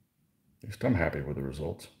least I'm happy with the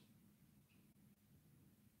results.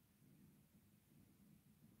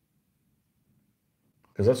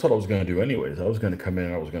 Because that's what I was going to do anyways. I was going to come in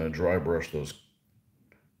and I was going to dry brush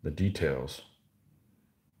the details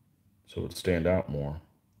so it would stand out more.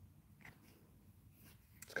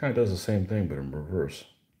 It kind of does the same thing, but in reverse.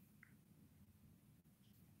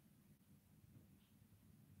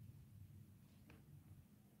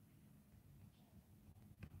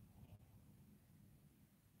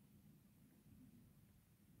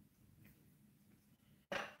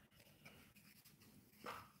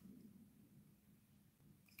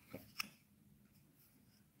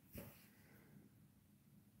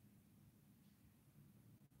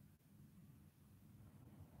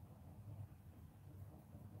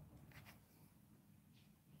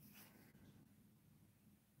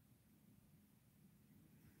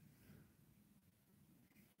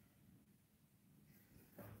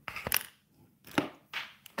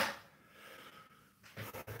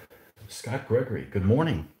 Scott Gregory, good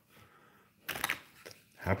morning.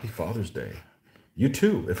 Happy Father's Day. You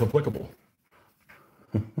too, if applicable.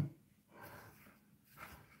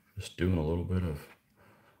 Just doing a little bit of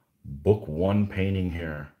book one painting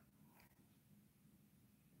here.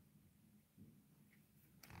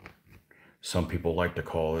 Some people like to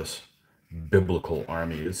call this biblical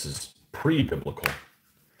army. This is pre-biblical.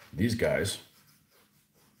 These guys,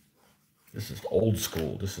 this is old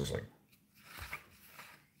school. This is like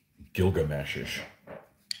Gilgamesh-ish.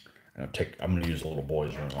 And I'm going to use a little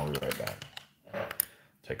boy's room. I'll be right back.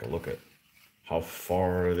 Take a look at how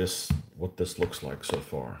far what this looks like so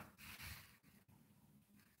far.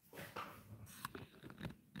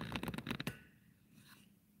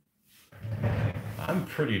 I'm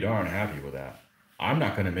pretty darn happy with that. I'm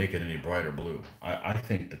not going to make it any brighter blue. I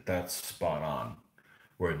think that that's spot on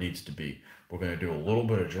where it needs to be. We're going to do a little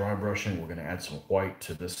bit of dry brushing. We're going to add some white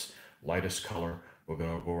to this lightest color. We're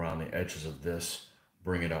going to go around the edges of this,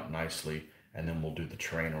 bring it up nicely, and then we'll do the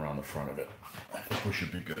terrain around the front of it. I think we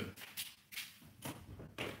should be good.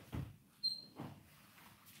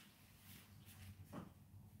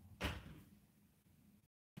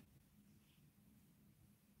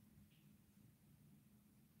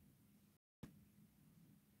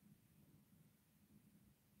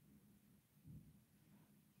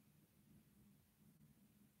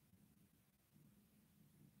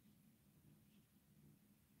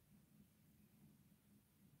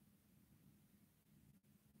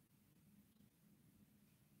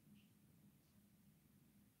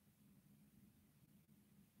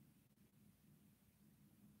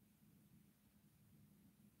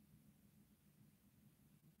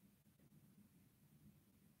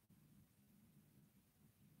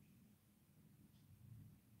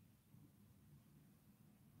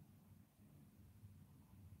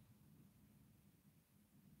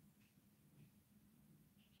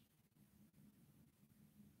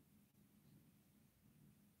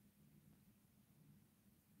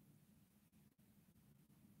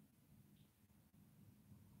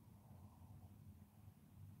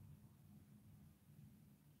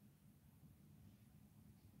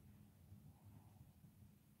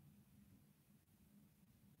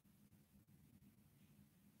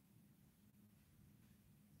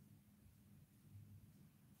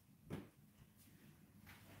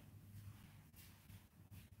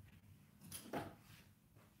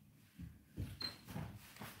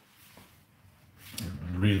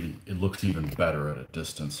 Really, it looks even better at a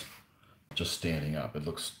distance, just standing up. It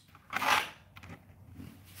looks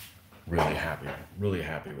really happy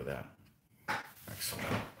with that. Excellent.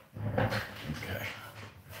 Okay.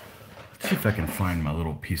 Let's see if I can find my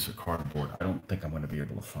little piece of cardboard. I don't think I'm going to be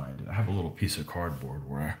able to find it. I have a little piece of cardboard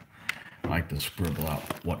where I like to scribble out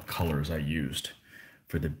what colors I used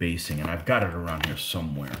for the basing, and I've got it around here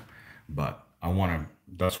somewhere, but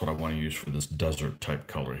that's what I want to use for this desert type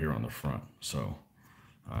color here on the front. So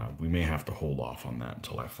we may have to hold off on that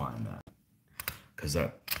until I find that, because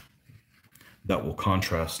that will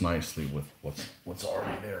contrast nicely with what's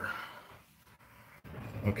already there.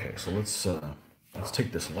 Okay, so let's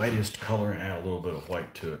take this lightest color and add a little bit of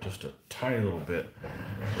white to it, just a tiny little bit.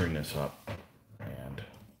 Bring this up, and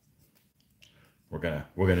we're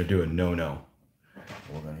gonna do a no-no.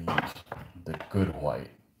 We're gonna use the good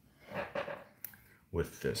white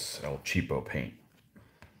with this El Cheapo paint.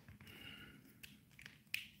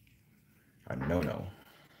 A no-no.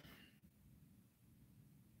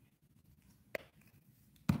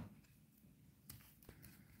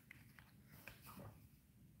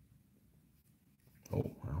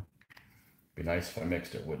 Oh, well, be nice if I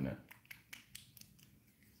mixed it, wouldn't it?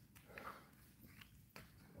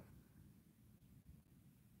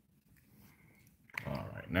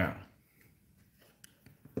 now,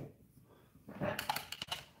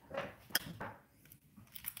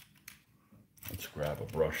 let's grab a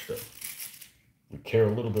brush that we care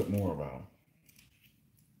a little bit more about.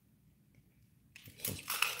 This is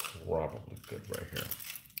probably good right here.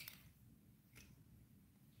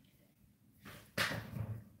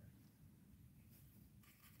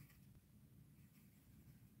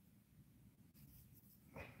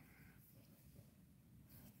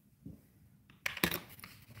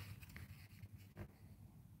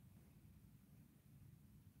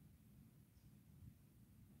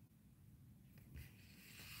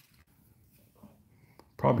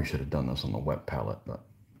 Probably should have done this on the wet palette, but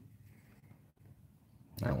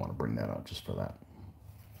I don't want to bring that out just for that.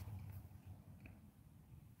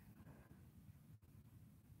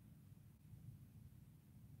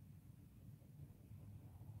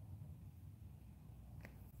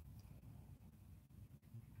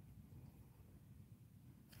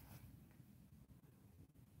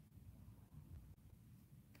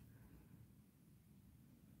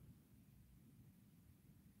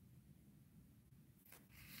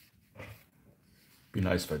 Be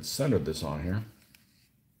nice if I'd centered this on here.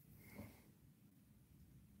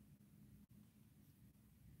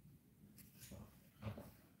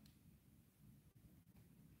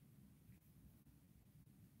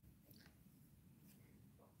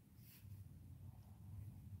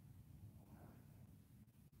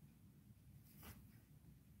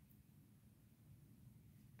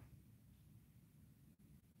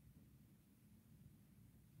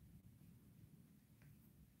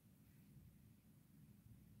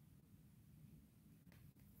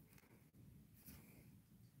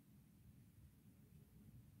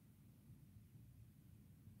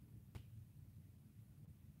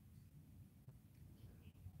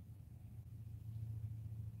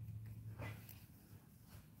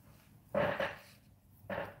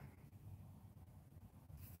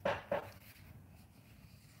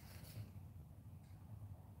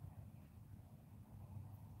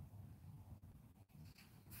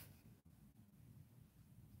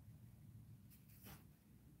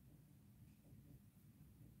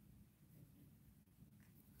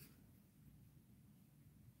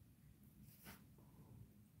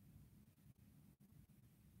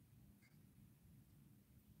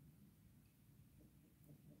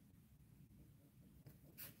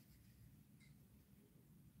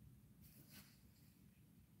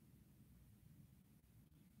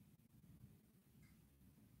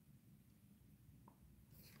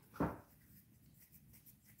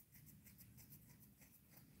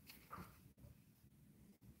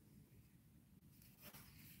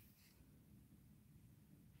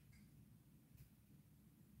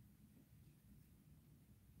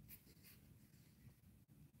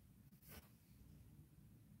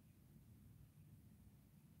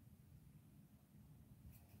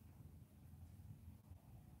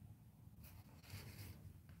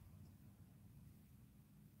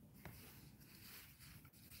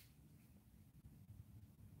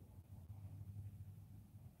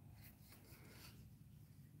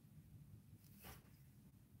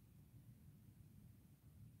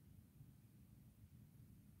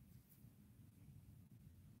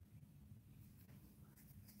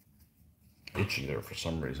 Itchy there for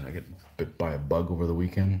some reason. I get bit by a bug over the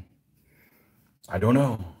weekend. I don't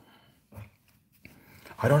know.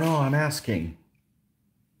 I don't know. I'm asking.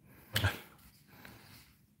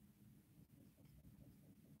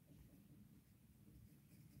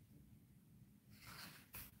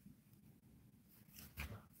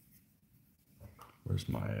 Where's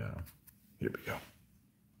my, here we go.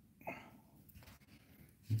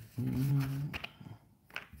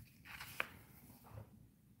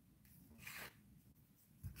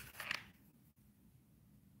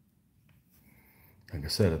 Like I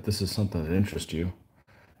said, if this is something that interests you,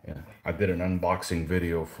 yeah, I did an unboxing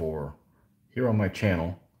video for, here on my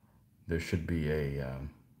channel, there should be a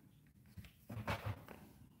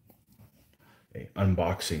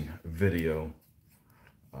unboxing video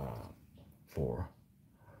for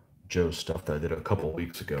Joe's stuff that I did a couple of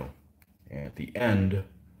weeks ago. And at the end,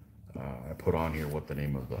 I put on here what the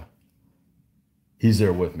name of the, he's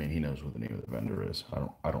there with me and he knows what the name of the vendor is.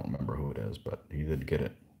 I don't remember who it is, but he did get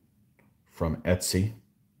it from Etsy.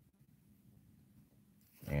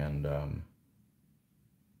 And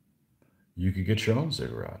you could get your own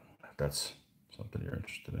Ziggurat if that's something you're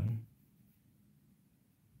interested in.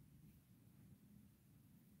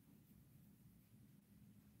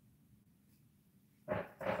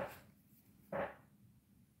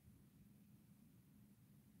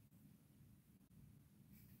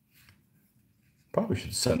 Probably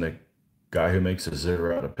should send the guy who makes a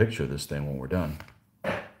Ziggurat a picture of this thing when we're done.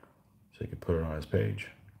 put it on his page.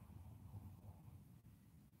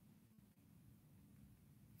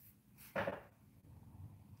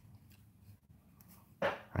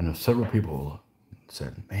 I know several people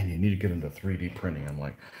said, man, you need to get into 3D printing. I'm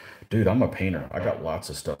like, dude, I'm a painter. I got lots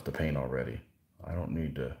of stuff to paint already. I don't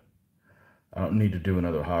need to do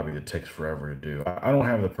another hobby that takes forever to do. I don't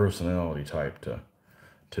have the personality type to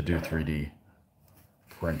do 3D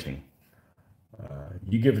printing.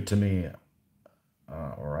 You give it to me,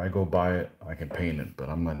 or I go buy it, I can paint it, but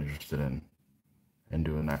I'm not interested in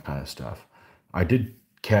doing that kind of stuff. I did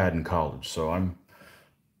CAD in college, so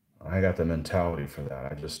I got the mentality for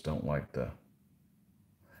that. I just don't like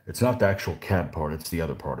it's not the actual CAD part, it's the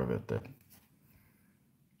other part of it that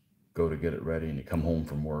go to get it ready and you come home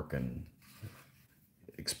from work and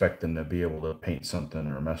expecting to be able to paint something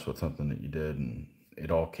or mess with something that you did and it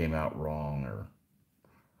all came out wrong or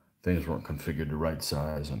things weren't configured the right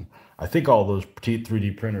size. And I think all those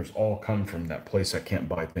 3D printers all come from that place I can't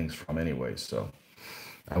buy things from anyway, so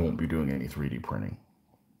I won't be doing any 3D printing.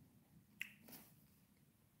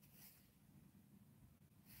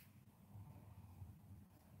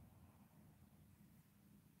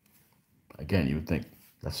 Again, you would think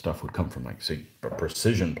that stuff would come from, like, say, a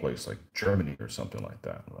precision place like Germany or something like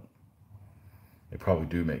that. But they probably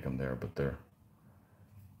do make them there, but they're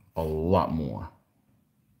a lot more.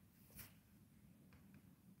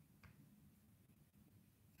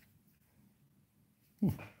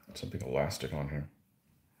 Something elastic on here.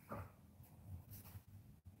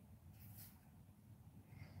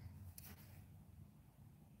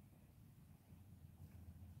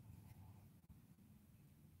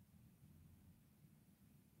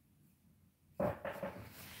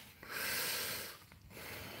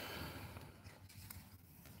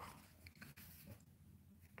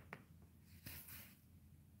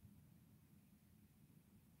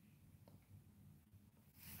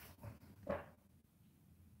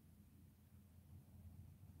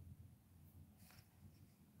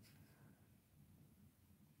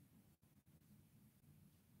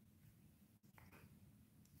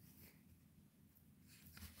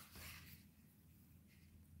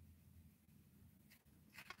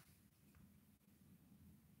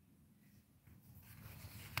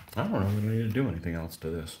 I don't know if I need to do anything else to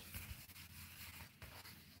this.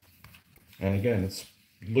 And again, it's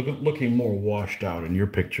looking more washed out in your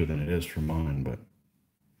picture than it is from mine, but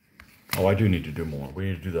oh, I do need to do more. We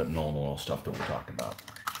need to do that null and all stuff that we're talking about.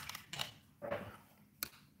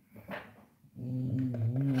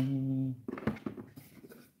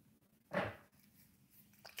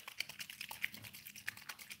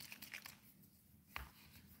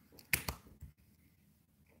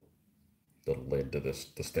 The lid to this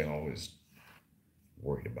thing, always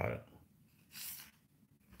worried about it.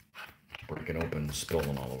 Breaking open,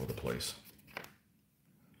 spilling all over the place.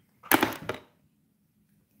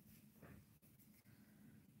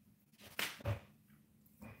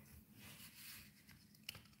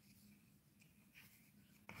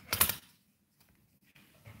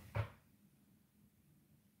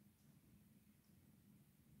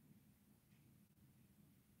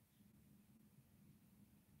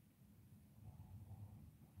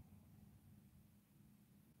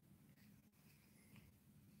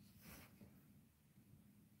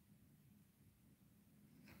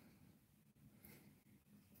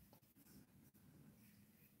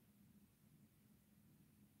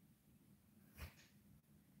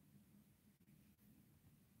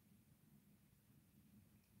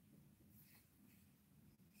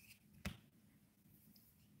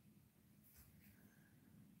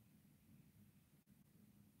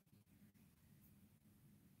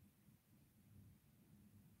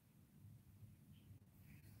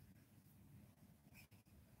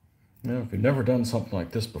 You know, if you've never done something like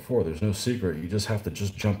this before, there's no secret. You just have to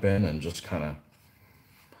just jump in and just kind of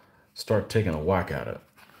start taking a whack at it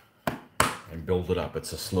and build it up.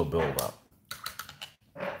 It's a slow build up.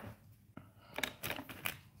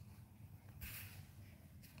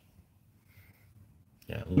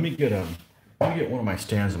 Yeah, let me get one of my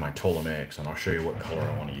stands and my Ptolemaics, and I'll show you what color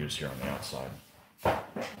I want to use here on the outside.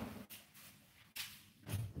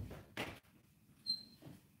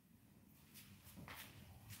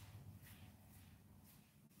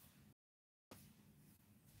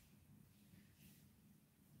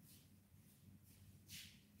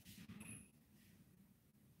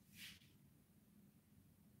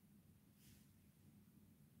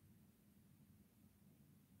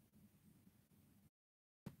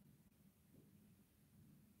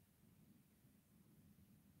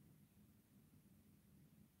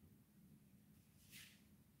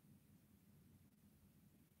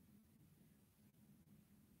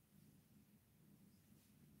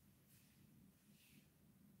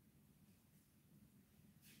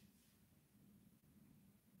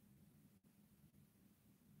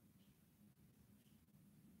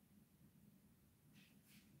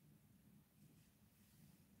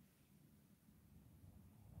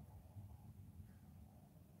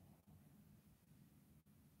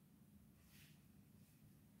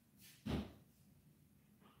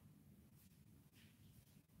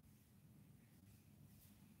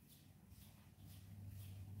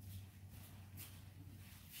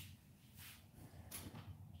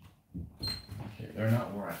 they're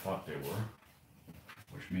not where I thought they were,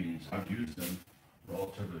 which means I've used them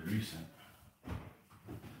relatively recent, and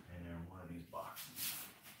they're in one of these boxes.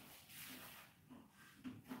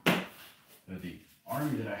 Now, the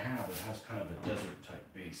army that I have, it has kind of a desert type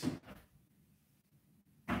basing.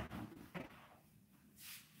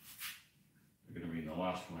 They're going to be in the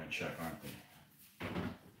last one I check, aren't they?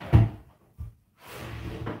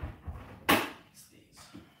 It's these.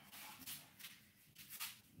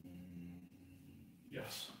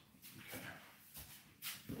 Yes. Okay.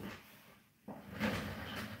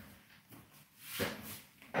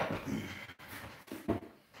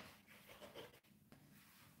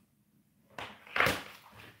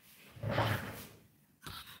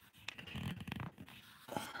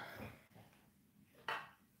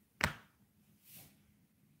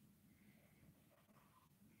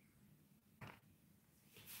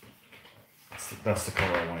 That's the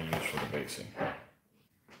color I want to use for the basing.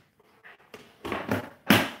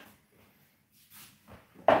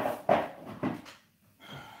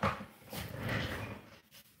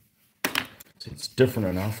 See, it's different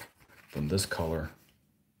enough from this color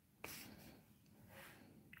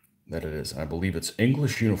that it is. I believe it's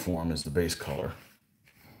English Uniform is the base color.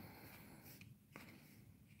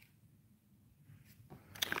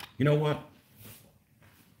 You know what?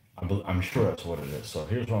 I'm sure that's what it is. So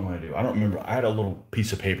here's what I'm going to do. I don't remember. I had a little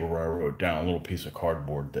piece of paper where I wrote down, a little piece of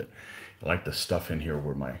cardboard that I like the stuff in here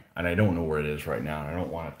where and I don't know where it is right now. And I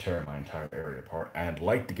don't want to tear my entire area apart. I'd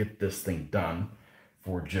like to get this thing done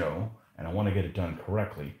for Joe, and I want to get it done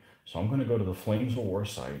correctly. So I'm going to go to the Flames of War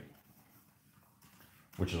site,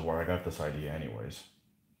 which is where I got this idea anyways.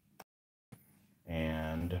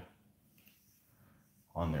 And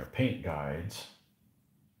on their paint guides,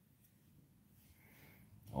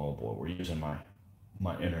 oh boy, we're using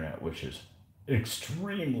my internet, which is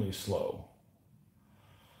extremely slow.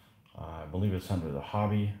 I believe it's under the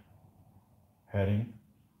hobby heading,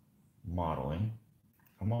 modeling.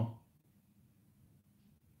 Come on.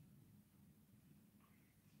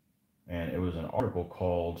 And it was an article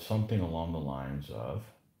called something along the lines of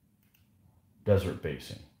desert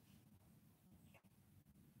basing.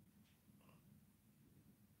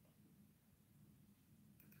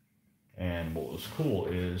 And what was cool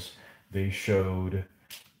is they showed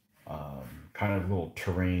kind of little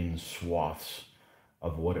terrain swaths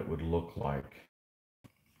of what it would look like.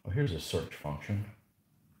 Oh, here's a search function.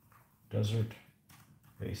 Desert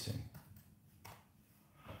basing.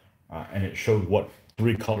 And it showed what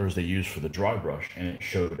 3 colors they used for the dry brush, and it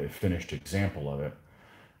showed a finished example of it.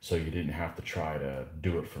 So you didn't have to try to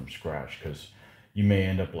do it from scratch, because you may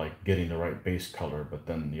end up like getting the right base color, but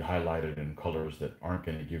then you highlight it in colors that aren't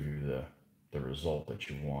going to give you the result that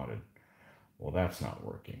you wanted. Well, that's not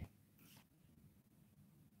working.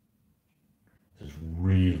 This is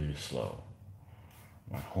really slow.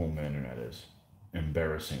 My home internet is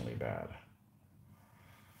embarrassingly bad.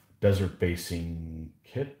 Desert basing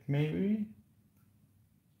kit, maybe?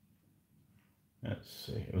 Let's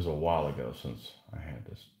see. It was a while ago since I had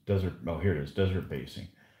this. Desert, oh, here it is. Desert basing.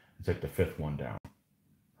 It's like the 5th one down.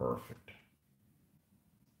 Perfect.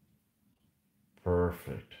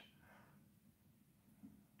 Perfect.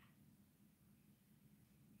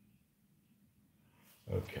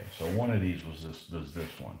 Okay, so one of these was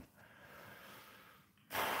this one.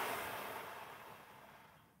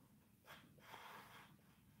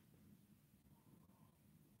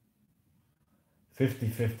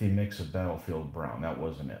 "50-50 mix of Battlefield Brown." That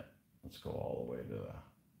wasn't it. Let's go all the way to the...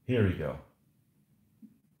 Here we go.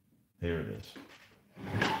 Here it is.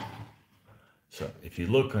 So if you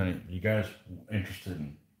look on it, you guys interested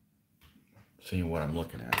in seeing what I'm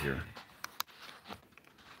looking at here?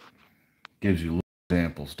 Gives you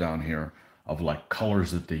examples down here of like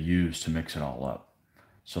colors that they use to mix it all up.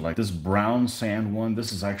 So like this brown sand one,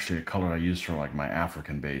 this is actually a color I use for like my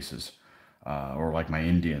African bases or like my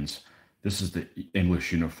Indians. This is the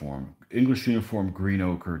English Uniform. English Uniform green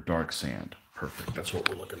ochre dark sand. Perfect. That's what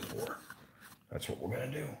we're looking for. That's what we're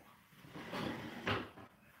going to do.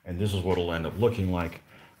 And this is what it'll end up looking like.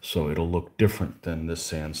 So it'll look different than this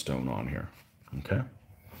sandstone on here. Okay.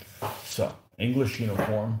 So English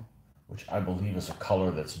Uniform, which I believe is a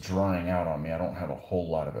color that's drying out on me. I don't have a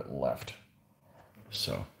whole lot of it left.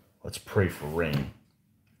 So let's pray for rain.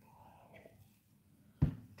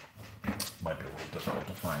 Might be a little difficult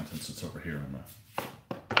to find since it's over here in the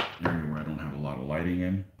area where I don't have a lot of lighting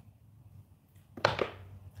in.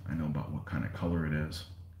 I know about what kind of color it is.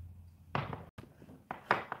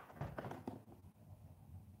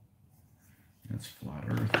 That's flat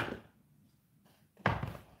earth.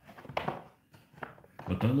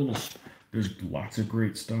 But that little, there's lots of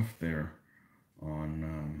great stuff there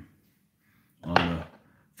on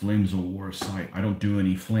Flames of War site. I don't do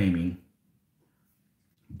any flaming,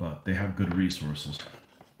 but they have good resources.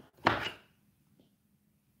 Alright,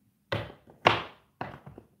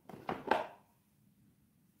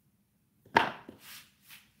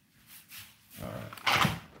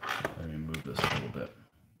 let me move this a little bit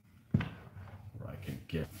where I can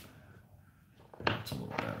get, that's a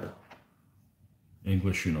little better.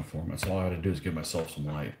 English uniform, that's all I had to do is give myself some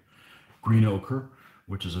light. Green ochre,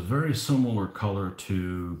 which is a very similar color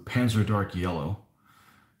to Panzer Dark Yellow.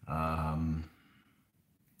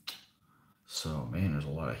 So, man, there's a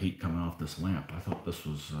lot of heat coming off this lamp. I thought this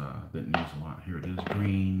was, didn't use a lot. Here it is,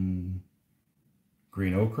 green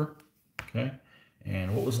ochre, okay?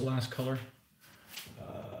 And what was the last color?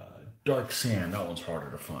 Dark sand, that one's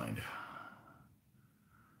harder to find.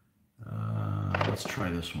 Let's try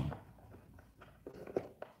this one.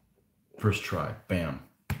 First try, bam.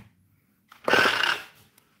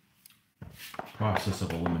 Process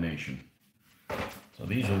of elimination. So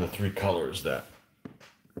these are the three colors that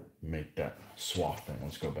make that swath thing.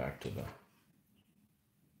 Let's go back to the...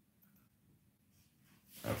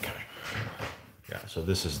 Okay. Yeah, so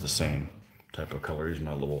this is the same type of color. These are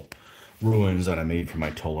my little ruins that I made for my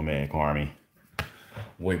Ptolemaic army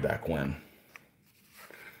way back when.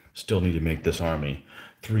 Still need to make this army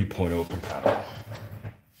 3.0 compatible.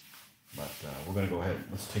 But we're going to go ahead.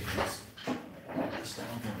 Let's take this down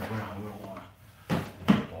from the ground. We don't want to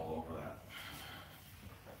dip all over that.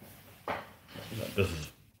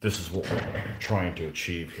 This is what we're trying to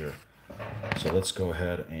achieve here. So let's go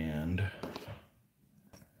ahead and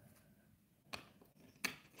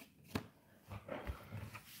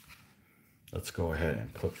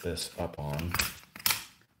put this up on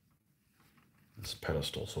this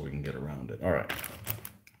pedestal so we can get around it. All right.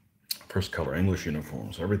 First color, English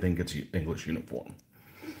uniform. So everything gets English uniform.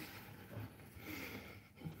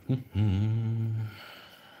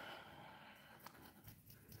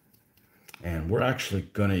 And we're actually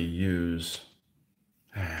going to use,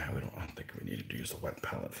 I don't think we need to use the wet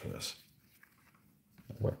palette for this.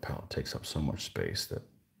 The wet palette takes up so much space that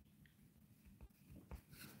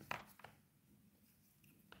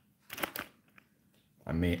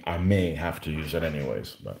I may have to use it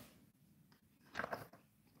anyways, but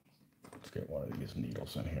let's get one of these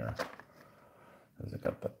needles in here. Because I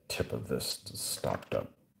got the tip of this stopped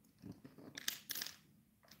up.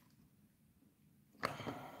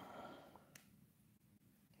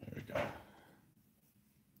 There we go.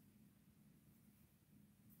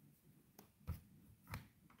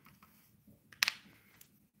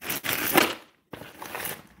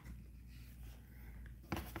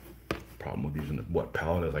 Problem with using the wet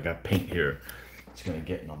palette is I got paint here. It's going to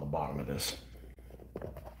get in on the bottom of this.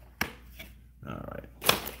 All right.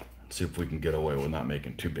 Let's see if we can get away with not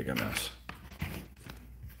making too big a mess.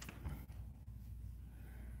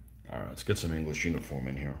 All right, let's get some English uniform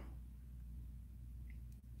in here.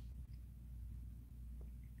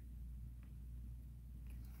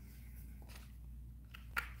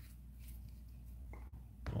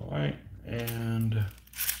 All right, and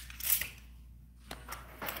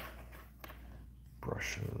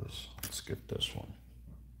brushes. Let's get this one.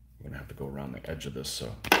 We're gonna have to go around the edge of this,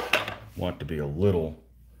 so I want it to be a little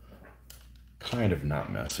kind of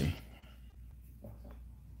not messy.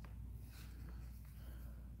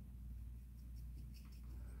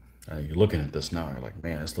 You're looking at this now, you're like,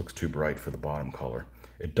 man, this looks too bright for the bottom color.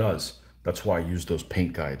 It does. That's why I use those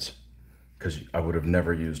paint guides, because I would have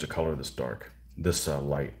never used a color this dark, this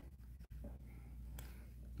light.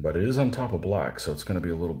 But it is on top of black, so it's going to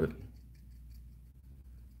be a little bit,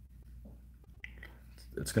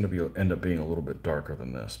 it's going to end up being a little bit darker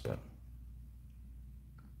than this, but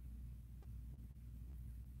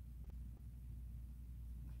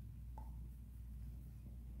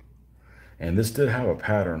and this did have a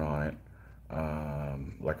pattern on it,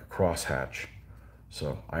 like a crosshatch.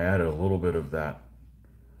 So I added a little bit of that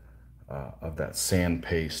sand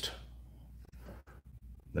paste.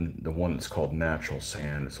 Then the one that's called natural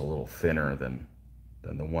sand, it's a little thinner than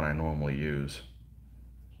the one I normally use,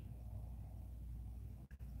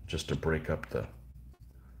 just to break up the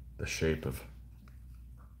shape of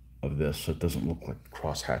this, so it doesn't look like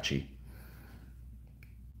crosshatchish.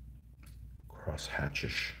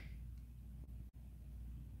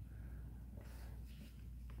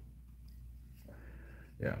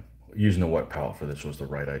 Yeah, using a wet palette for this was the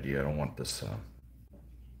right idea. I don't want this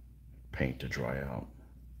paint to dry out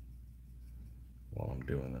while I'm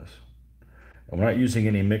doing this. And we're not using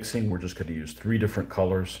any mixing. We're just going to use 3 different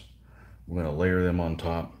colors. We're going to layer them on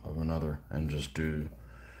top of another and just do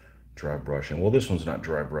dry brushing. Well, this one's not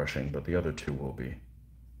dry brushing, but the other 2 will be.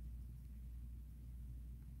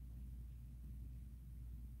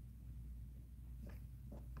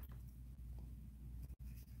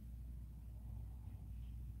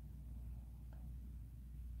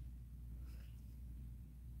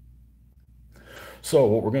 So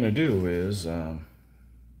what we're going to do is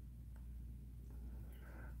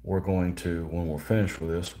we're going to, when we're finished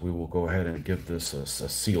with this, we will go ahead and give this a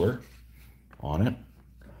sealer on it.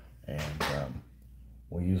 And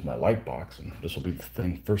we'll use my light box, and this will be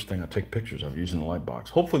the first thing I take pictures of using the light box.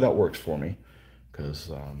 Hopefully that works for me,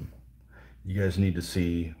 because you guys need to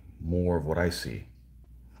see more of what I see.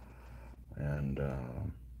 And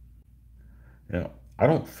you know, I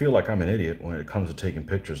don't feel like I'm an idiot when it comes to taking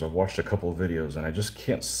pictures. I've watched a couple of videos and I just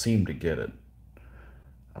can't seem to get it.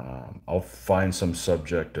 I'll find some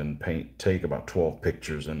subject and take about 12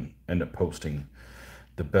 pictures and end up posting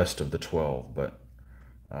the best of the 12. But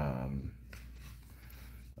um,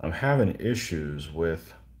 I'm having issues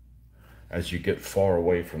with, as you get far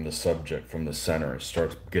away from the subject, from the center, it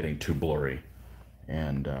starts getting too blurry.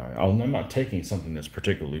 And I'm not taking something that's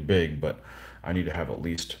particularly big, but I need to have at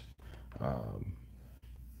least um,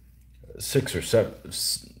 6 or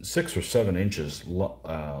 7 inches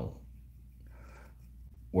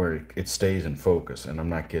where it stays in focus, and I'm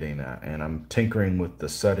not getting that. And I'm tinkering with the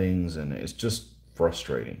settings, and it's just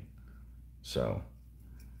frustrating. So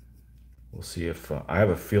we'll see if I have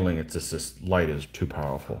a feeling it's just this light is too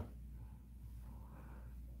powerful.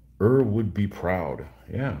 Would be proud.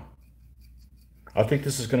 Yeah. I think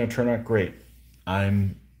this is going to turn out great.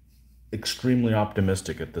 I'm extremely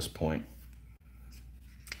optimistic at this point.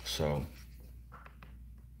 So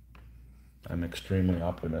I'm extremely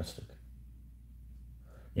optimistic.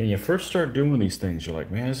 And you first start doing these things, you're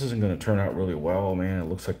like, man, this isn't going to turn out really well, man. It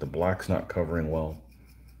looks like the black's not covering well.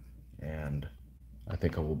 And I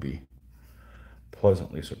think I will be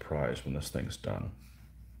pleasantly surprised when this thing's done.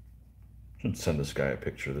 I should send this guy a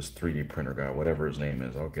picture, this 3D printer guy, whatever his name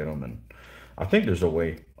is. I'll get him, and I think there's a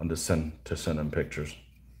way to send him pictures.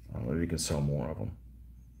 Maybe you can sell more of them.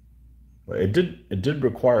 But it did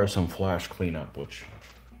require some flash cleanup, which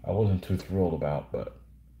I wasn't too thrilled about, but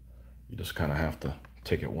you just kind of have to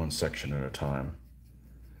take it one section at a time.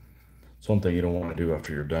 It's one thing you don't want to do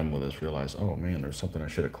after you're done with this, realize, oh man, there's something I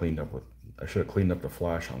should have cleaned up with. I should have cleaned up the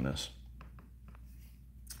flash on this.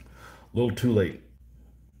 A little too late.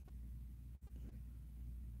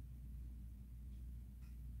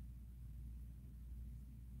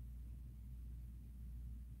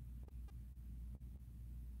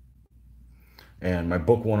 And my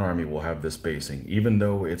Book 1 army will have this basing. Even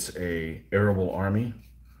though it's a arable army,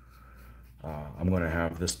 I'm going to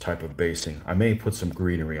have this type of basing. I may put some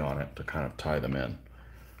greenery on it to kind of tie them in,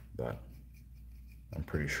 but I'm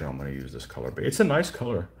pretty sure I'm going to use this color. But it's a nice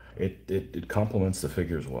color. It complements the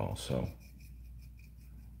figures well. So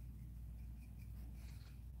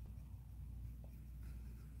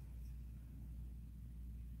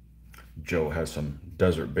Joe has some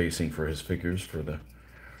desert basing for his figures for the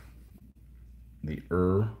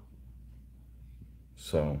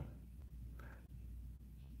so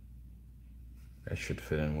that should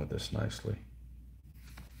fit in with this nicely.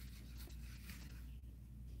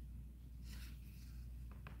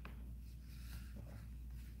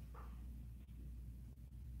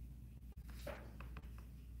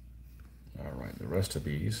 All right, the rest of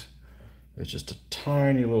these, there's just a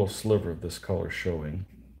tiny little sliver of this color showing.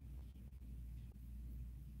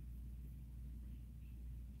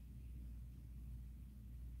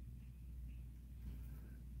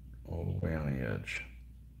 All the way on the edge.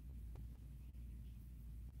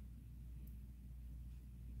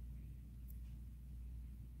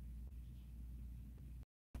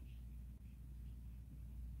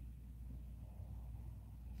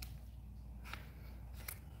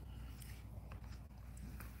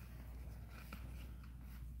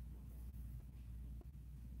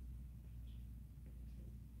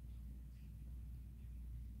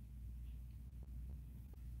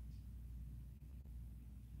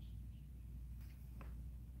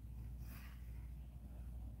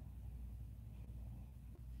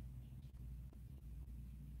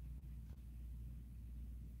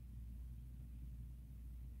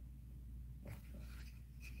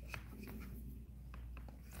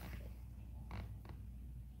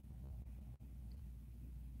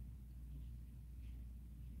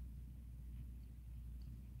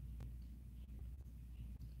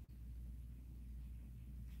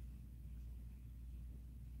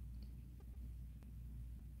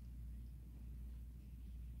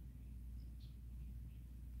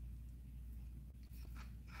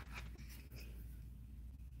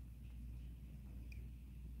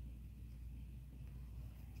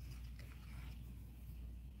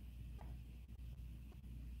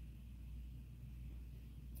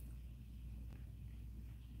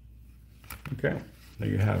 Okay, there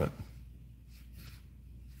you have it.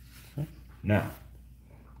 Okay. Now,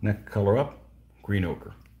 next color up, green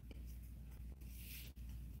ochre.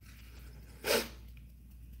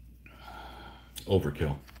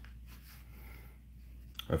 overkill.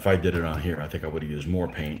 If I did it on here, I think I would have used more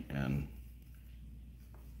paint and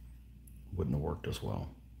wouldn't have worked as well.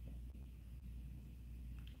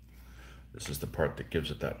 This is the part that gives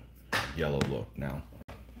it that yellow look. Now,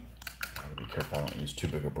 I gotta be careful I don't use too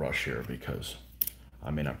big a brush here because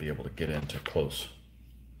I may not be able to get into close.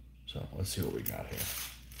 So let's see what we got here.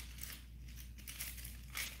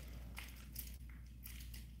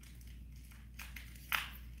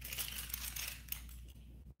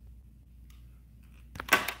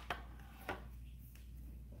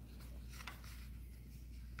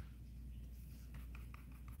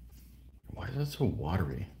 Why is that so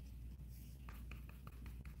watery?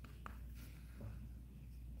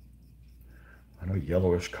 I know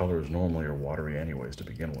yellowish colors normally are watery anyways to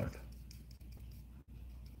begin with.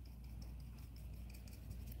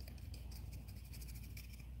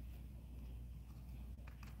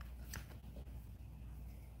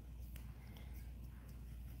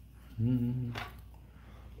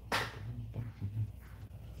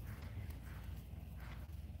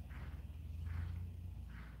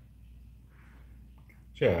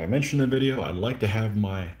 So yeah, I mentioned in the video, I'd like to have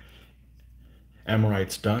my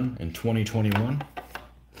Amorites done in 2021.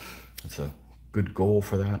 It's a good goal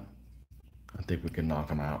for that. I think we can knock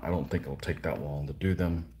them out. I don't think it'll take that long to do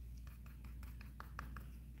them.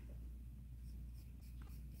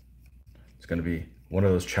 It's going to be one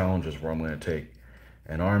of those challenges where I'm going to take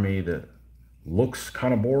an army that looks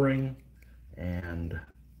kind of boring and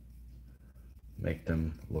make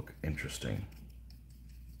them look interesting.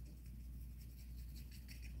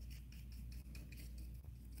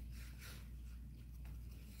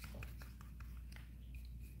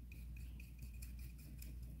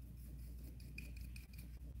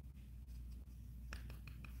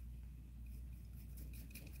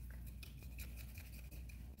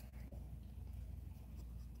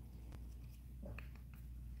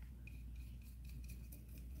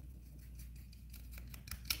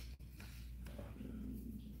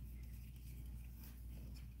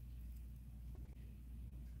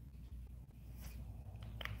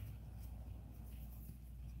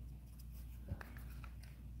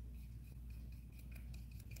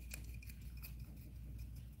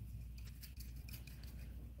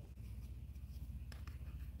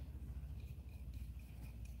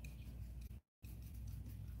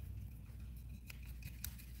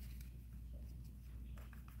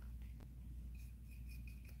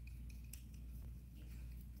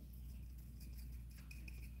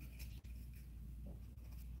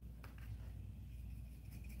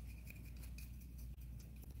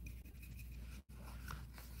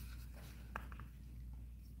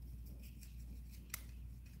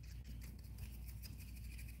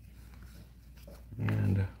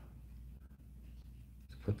 And let's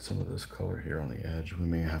put some of this color here on the edge. We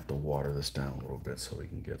may have to water this down a little bit so we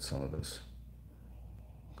can get some of this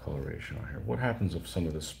coloration on here. What happens if some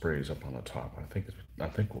of this sprays up on the top? I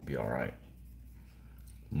think we'll be all right.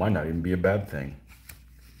 Might not even be a bad thing.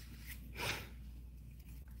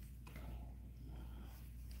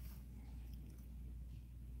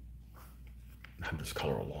 I've had this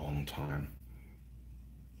color a long time.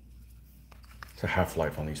 It's a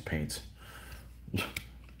half-life on these paints.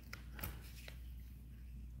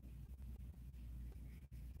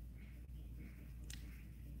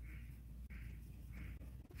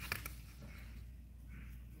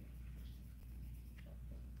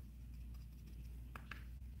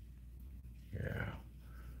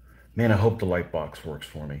 Man, I hope the light box works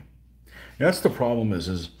for me. That's the problem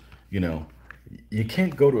is, you know, you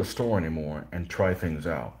can't go to a store anymore and try things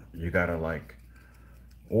out. You gotta like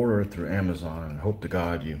order it through Amazon and hope to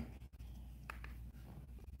God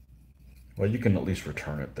well, you can at least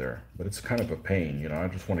return it there, but it's kind of a pain, you know. I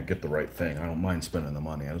just want to get the right thing. I don't mind spending the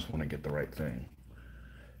money. I just want to get the right thing.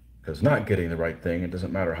 Because not getting the right thing, it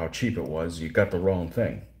doesn't matter how cheap it was, you got the wrong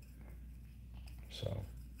thing. So,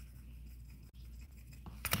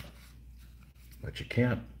 but you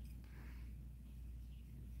can't.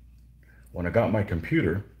 When I got my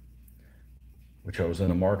computer, which I was in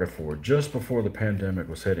the market for just before the pandemic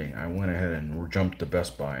was hitting, I went ahead and jumped to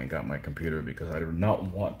Best Buy and got my computer because I did not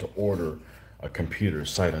want to order a computer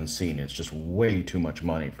sight unseen. It's just way too much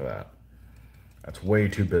money for that. That's way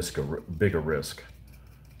too big a risk.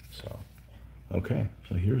 So, okay,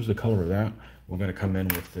 so here's the color of that. We're going to come in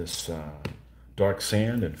with this dark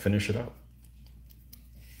sand and finish it up.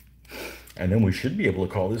 And then we should be able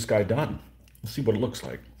to call this guy done. Let's see what it looks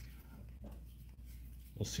like.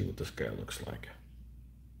 Let's see what this guy looks like.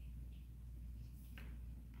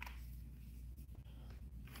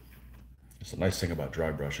 It's a nice thing about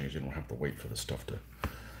dry brushing is you don't have to wait for the stuff to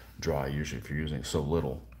dry. Usually if you're using so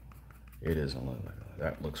little, It is a little,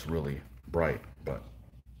 that looks really bright, but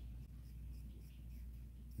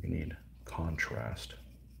you need contrast.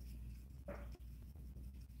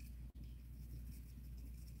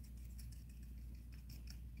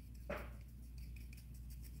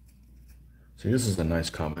 See, this is a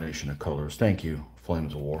nice combination of colors. Thank you,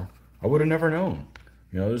 Flames of War. I would have never known.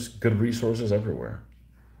 You know, there's good resources everywhere.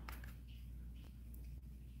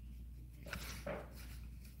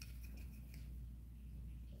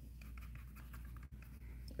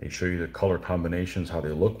 They show you the color combinations, how they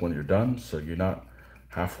look when you're done, so you're not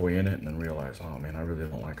halfway in it and then realize, oh man, I really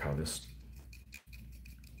don't like how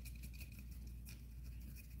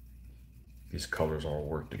these colors all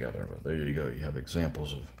work together. But there you go. You have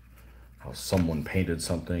examples of how someone painted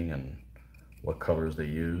something and what colors they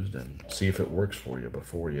used, and see if it works for you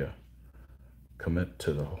before you commit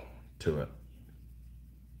to it.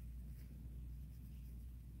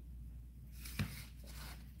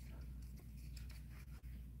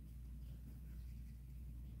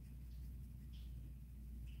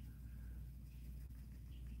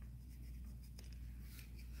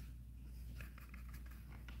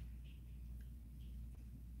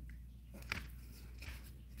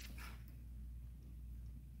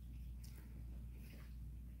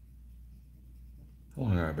 How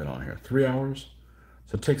long have I been on here? 3 hours?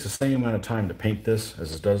 So it takes the same amount of time to paint this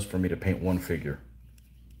as it does for me to paint one figure.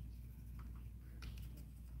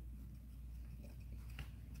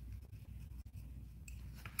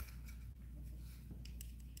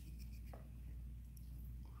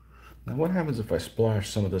 Now what happens if I splash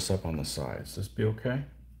some of this up on the sides? This be okay?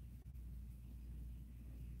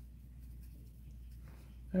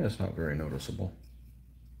 Yeah, it's not very noticeable.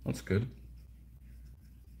 That's good.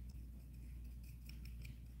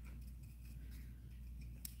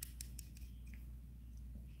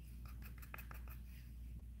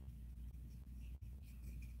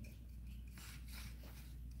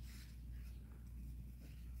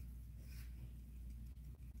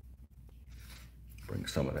 Bring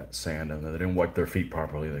some of that sand in there. They didn't wipe their feet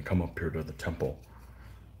properly. They come up here to the temple.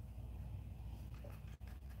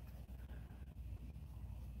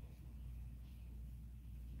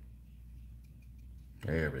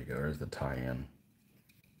 There we go. There's the tie-in.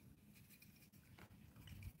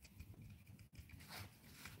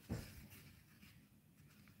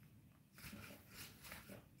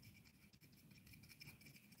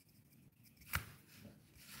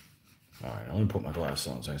 All right, let me put my glasses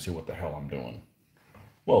on so I can see what the hell I'm doing.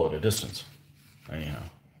 Well, at a distance. Anyhow.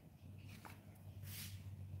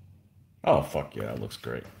 Oh, fuck yeah, it looks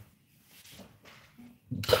great.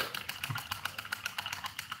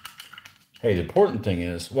 Hey, the important thing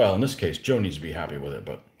is, well, in this case, Joe needs to be happy with it,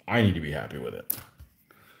 but I need to be happy with it.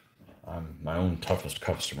 I'm my own toughest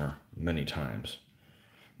customer many times.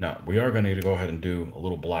 Now, we are going to go ahead and do a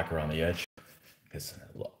little black around the edge, because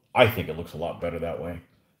I think it looks a lot better that way.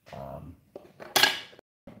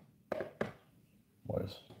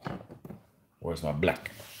 Where's my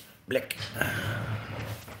black? Black.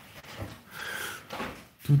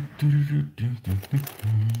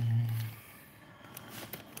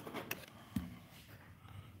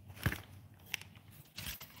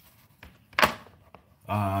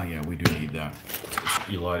 Yeah, we do need that. It's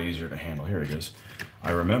a lot easier to handle. Here it is.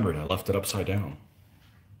 I remembered I left it upside down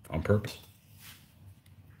on purpose.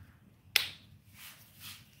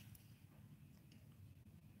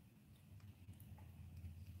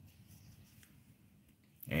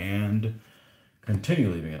 And continue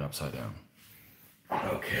leaving it upside down.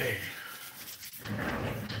 Okay.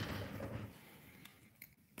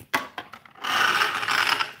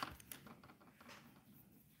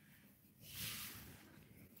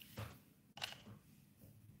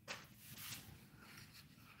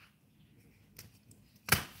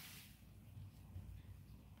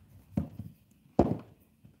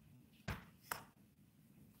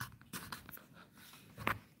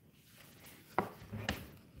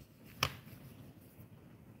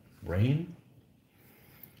 Rain?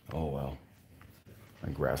 Oh well. My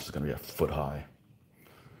grass is going to be a foot high.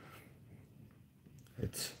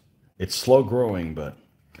 It's slow growing, but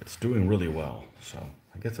it's doing really well. So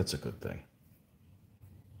I guess that's a good thing.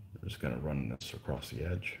 I'm just going to run this across the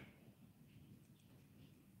edge.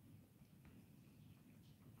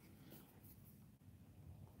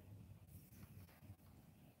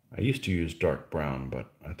 I used to use dark brown,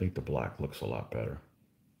 but I think the black looks a lot better.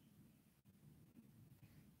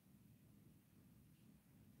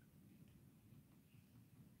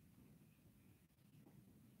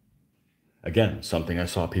 Again, something I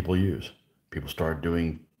saw people use. People started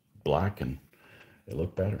doing black and it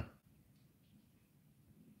looked better.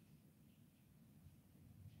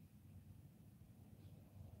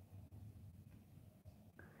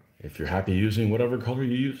 If you're happy using whatever color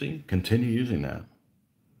you're using, continue using that.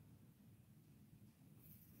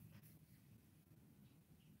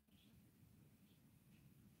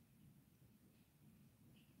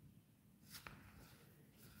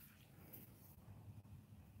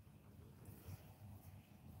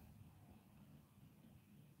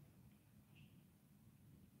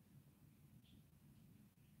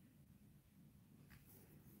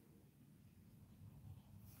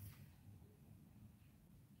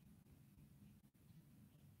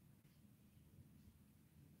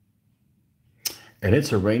 And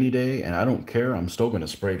it's a rainy day, and I don't care. I'm still going to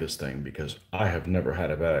spray this thing because I have never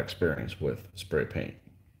had a bad experience with spray paint.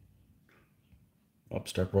 Up,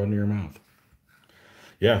 step right into your mouth.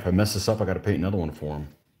 Yeah, if I mess this up, I got to paint another one for him.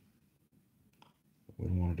 We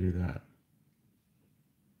don't want to do that.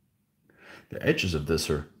 The edges of this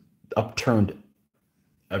are upturned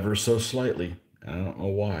ever so slightly. I don't know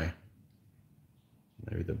why.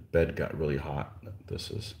 Maybe the bed got really hot that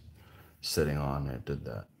this is sitting on. It did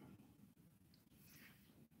that.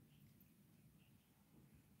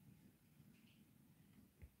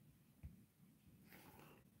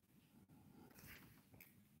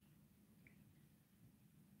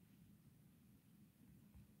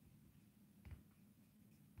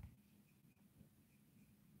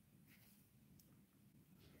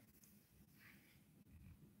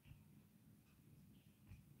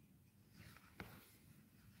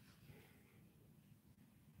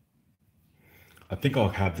 I think I'll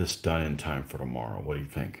have this done in time for tomorrow. What do you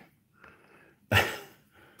think?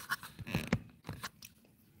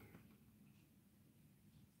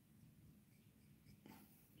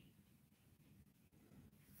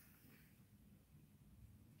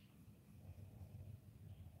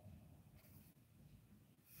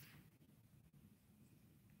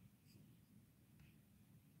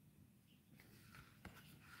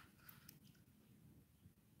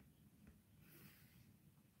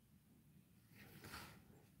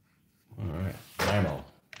 All right, ammo.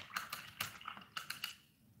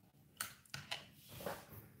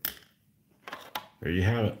 There you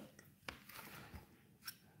have it.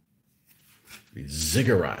 The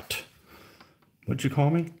Ziggurat. What'd you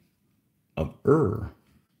call me? Of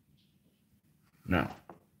Now,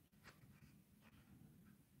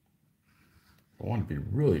 I want to be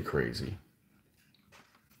really crazy.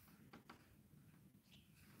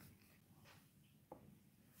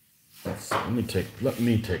 Let me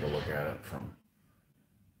take a look at it from.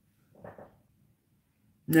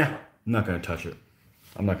 Yeah, I'm not going to touch it.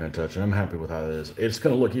 I'm not going to touch it. I'm happy with how it is. It's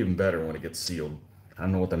going to look even better when it gets sealed. I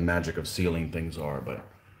don't know what the magic of sealing things are, but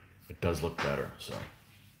it does look better. So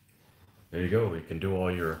there you go. You can do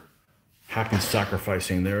all your happy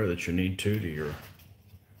sacrificing there that you need to your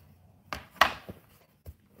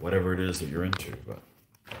whatever it is that you're into. But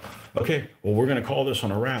okay, well, we're going to call this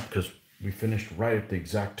on a wrap because we finished right at the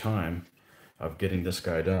exact time of getting this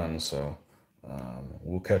guy done. So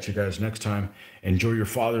we'll catch you guys next time. Enjoy your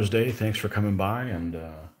Father's Day. Thanks for coming by, and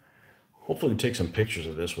hopefully take some pictures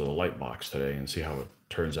of this with a light box today and see how it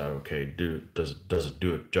turns out. Okay, does it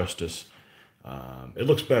do it justice? It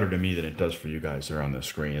looks better to me than it does for you guys there on the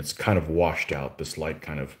screen. It's kind of washed out. This light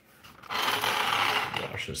kind of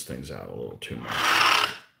washes things out a little too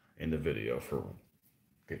much in the video for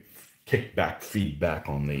kickback feedback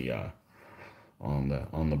on the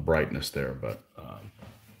brightness there. But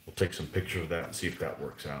we'll take some pictures of that and see if that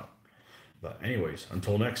works out. But anyways,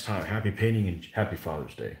 until next time, happy painting and happy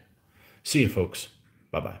Father's Day. See you, folks.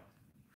 Bye-bye.